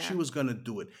 She yeah. was gonna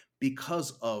do it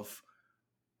because of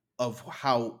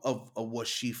what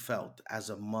she felt as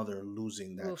a mother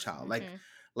losing that Oof. child. Hmm.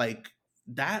 Like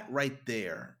that right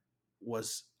there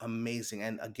was amazing.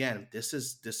 And again, this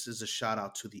is a shout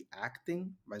out to the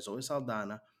acting by Zoe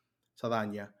Saldana,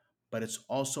 but it's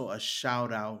also a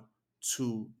shout out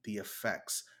to the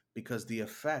effects because the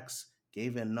effects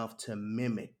gave enough to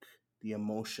mimic the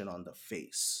emotion on the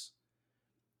face.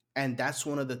 And that's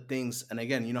one of the things. And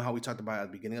again, you know how we talked about at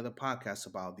the beginning of the podcast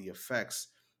about the effects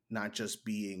not just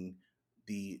being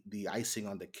the icing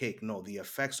on the cake. No, the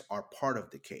effects are part of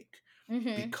the cake Hmm.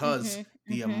 because Hmm.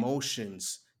 the Hmm.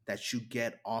 emotions that you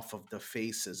get off of the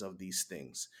faces of these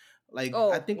things. Like I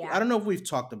Oh think I yeah. don't know if we've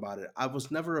talked about it. I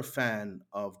was never a fan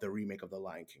of the remake of The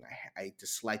Lion King. I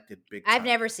disliked it big I've time.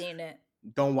 never seen it.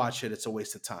 Don't watch it. It's a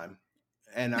waste of time.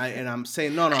 And I'm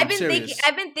saying no, I'm serious.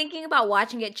 I've been thinking about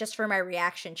watching it just for my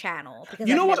reaction channel because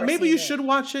You I've know what? never Maybe you seen it. should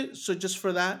watch it. So just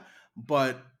for that.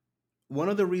 But one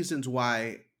of the reasons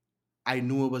why I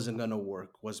knew it wasn't gonna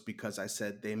work was because I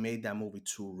said they made that movie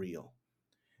too real.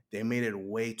 They made it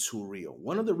way too real.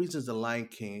 One of the reasons The Lion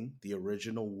King, the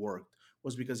original, worked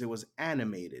was because it was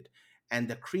animated, and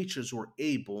the creatures were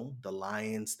able, the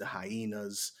lions, the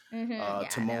hyenas, Hmm. Yeah, I know.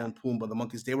 Timon, Pumbaa, the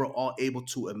monkeys, they were all able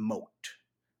to emote.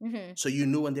 Hmm. So you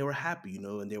knew when they were happy, you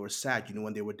knew when they were sad, you knew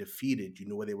when they were defeated, you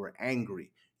knew when they were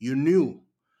angry. You knew.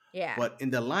 Yeah. But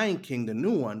in the Lion King, the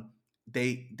new one,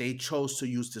 they chose to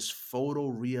use this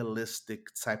photorealistic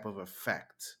type of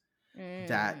effect Mm.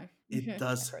 that it Hmm. I've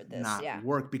does heard this. not Yeah.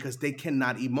 work because they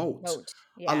cannot emote. Note.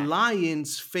 A Yeah.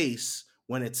 lion's face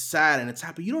when it's sad and it's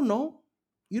happy, you don't know.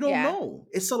 You don't Yeah. know.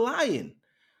 It's a lion.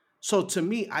 So to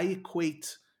me, I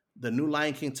equate the new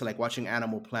Lion King to like watching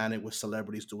Animal Planet with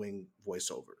celebrities doing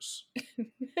voiceovers.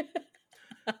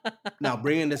 Now,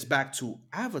 bringing this back to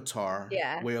Avatar,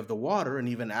 Yeah. Way of the Water, and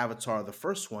even Avatar, the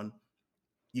first one,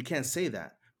 you can't say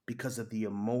that because of the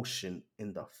emotion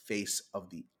in the face of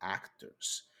the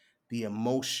actors, the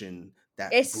emotion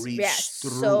that It's yeah, breathes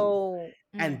through. so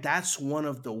And that's one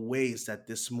of the ways that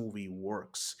this movie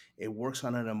works. It works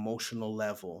on an emotional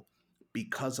level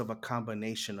because of a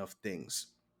combination of things: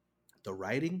 the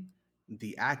writing,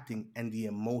 the acting, and the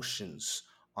emotions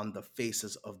on the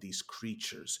faces of these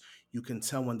creatures. You can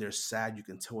tell when they're sad, you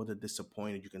can tell when they're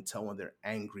disappointed, you can tell when they're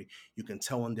angry, you can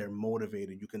tell when they're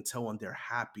motivated, you can tell when they're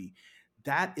happy.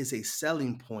 That is a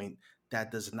selling point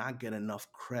that does not get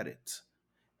enough credit.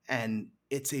 And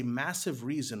it's a massive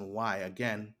reason why,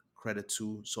 again, credit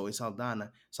to Zoe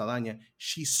Saldana,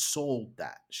 she sold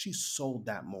that. She sold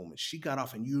that moment. She got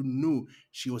off and you knew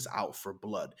she was out for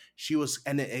blood. She was,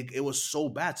 and it was so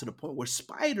bad to the point where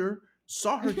Spider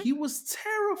saw her. He was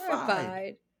terrified.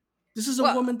 terrified. This is a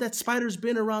Well, woman that Spider's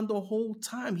been around the whole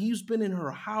time. He's been in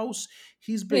her house.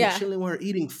 He's been yeah. chilling with her,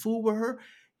 eating food with her.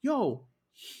 Yo,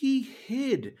 he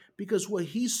hid because what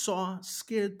he saw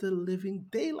scared the living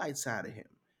daylights out of him.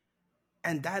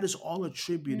 And that is all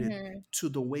attributed Hmm. to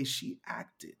the way she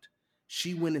acted.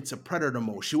 She went into predator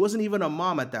mode. She wasn't even a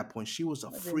mom at that point. She was a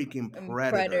Was in, freaking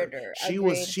predator. Predator. She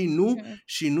was Agreed. she knew Hmm.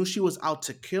 she knew she was out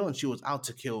to kill, and she was out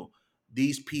to kill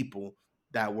these people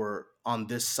that were on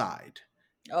this side.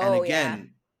 And Oh yeah.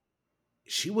 again,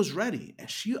 she was ready. And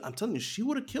I'm telling you, she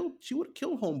would have killed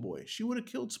Homeboy. She would have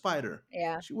killed Spider.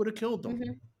 Yeah. She would have killed them.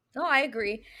 Hmm. No, I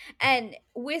agree. And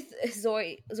with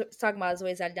talking about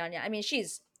Zoe Saldana, I mean,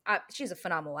 she's a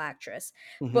phenomenal actress.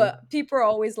 Hmm. But people are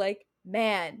always like,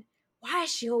 "Man, why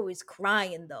is she always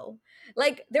crying though?"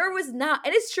 Like there was not,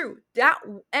 and it's true that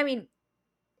I mean,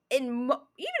 even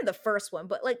the first one,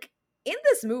 but like in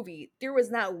this movie, there was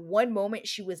not one moment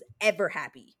she was ever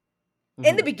happy.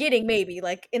 In the Hmm. beginning, maybe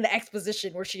like in the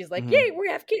exposition where she's like, "Yay, Hmm. we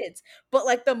have kids," but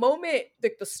like the moment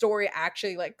like the story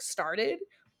actually like started,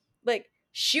 like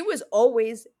she was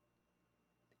always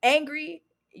angry,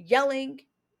 yelling,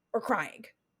 or crying.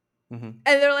 Hmm.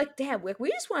 And they're like, "Damn, like,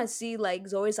 we just wanna see, like,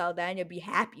 Zoe Saldana be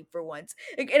happy for once."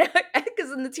 Like, and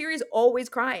because in the series always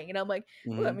crying, and I'm like,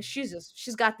 "Well, I mean, Hmm.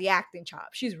 she's got the acting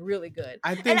chops. She's really good."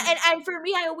 I And think. for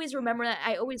me, I always remember that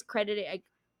I always credit it, like,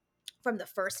 from the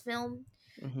first film,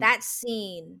 Hmm. that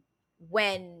scene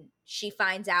when she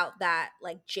finds out that,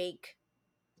 like, Jake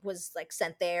was, like,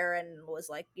 sent there and was,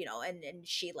 like, and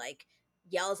she, like,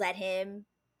 yells at him.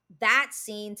 That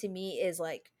scene to me is,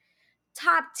 like,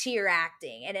 top tier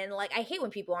acting. And then like I hate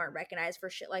when people aren't recognized for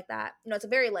shit like that. It's a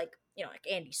very like like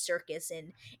Andy Circus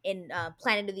in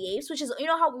Planet of the Apes, which is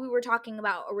how we were talking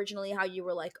about originally, how you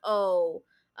were like, oh,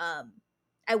 um,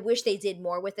 I wish they did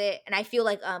more with it. And I feel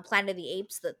like Planet of the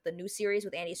Apes, the new series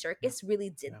with Andy Yeah, Circus, really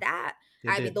did yeah, that.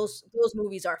 they I mean, did. those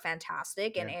movies are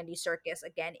fantastic, and Yeah, Andy Circus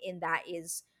again in that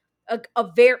is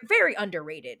a very very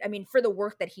underrated. I mean, for the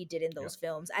work that he did in yeah. those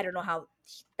films, I don't know how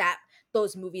that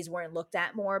those movies weren't looked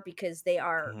at more because they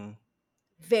are Hmm.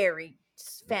 very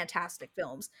fantastic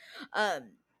films.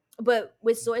 Um, but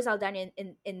with Zoe Saldana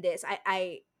in this,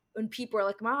 I when people are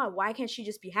like, "Mom, why can't she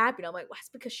just be happy?" And I'm like, "Well, that's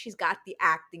because she's got the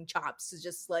acting chops to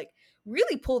just like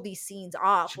really pull these scenes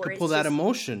off, She where could pull it's that just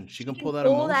emotion. She she can can pull that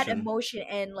pull that emotion. emotion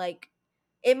and like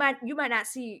you might not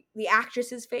see the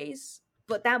actress's face,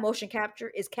 but that motion capture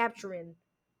is capturing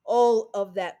all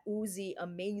of that oozy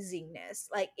amazingness.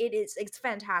 Like it's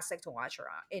fantastic to watch her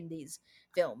in these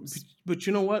films. But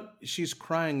you know what? She's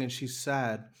crying and she's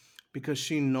sad because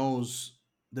she knows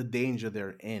the danger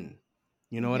they're in.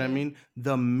 You know what I Hmm. mean?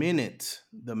 The minute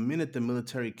the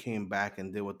military came back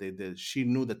and did what they did, she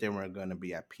knew that they weren't going to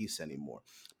be at peace anymore.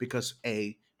 Because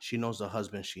A, she knows the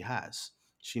husband she has.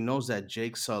 She knows that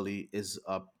Jake Sully is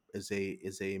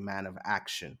a man of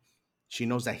action. She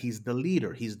knows that he's the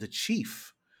leader, he's the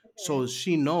chief. So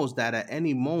she knows that at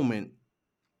any moment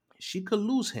she could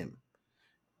lose him.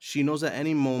 She knows at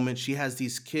any moment she has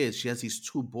these kids, she has these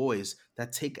two boys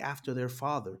that take after their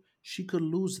father. She could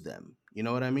lose them. You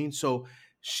know what I mean? So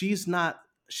she's not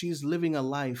she's living a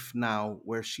life now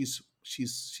where she's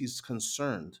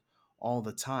concerned all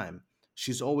the time.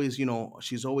 She's always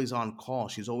on call.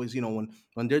 She's always,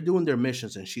 when they're doing their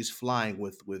missions and she's flying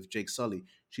with Jake Sully,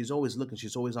 she's always looking,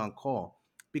 she's always on call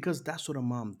because that's what a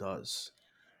mom does.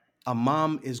 A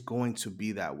mom is going to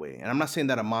be that way. And I'm not saying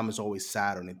that a mom is always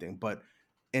sad or anything, but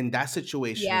in that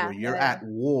situation Yeah, where you're yeah, yeah. at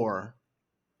war,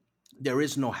 there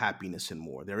is no happiness in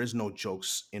war. There is no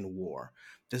jokes in war.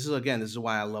 This is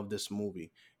why I love this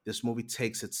movie. This movie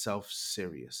takes itself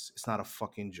serious. It's not a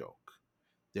fucking joke.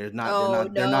 They're not they're Oh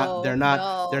not they're not they're no, not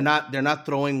they're no. not they're not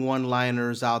throwing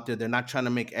one-liners out there. They're not trying to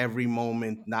make every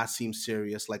moment not seem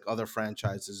serious like other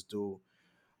franchises do.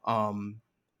 um,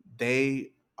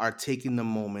 they are taking the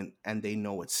moment and they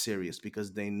know it's serious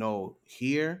because they know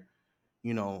here,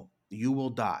 you will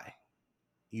die.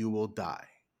 You will die.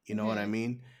 You know what I Hmm.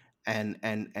 mean?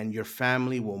 And your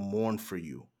family will mourn for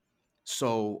you.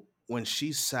 So when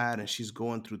she's sad and she's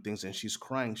going through things and she's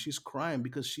crying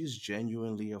because she's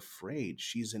genuinely afraid.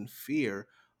 She's in fear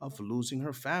of losing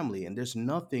her family. And there's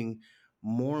nothing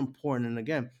more important. And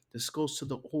again, this goes to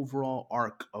the overall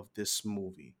arc of this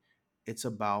movie. It's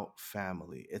about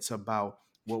family. It's about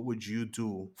what would you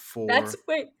do That's for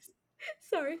wait.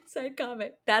 Sorry, side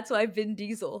comment. That's why Vin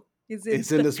Diesel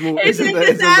it's in this movie. is in this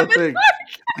It's in the Avatar. thing.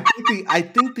 I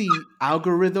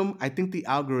think the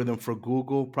algorithm for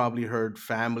Google probably heard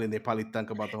family and they probably think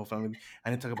about the whole family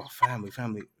and they talk about family.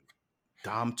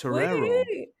 Dom Torero.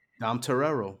 Wait, Dom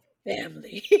Torero.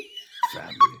 family.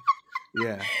 Family.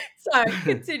 Yeah. Sorry,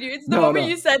 continue. It's the No, moment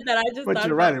you no. said that I just But thought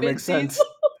you're right, about it Vin makes sense. Diesel.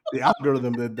 The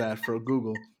algorithm did that for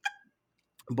Google.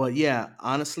 But yeah,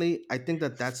 honestly, I think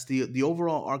that that's the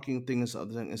overall arcing thing is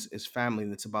other thing is family,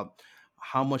 and it's about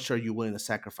how much are you willing to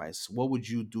sacrifice? What would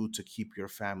you do to keep your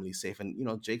family safe?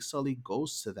 And Jake Sully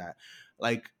goes to that.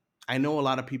 Like I know a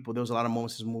lot of people. There was a lot of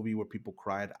moments in this movie where people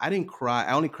cried. I didn't cry.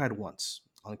 I only cried once.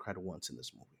 I only cried once in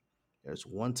this movie. There's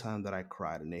one time that I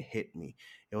cried and it hit me.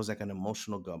 It was like an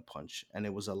emotional gun punch, and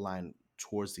it was a line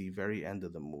towards the very end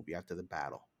of the movie after the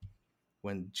battle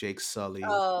when Jake Sully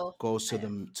Oh, goes to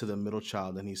the middle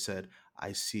child and he said,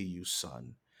 "I see you,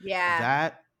 son." yeah.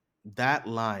 That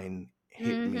line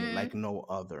hit me Mhm. like no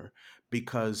other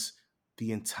because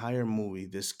the entire movie,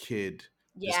 this kid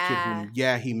Yeah. whom,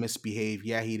 yeah, he misbehaved,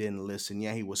 yeah, he didn't listen,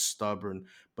 yeah, he was stubborn,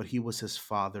 but he was his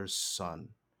father's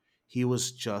son. He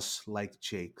was just like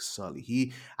Jake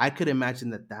Sully. I could imagine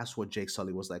that that's what Jake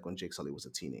Sully was like when Jake Sully was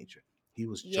a teenager. He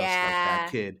was just like that Yeah.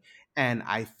 kid. And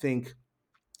I think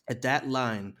at that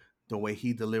line, the way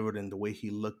he delivered and the way he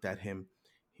looked at him,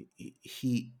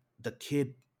 the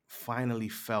kid finally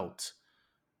felt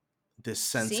this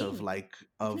sense of Same. like Mhm.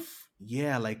 of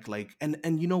yeah,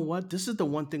 and you know what, this is the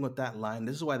one thing with that line,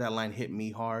 this is why that line hit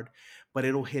me hard, but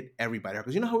it'll hit everybody,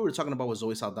 because you know how we were talking about with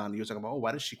Zoe Saldana, you were talking about, oh,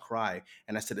 why does she cry,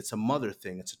 and I said it's a mother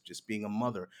thing, it's just being a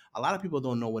mother. A lot of people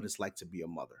don't know what it's like to be a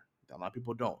mother, a lot of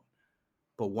people don't.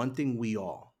 But one thing, we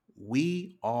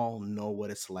all know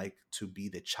what it's like to be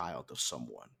the child of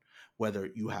someone.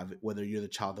 Whether you're the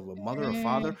child of a mother or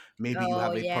father, Mm. maybe you Oh,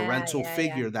 have a yeah, parental yeah, yeah.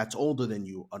 figure that's older than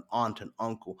you, an aunt, an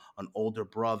uncle, an older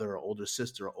brother, or older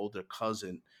sister, or older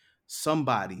cousin,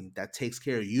 somebody that takes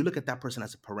care of you. You look at that person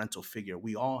as a parental figure.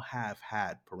 We all have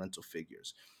had parental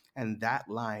figures. And that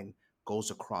line goes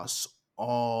across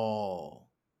all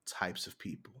types of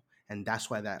people. And that's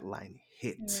why that line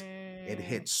hit. It Mm.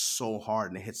 hits so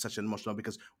hard and it hits such an emotional,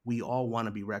 because we all want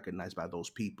to be recognized by those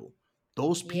people.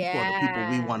 Those people are the people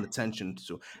we Yeah. want attention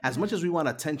to. As much Mhm. as we want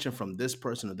attention from this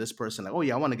person or this person, like, oh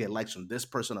yeah, I want to get likes from this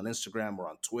person on Instagram or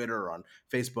on Twitter or on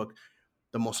Facebook.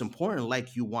 The most important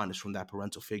like you want is from that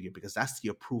parental figure, because that's the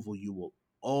approval you will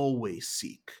always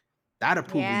seek. That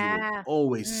approval you will Yeah.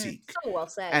 always Mm. seek. So well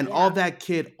said, And yeah. all that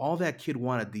kid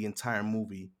wanted the entire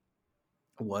movie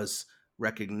was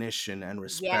recognition and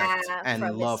respect Yeah, and from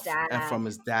his love and dad. from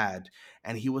his dad,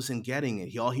 and he wasn't getting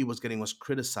it. All he was getting was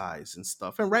criticized and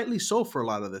stuff, and rightly so for a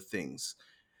lot of the things.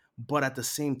 But at the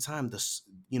same time,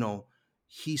 you know,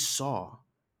 he saw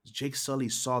Jake Sully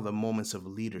saw the moments of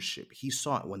leadership. He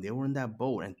saw it when they were in that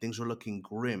boat and things were looking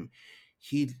grim.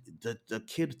 The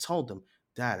kid told him,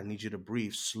 "Dad, I need you to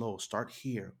breathe slow. Start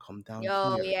here, come down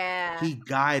Oh, here." yeah. He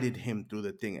guided him through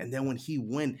the thing. And then when he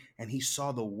went and he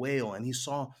saw the whale, and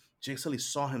Jake Sully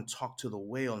saw him talk to the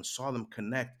whale and saw them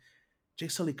connect.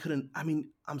 Jake Sully couldn't. I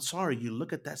mean, I'm sorry. You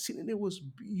look at that scene and it was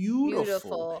beautiful.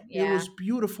 Beautiful, It yeah. was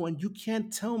beautiful. And you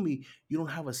can't tell me you don't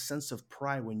have a sense of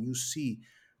pride when you see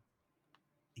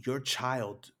your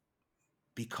child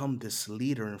become this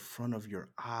leader in front of your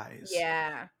eyes.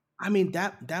 Yeah. I mean,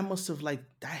 that must have, like,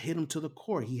 that hit him to the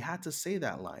core. He had to say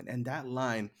that line. And that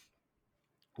line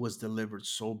was delivered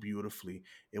so beautifully.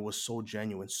 It was so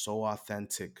genuine, so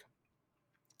authentic.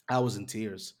 I was in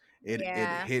tears. It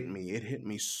Yeah. hit me. It hit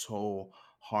me so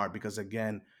hard, because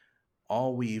again,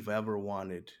 all we've ever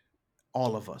wanted,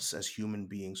 all of us as human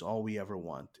beings, all we ever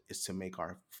want is to make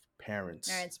our parents,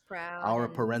 Parents proud our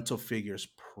and parental figures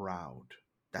proud.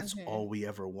 That's mhm. all we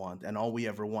ever want. And all we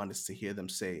ever want is to hear them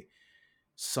say,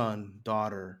 son,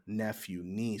 daughter, nephew,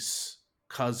 niece,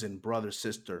 cousin, brother,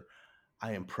 sister,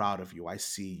 I am proud of you. I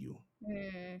see you.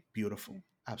 Mm. Beautiful. Mm.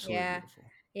 Absolutely Yeah. beautiful.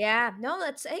 Yeah. No,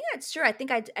 that's I think that's true. I think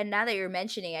and now that you're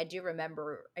mentioning, I do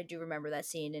remember that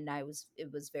scene and it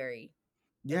was very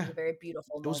it was Yeah, a very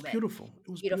beautiful it was moment. beautiful. It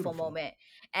was Beautiful beautiful. moment.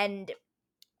 And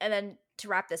and then to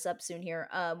wrap this up soon here,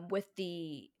 with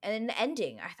the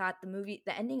ending, I thought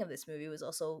the ending of this movie was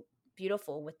also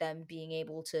beautiful with them being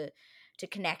able to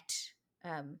connect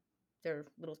um their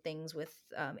little things with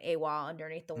AWA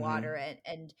underneath the water Hmm.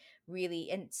 and really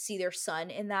and see their son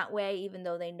in that way, even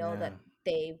though they know Yeah. that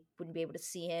they wouldn't be able to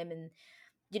see him. And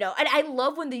and I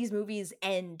love when these movies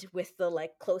end with the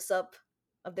like close up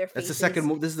of their That's the second faces.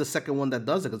 move. This is the second one that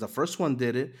does it, because the first one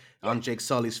did it on Jake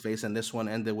Sully's face, and this one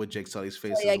ended with Jake Sully's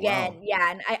face So as again, well.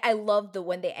 yeah, and I love the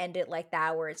when they end it like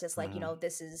that, where it's just like, Hmm.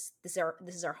 this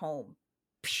is our home.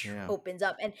 Yeah. Opens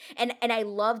up and I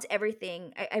loved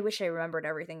everything. I wish I remembered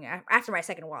everything after my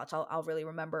second watch. I'll really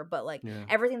remember, but like Yeah.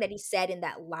 everything that he said in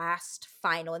that last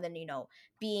final, and then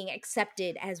being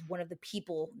accepted as one of the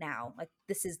people now, like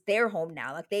this is their home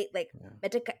now. Like they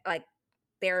Yeah. like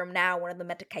they're now one of the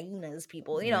Metacainas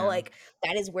people, Yeah. like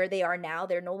that is where they are now.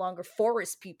 They're no longer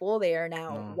forest people. They are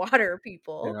now No, water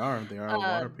people. they are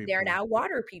water They're people. now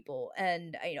water people.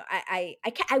 And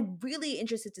I'm really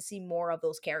interested to see more of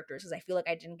those characters because I feel like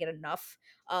I didn't get enough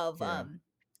of Yeah.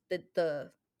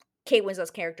 the Kate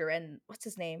Winslet's character and what's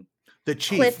his name? The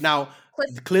Chief. Cliff Now,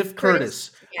 Cliff Cliff Curtis.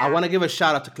 Curtis. I Yeah. want to give a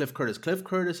shout out to Cliff Curtis. Cliff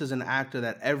Curtis is an actor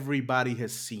that everybody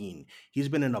has seen. He's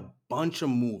been in a bunch of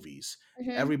movies.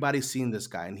 Hmm. Everybody's seen this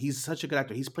guy, and he's such a good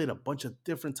actor. He's played a bunch of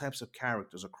different types of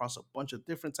characters across a bunch of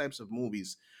different types of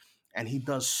movies, and he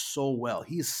does so well.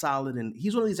 He's solid, and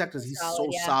he's one of these actors. He's Solid, so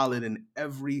yeah. solid in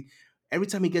every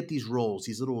time he get these roles.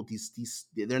 These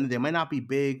they might not be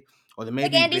big, or they may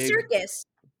Like be Andy big. Serkis.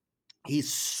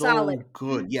 He's Solid. so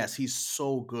good. Mhm. Yes, he's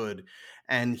so good,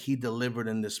 and he delivered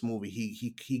in this movie.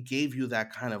 He gave you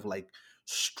that kind of like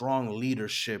strong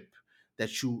leadership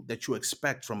that you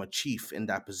expect from a chief in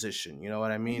that position. You know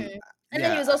what I mean? Mhm. And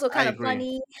then he was Yeah, also I kind of agree.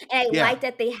 funny, and I Yeah. liked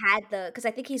that they had because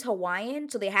I think he's Hawaiian,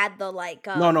 so they had the, like,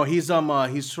 No, no, he's from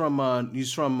New Zealand. oh, no, he's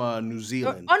from New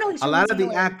Zealand. A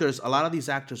lot of these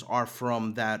actors are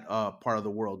from that part of the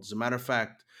world. As a matter of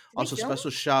fact, Did they also film special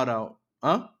shout out.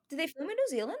 Huh? did they film in New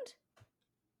Zealand?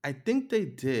 I think they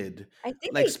did. Like I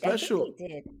think they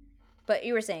did. But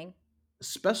you were saying?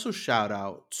 special shout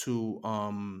out to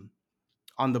on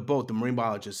the boat, the marine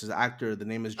biologist, his actor, the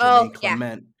name is Oh, Jermaine yeah.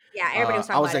 Clement. Yeah, everybody was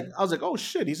talking about him. I was like, oh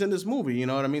shit, he's in this movie. You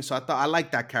know what I mean? So I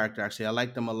like that character actually. I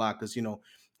liked him a lot because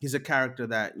he's a character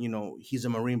that he's a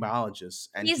marine biologist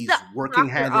and He's the he's working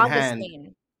Dr. hand in hand.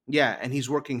 Augustine. Yeah, and he's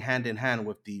working hand in hand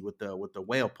with the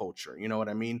whale poacher. You know what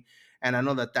I mean? And I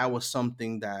know that that was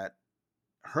something that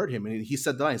hurt him, and he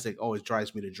said the line, he's like, "Oh, it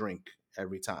drives me to drink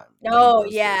every time that he Oh,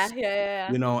 does yeah. this." Yeah,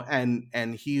 yeah, yeah.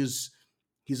 And he's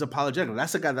apologetic.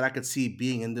 That's a guy that I could see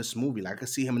being in this movie. Like I could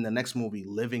see him in the next movie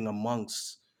living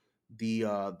amongst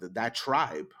that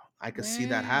tribe. I could see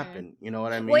that Mm. happen. You know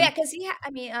what I Well, yeah, mean? 'cause I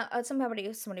mean, somebody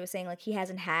was saying, like, he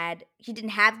didn't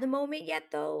have the moment yet,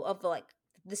 though, of, like,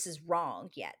 "This is wrong,"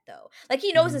 yet, though. Like,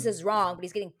 he knows this Mhm. is wrong,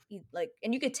 but like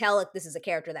and you could tell, like, this is a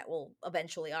character that will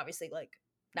eventually, obviously, like,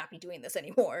 not be doing this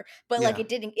anymore, but, like, Yeah. it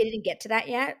didn't get to that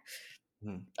yet.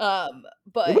 Mhm. It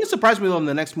But wouldn't surprise me though in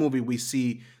the next movie we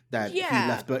see that he yeah.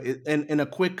 left, but in a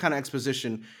quick kind of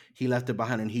exposition, he left it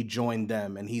behind and he joined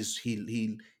them, and he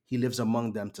lives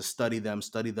among them to study them,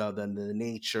 study the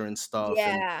nature and stuff, and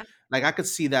Yeah. like I could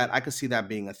see that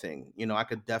being a thing. I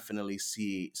could definitely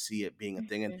see it being a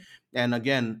thing, Mhm. and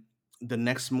again. The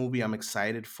next movie, I'm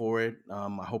excited for it.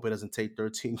 I hope it doesn't take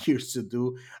 13 years to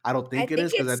do. I don't think it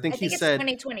is because I think I he think it's said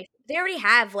 2020. They already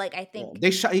have, like, I well,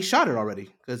 think he shot it already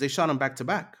because they shot him back to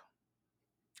back.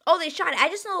 oh, they shot it. I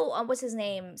just know, what's his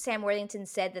name? Sam Worthington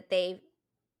said that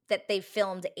they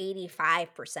filmed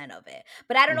 85% of it.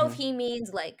 But I don't know if Mhm. he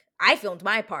means, like, I filmed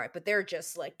my part, but they're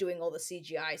just, like, doing all the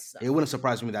CGI It stuff. wouldn't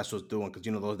surprise me that's what's doing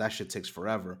because that shit takes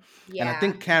forever. And I Yeah.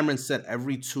 think Cameron said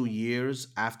every 2 years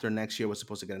after next year we're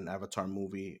supposed to get an Avatar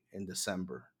movie in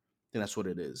December. I think that's what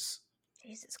it is.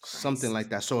 Jesus Something like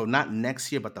Christ. that. So not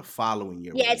next year, but the following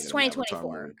year we're Yeah, gonna it's get an Avatar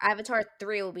 2024. movie. Avatar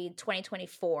 3 will be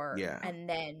 2024, Yeah. and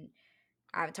then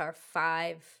Avatar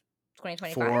 5,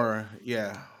 2025.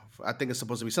 Yeah. I think it's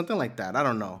supposed to be something like that. I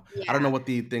don't know. I don't know Yeah. what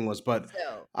the thing was, but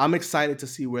So, I'm excited to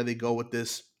see where they go with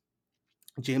this.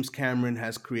 James Cameron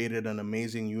has created an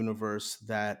amazing universe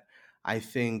that I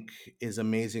think is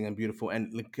amazing and beautiful.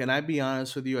 And like, can I be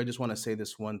honest with you? I just want to say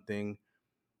this one thing.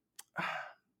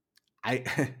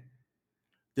 I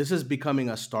this is becoming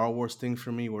a Star Wars thing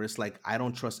for me where it's like I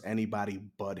don't trust anybody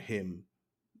but him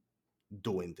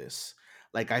doing this.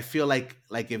 Like I feel like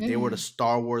if they were to mhm.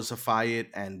 Star Warsify it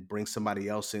and bring somebody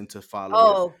else in to follow it,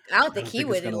 Oh, I don't I think don't he think it's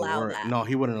would gonna allow work. that. No,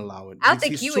 he wouldn't allow it. I don't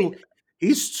think he would.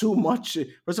 He's too much.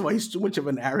 First of all, he's too much of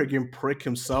an arrogant prick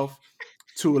himself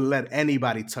to let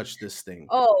anybody touch this thing.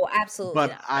 Oh, absolutely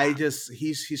But not. I just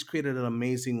he's created an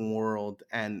amazing world,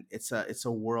 and it's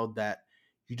a world that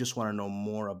you just want to know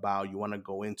more about. You want to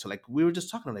go into, like we were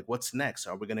just talking, like what's next?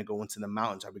 Are we going to go into the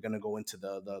mountains? Are we going to go into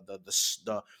the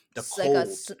It's like a cold,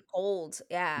 cold,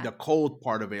 yeah.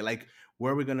 part of it? Like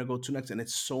where are we going to go to next? And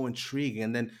it's so intriguing.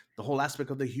 And then the whole aspect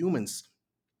of the humans,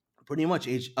 pretty much.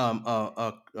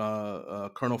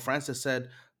 Colonel Francis said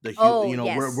Oh,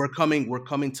 yes. we're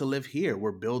coming to live here.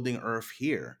 We're building Earth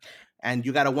here, and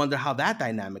you got to wonder how that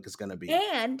dynamic is going to be.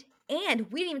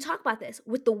 And we didn't even talk about this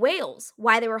with the whales,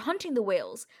 why they were hunting the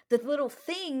whales. The little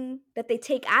thing that they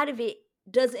take out of it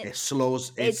doesn't it It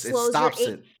slows your stops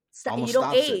it, you almost don't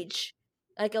stops it. age.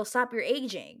 Like, it'll stop your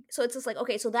aging. So it's just like,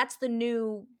 okay, so that's the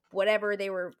new whatever they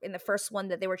were in the first one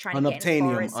that they were trying to get in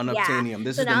Unobtainium, forest. Yeah. unobtainium.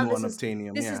 This So is the now new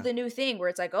unobtainium. this is Yeah, the new thing where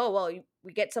it's like, oh well,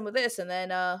 we get some of this and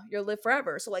then you'll live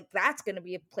forever. So like that's gonna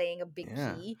be playing a big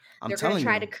yeah. key. I'm They're gonna telling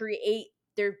try to you. create.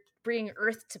 They're bringing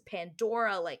Earth to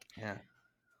Pandora. Like Yeah,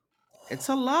 it's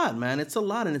a lot, man. It's a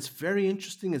lot, and it's very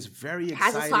interesting. It's very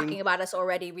has us talking exciting. about us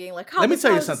already, being like, Let me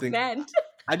tell how you is this something. gonna end?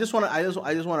 I just want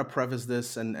to preface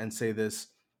this and say this.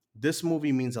 This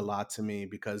movie means a lot to me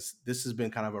because this has been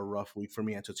kind of a rough week for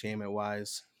me entertainment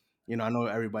wise. I know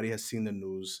everybody has seen the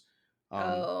news.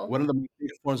 Oh. One of the main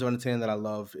forms of entertainment that I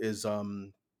love is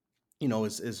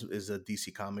is the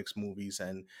DC Comics movies,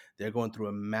 and they're going through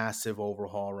a massive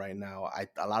overhaul right now.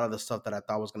 A lot of the stuff that I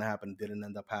thought was going to happen didn't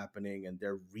end up happening, and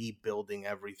they're rebuilding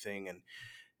everything, and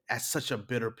that's such a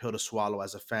bitter pill to swallow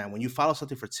as a fan. When you follow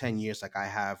something for 10 years like I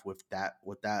have with that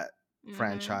Mhm.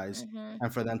 franchise, Mhm.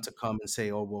 and for them to come and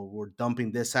say, "Oh, well, we're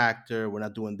dumping this actor, we're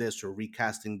not doing this, we're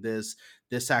recasting this.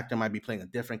 This actor might be playing a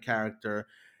different character."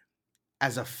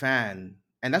 As a fan,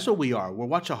 and that's what we are. We're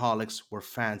watchaholics, we're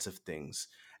fans of things.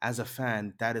 As a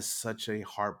fan, that is such a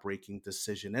heartbreaking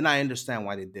decision. And I understand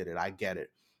why they did it. I get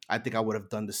it. I think I would have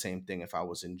done the same thing if I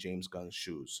was in James Gunn's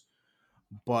shoes.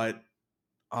 But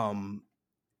um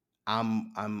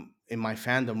I'm in my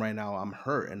fandom right now. I'm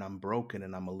hurt and I'm broken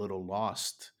and I'm a little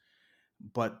lost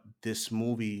But this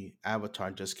movie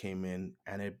Avatar just came in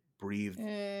and it breathed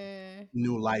Mm,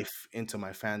 new life into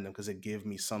my fandom because it gave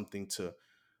me something to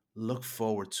look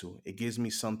forward to. It gives me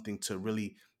something to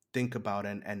really think about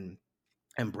and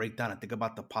break down and think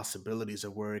about the possibilities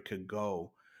of where it could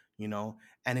go, you know,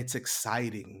 and it's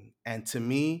exciting. And to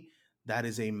me, that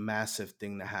is a massive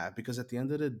thing to have because at the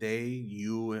end of the day,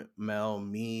 you, Mel,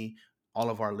 me, all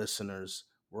of our listeners,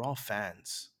 we're all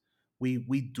fans.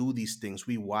 We do these things.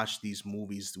 We watch these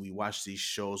movies, we watch these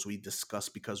shows, we discuss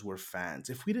because we're fans.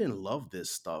 If we didn't love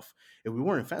this stuff, if we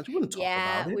weren't fans, we wouldn't talk about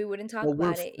yeah, it. we wouldn't talk But we're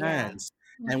about it. Yeah. fans.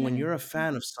 And when Mhm. you're a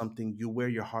fan of something, you wear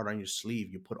your heart on your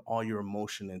sleeve. You put all your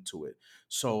emotion into it.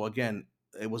 So again,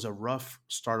 it was a rough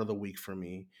start of the week for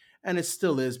me, and it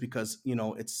still is because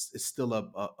it's still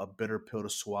a bitter pill to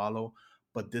swallow.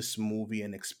 But this movie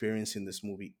and experiencing this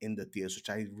movie in the theaters,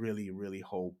 which I really really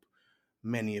hope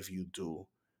many of you do,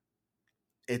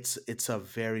 it's a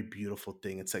very beautiful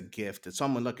thing. It's a gift. It's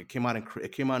someone look. It came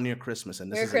out near Christmas,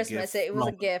 and this Merry is a Christmas. gift It was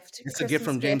a from gift. it's a gift Christmas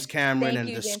from James gift. Cameron Thank and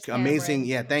you, this James amazing, Cameron.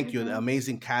 yeah, thank you, the Mhm.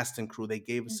 amazing cast and crew. They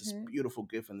gave us this Mhm. beautiful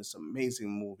gift and this amazing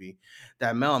movie.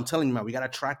 That Mel, I'm telling you, man, we gotta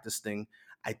track this thing.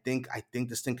 I think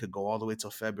this thing could go all the way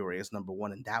till February as number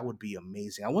one, and that would be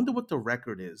amazing. I wonder what the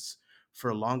record is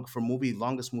for movie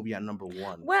longest movie at number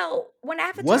one. Well, when Was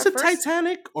Avatar it first,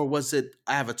 Titanic or was it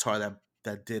Avatar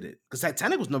that did it? Because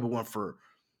Titanic was number one for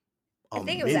I a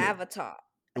think it was minute. Avatar.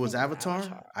 It I was think it was Avatar?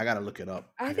 Avatar. I gotta look it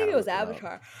up. I I think gotta it was look it up.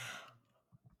 Avatar.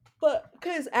 But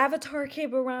because Avatar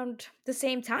came around the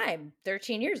same time,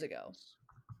 13 years ago.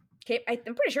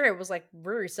 I'm pretty sure it was like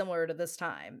very similar to this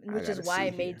time, I which is gotta why see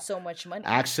it made here. so much money.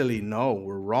 Actually, no,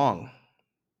 we're wrong.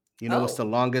 You know what's Oh, the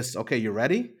longest? Okay, you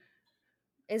ready?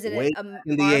 is it Way a back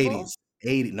in the Marvel? 80s.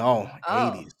 80, no, Oh,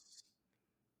 80s.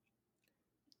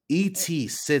 eh, E.T.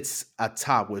 sits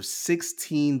atop with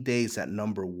 16 days at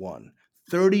number one,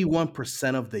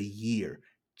 31% of the year.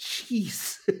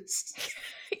 Jesus.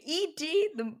 E.T.,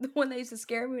 the one that used to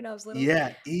scare me when I was little. Yeah,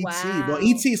 E.T. Well, Wow.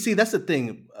 E.T. See, that's the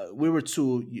thing. We were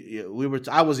too. We were.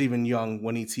 I was even young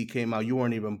when E.T. came out. You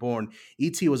weren't even born.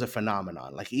 E.T. was a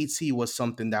phenomenon. Like E.T. was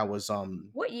something that was.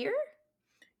 What year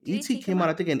did E.T. E.T. come came out,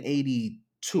 I out? think, in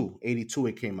 82. 82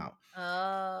 it came out.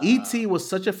 Uh, E.T. was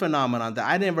such a phenomenon that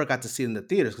I never got to see it in the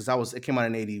theaters because it came out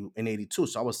in 82.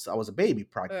 So I was a baby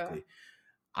yeah. practically.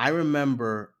 I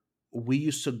remember we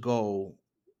used to go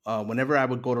whenever I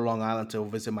would go to Long Island to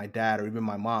visit my dad or even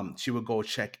my mom. She would go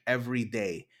check every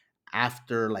day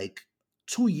after like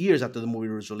 2 years after the movie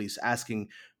was released, asking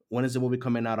when is the movie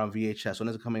coming out on VHS? When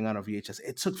is it coming out on VHS?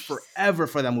 It took Jeez. forever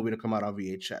for that movie to come out on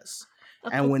VHS,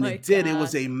 and Oh when my it did, it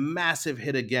was god. a massive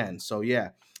hit again. So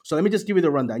yeah. So let me just give you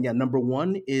the rundown. Yeah, number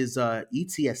one is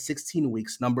E.T. at 16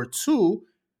 weeks. Number two,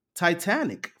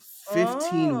 Titanic,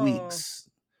 15 Oh. weeks.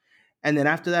 And then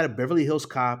after that, a Beverly Hills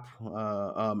Cop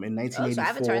in Oh, so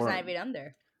Avatar's not 1984. even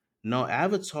under. No,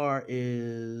 Avatar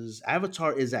is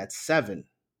at 7.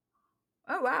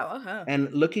 Oh wow. Uh-huh.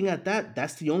 And looking at that,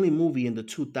 that's the only movie in the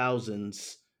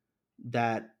 2000s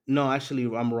that no, actually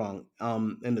I'm wrong.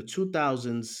 In the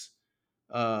 2000s,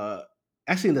 uh,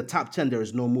 actually in the top 10, there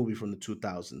is no movie from the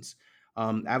 2000s.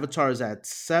 Avatar is at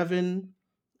 7,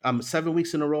 7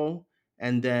 weeks in a row,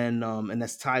 and then and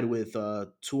that's tied with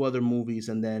two other movies,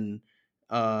 and then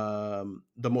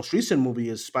the most recent movie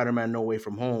is Spider-Man: No Way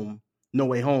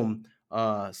Home.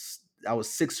 That was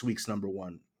 6 weeks number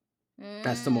one.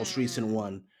 That's the most recent Mm.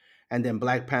 one, and then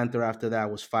Black Panther after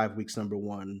that was 5 weeks number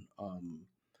one.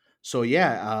 So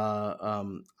yeah,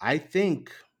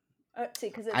 Let's see,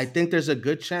 because I it's think there's a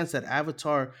good chance that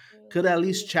Avatar could at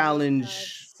least 3, 4, 5,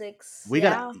 challenge. 6. We got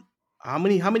Yeah. how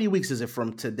many weeks is it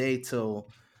from today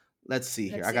till? Let's see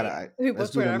here. Let's see. We Let's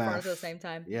both do put the our phones at the math. same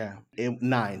time. Yeah,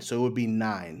 9. So it would be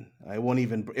 9. It won't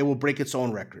even. It will break its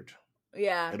own record.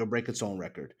 Yeah. It'll break its own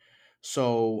record.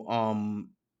 So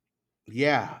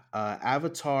yeah,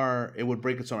 Avatar. It would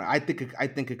break its own. I think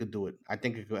it could do it. I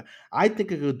think it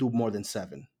could do more than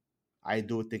 7. I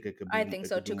do think it could I be. think It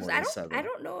so could do too. Because more I than don't I 7.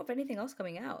 don't know of anything else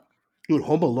coming out. Dude,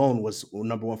 Home Alone was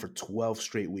number one for 12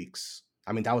 straight weeks.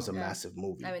 I mean, that was a No. massive I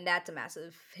movie. mean, that's a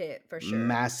massive hit for sure.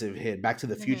 Massive hit. Back to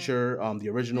the Mhm. Future, the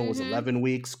original was Mhm. 11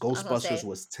 weeks. I was gonna Ghostbusters say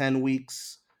was 10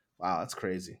 weeks. Wow, that's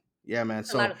crazy. Yeah, man.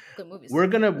 a lot So of good movies. we're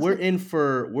in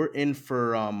for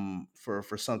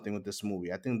something with this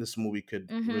movie. I think this movie could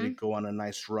really Mhm. go on a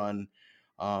nice run.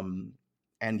 Um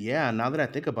and yeah, now that I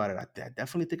think about it, I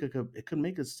definitely think it could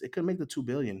make the 2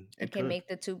 billion. It It can could. make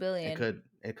the two It billion. could.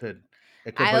 It could.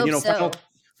 It could. I But hope final so.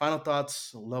 final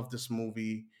thoughts. Love this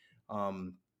movie.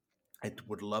 Um, I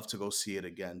would love to go see it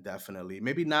again. Definitely.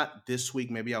 Maybe not this week.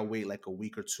 Maybe I'll wait like a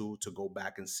week or two to go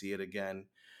back and see it again.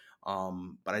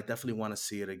 But I definitely want to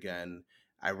see it again.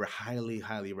 highly,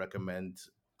 highly recommend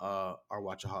our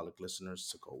Watchaholic listeners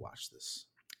to go watch this.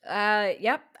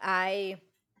 Yep, I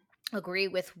agree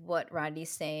with what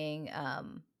Rodney's saying.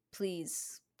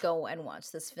 Please go and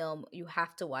watch this film. You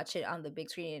have to watch it on the big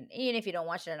screen, even if you don't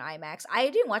watch it in IMAX. I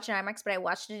didn't watch it in IMAX, but I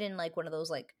watched it in like one of those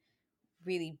like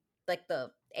really like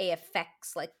the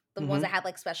AFX, like the ones that Mm-hmm. had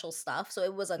like special stuff. So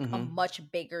it was like a Mm-hmm. much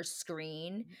bigger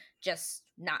screen, just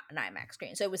not an IMAX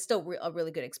screen. So it was still a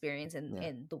really good experience Yeah.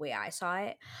 in the way I saw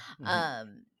it. Mm-hmm.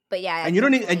 But yeah, I And you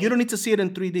don't definitely. need to see it in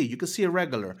 3D. You can see it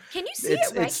regular. Can you see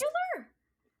It's it regular?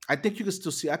 I think you can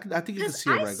still see. I think you can Because see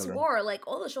it I regular. swore like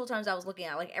all the showtimes I was looking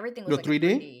at, like everything was Your like in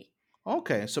 3D? 3D.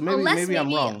 Okay, so Unless maybe I'm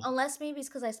maybe wrong. unless maybe it's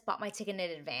because I bought my ticket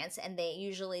in advance and they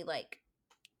usually like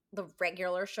the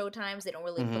regular show times, they don't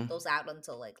really put Mm-hmm. those out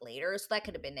until like later. So that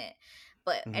could have been it.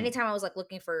 But Mm-hmm. anytime I was like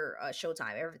looking for a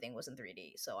showtime, everything was in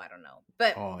 3D. So I don't know.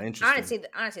 But Oh, interesting.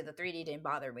 honestly, the 3D didn't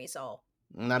bother me. So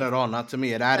Not if at all. Not to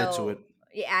me. It added to it. so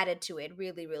it added to it,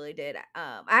 really, really did.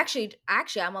 Actually,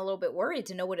 I'm a little bit worried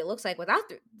to know what it looks like without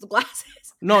the glasses.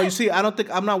 No, you see, I don't think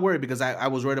I'm not worried because I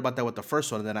was worried about that with the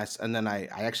first one, and then I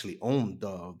actually owned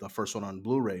the first one on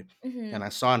Blu-ray, and Hmm. I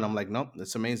saw it, and I'm like, nope,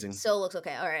 it's amazing. Still looks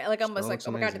okay. All right. Like I'm just Still like, looks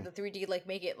oh my god, did amazing. the 3D like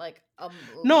make it like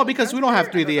No, look because we don't have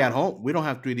better? I don't 3D at know. home. We don't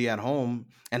have 3D at home,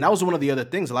 and that was one of the other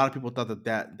things. A lot of people thought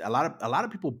that a lot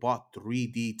of people bought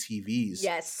 3D TVs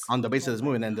Yes. on the basis of Oh this my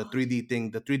movie, and then the god. 3D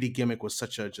thing, the 3D gimmick was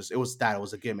such a just it was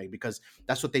a gimmick because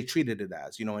that's what they treated it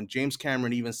as, you know. And James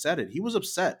Cameron even said it. He was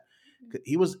upset.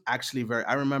 He was actually very.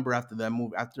 I remember after that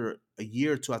movie, after a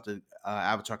year or two after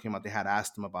Avatar came out, they had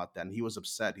asked him about that, and he was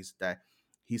upset.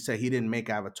 He said he didn't make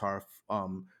Avatar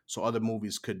so other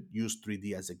movies could use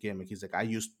 3D as a gimmick. He's like, I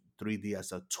used 3D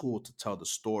as a tool to tell the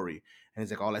story. And he's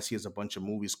like, all I see is a bunch of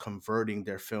movies converting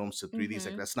their films to 3D. He's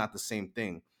like, Mm-hmm. that's not the same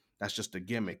thing. That's just a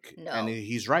gimmick. And No.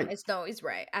 he's right. It's no, he's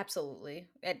right. Absolutely.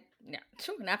 And yeah,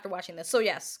 and after watching this. So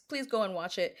yes, please go and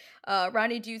watch it.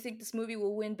 Ronnie, do you think this movie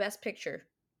will win Best Picture?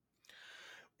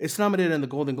 It's nominated in the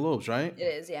Golden Globes, right? It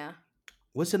is, yeah.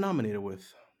 What's it nominated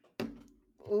with?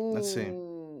 Let's see.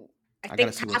 Ooh. I I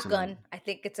gotta think see what's Top it on. Gun. I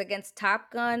think it's against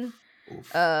Top Gun.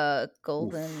 Oof.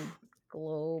 Golden Oof.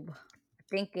 Globe. I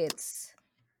think it's.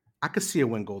 I could see it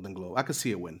win Golden Globe. I could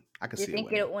see it win. I could Do you see it think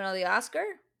winning. it'll win the Oscar?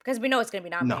 Because we know it's going to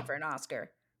be nominated No, for an Oscar.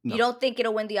 You no, don't think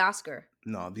it'll win the Oscar?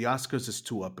 no. The Oscars is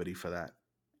too uppity for that.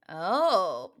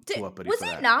 Oh, Too uppity was for it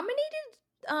that. nominated?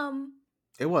 Um,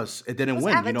 It was. It didn't was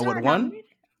win. You know what Avatar won? nominated?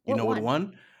 You What know what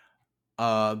won?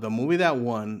 won? The movie that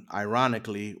won,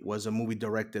 ironically, was a movie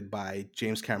directed by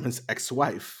James Cameron's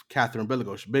ex-wife, Catherine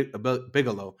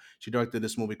Bigelow. She directed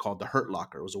this movie called The Hurt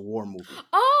Locker. It was a war movie.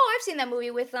 Oh, I've seen that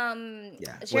movie with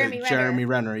Yeah, Jeremy with Renner. Jeremy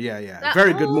Renner. Yeah, yeah.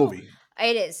 Very good Oh, movie.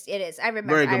 it is. It is. I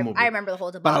remember. Very good I movie. remember the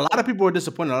whole But a lot debacle. of people were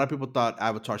disappointed. A lot of people thought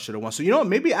Avatar should have won. So you know what?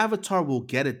 Maybe Avatar will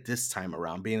get it this time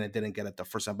around, being it didn't get it the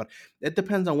first time. But it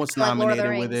depends on what's Like Lord of the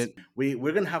nominated with Rings. it.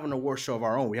 We're gonna have an award show of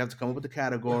our own. We have to come up with the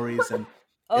categories, and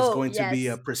it's Oh going to be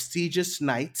a yes. prestigious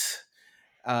night.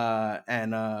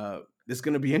 And It's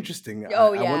going to be interesting.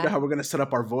 Oh I wonder yeah. how we're going to set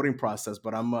up our voting process,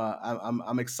 but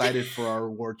I'm excited for our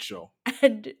award show.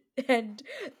 and and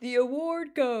the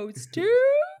award goes to.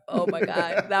 Oh my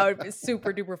god, that would be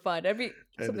super duper fun. That'd be It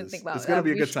something to think is. It's about. going to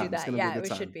be a We good should do time. It's that. going to be a Yeah, good we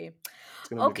should time. be. It's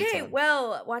going to be a good Okay, time.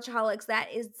 well, Watchaholics, that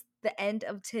is the end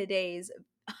of today's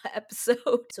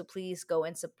episode. So please go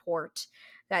and support.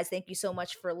 Guys, thank you so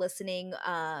much for listening.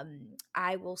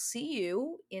 I will see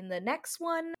you in the next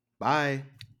one. Bye.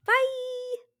 Bye.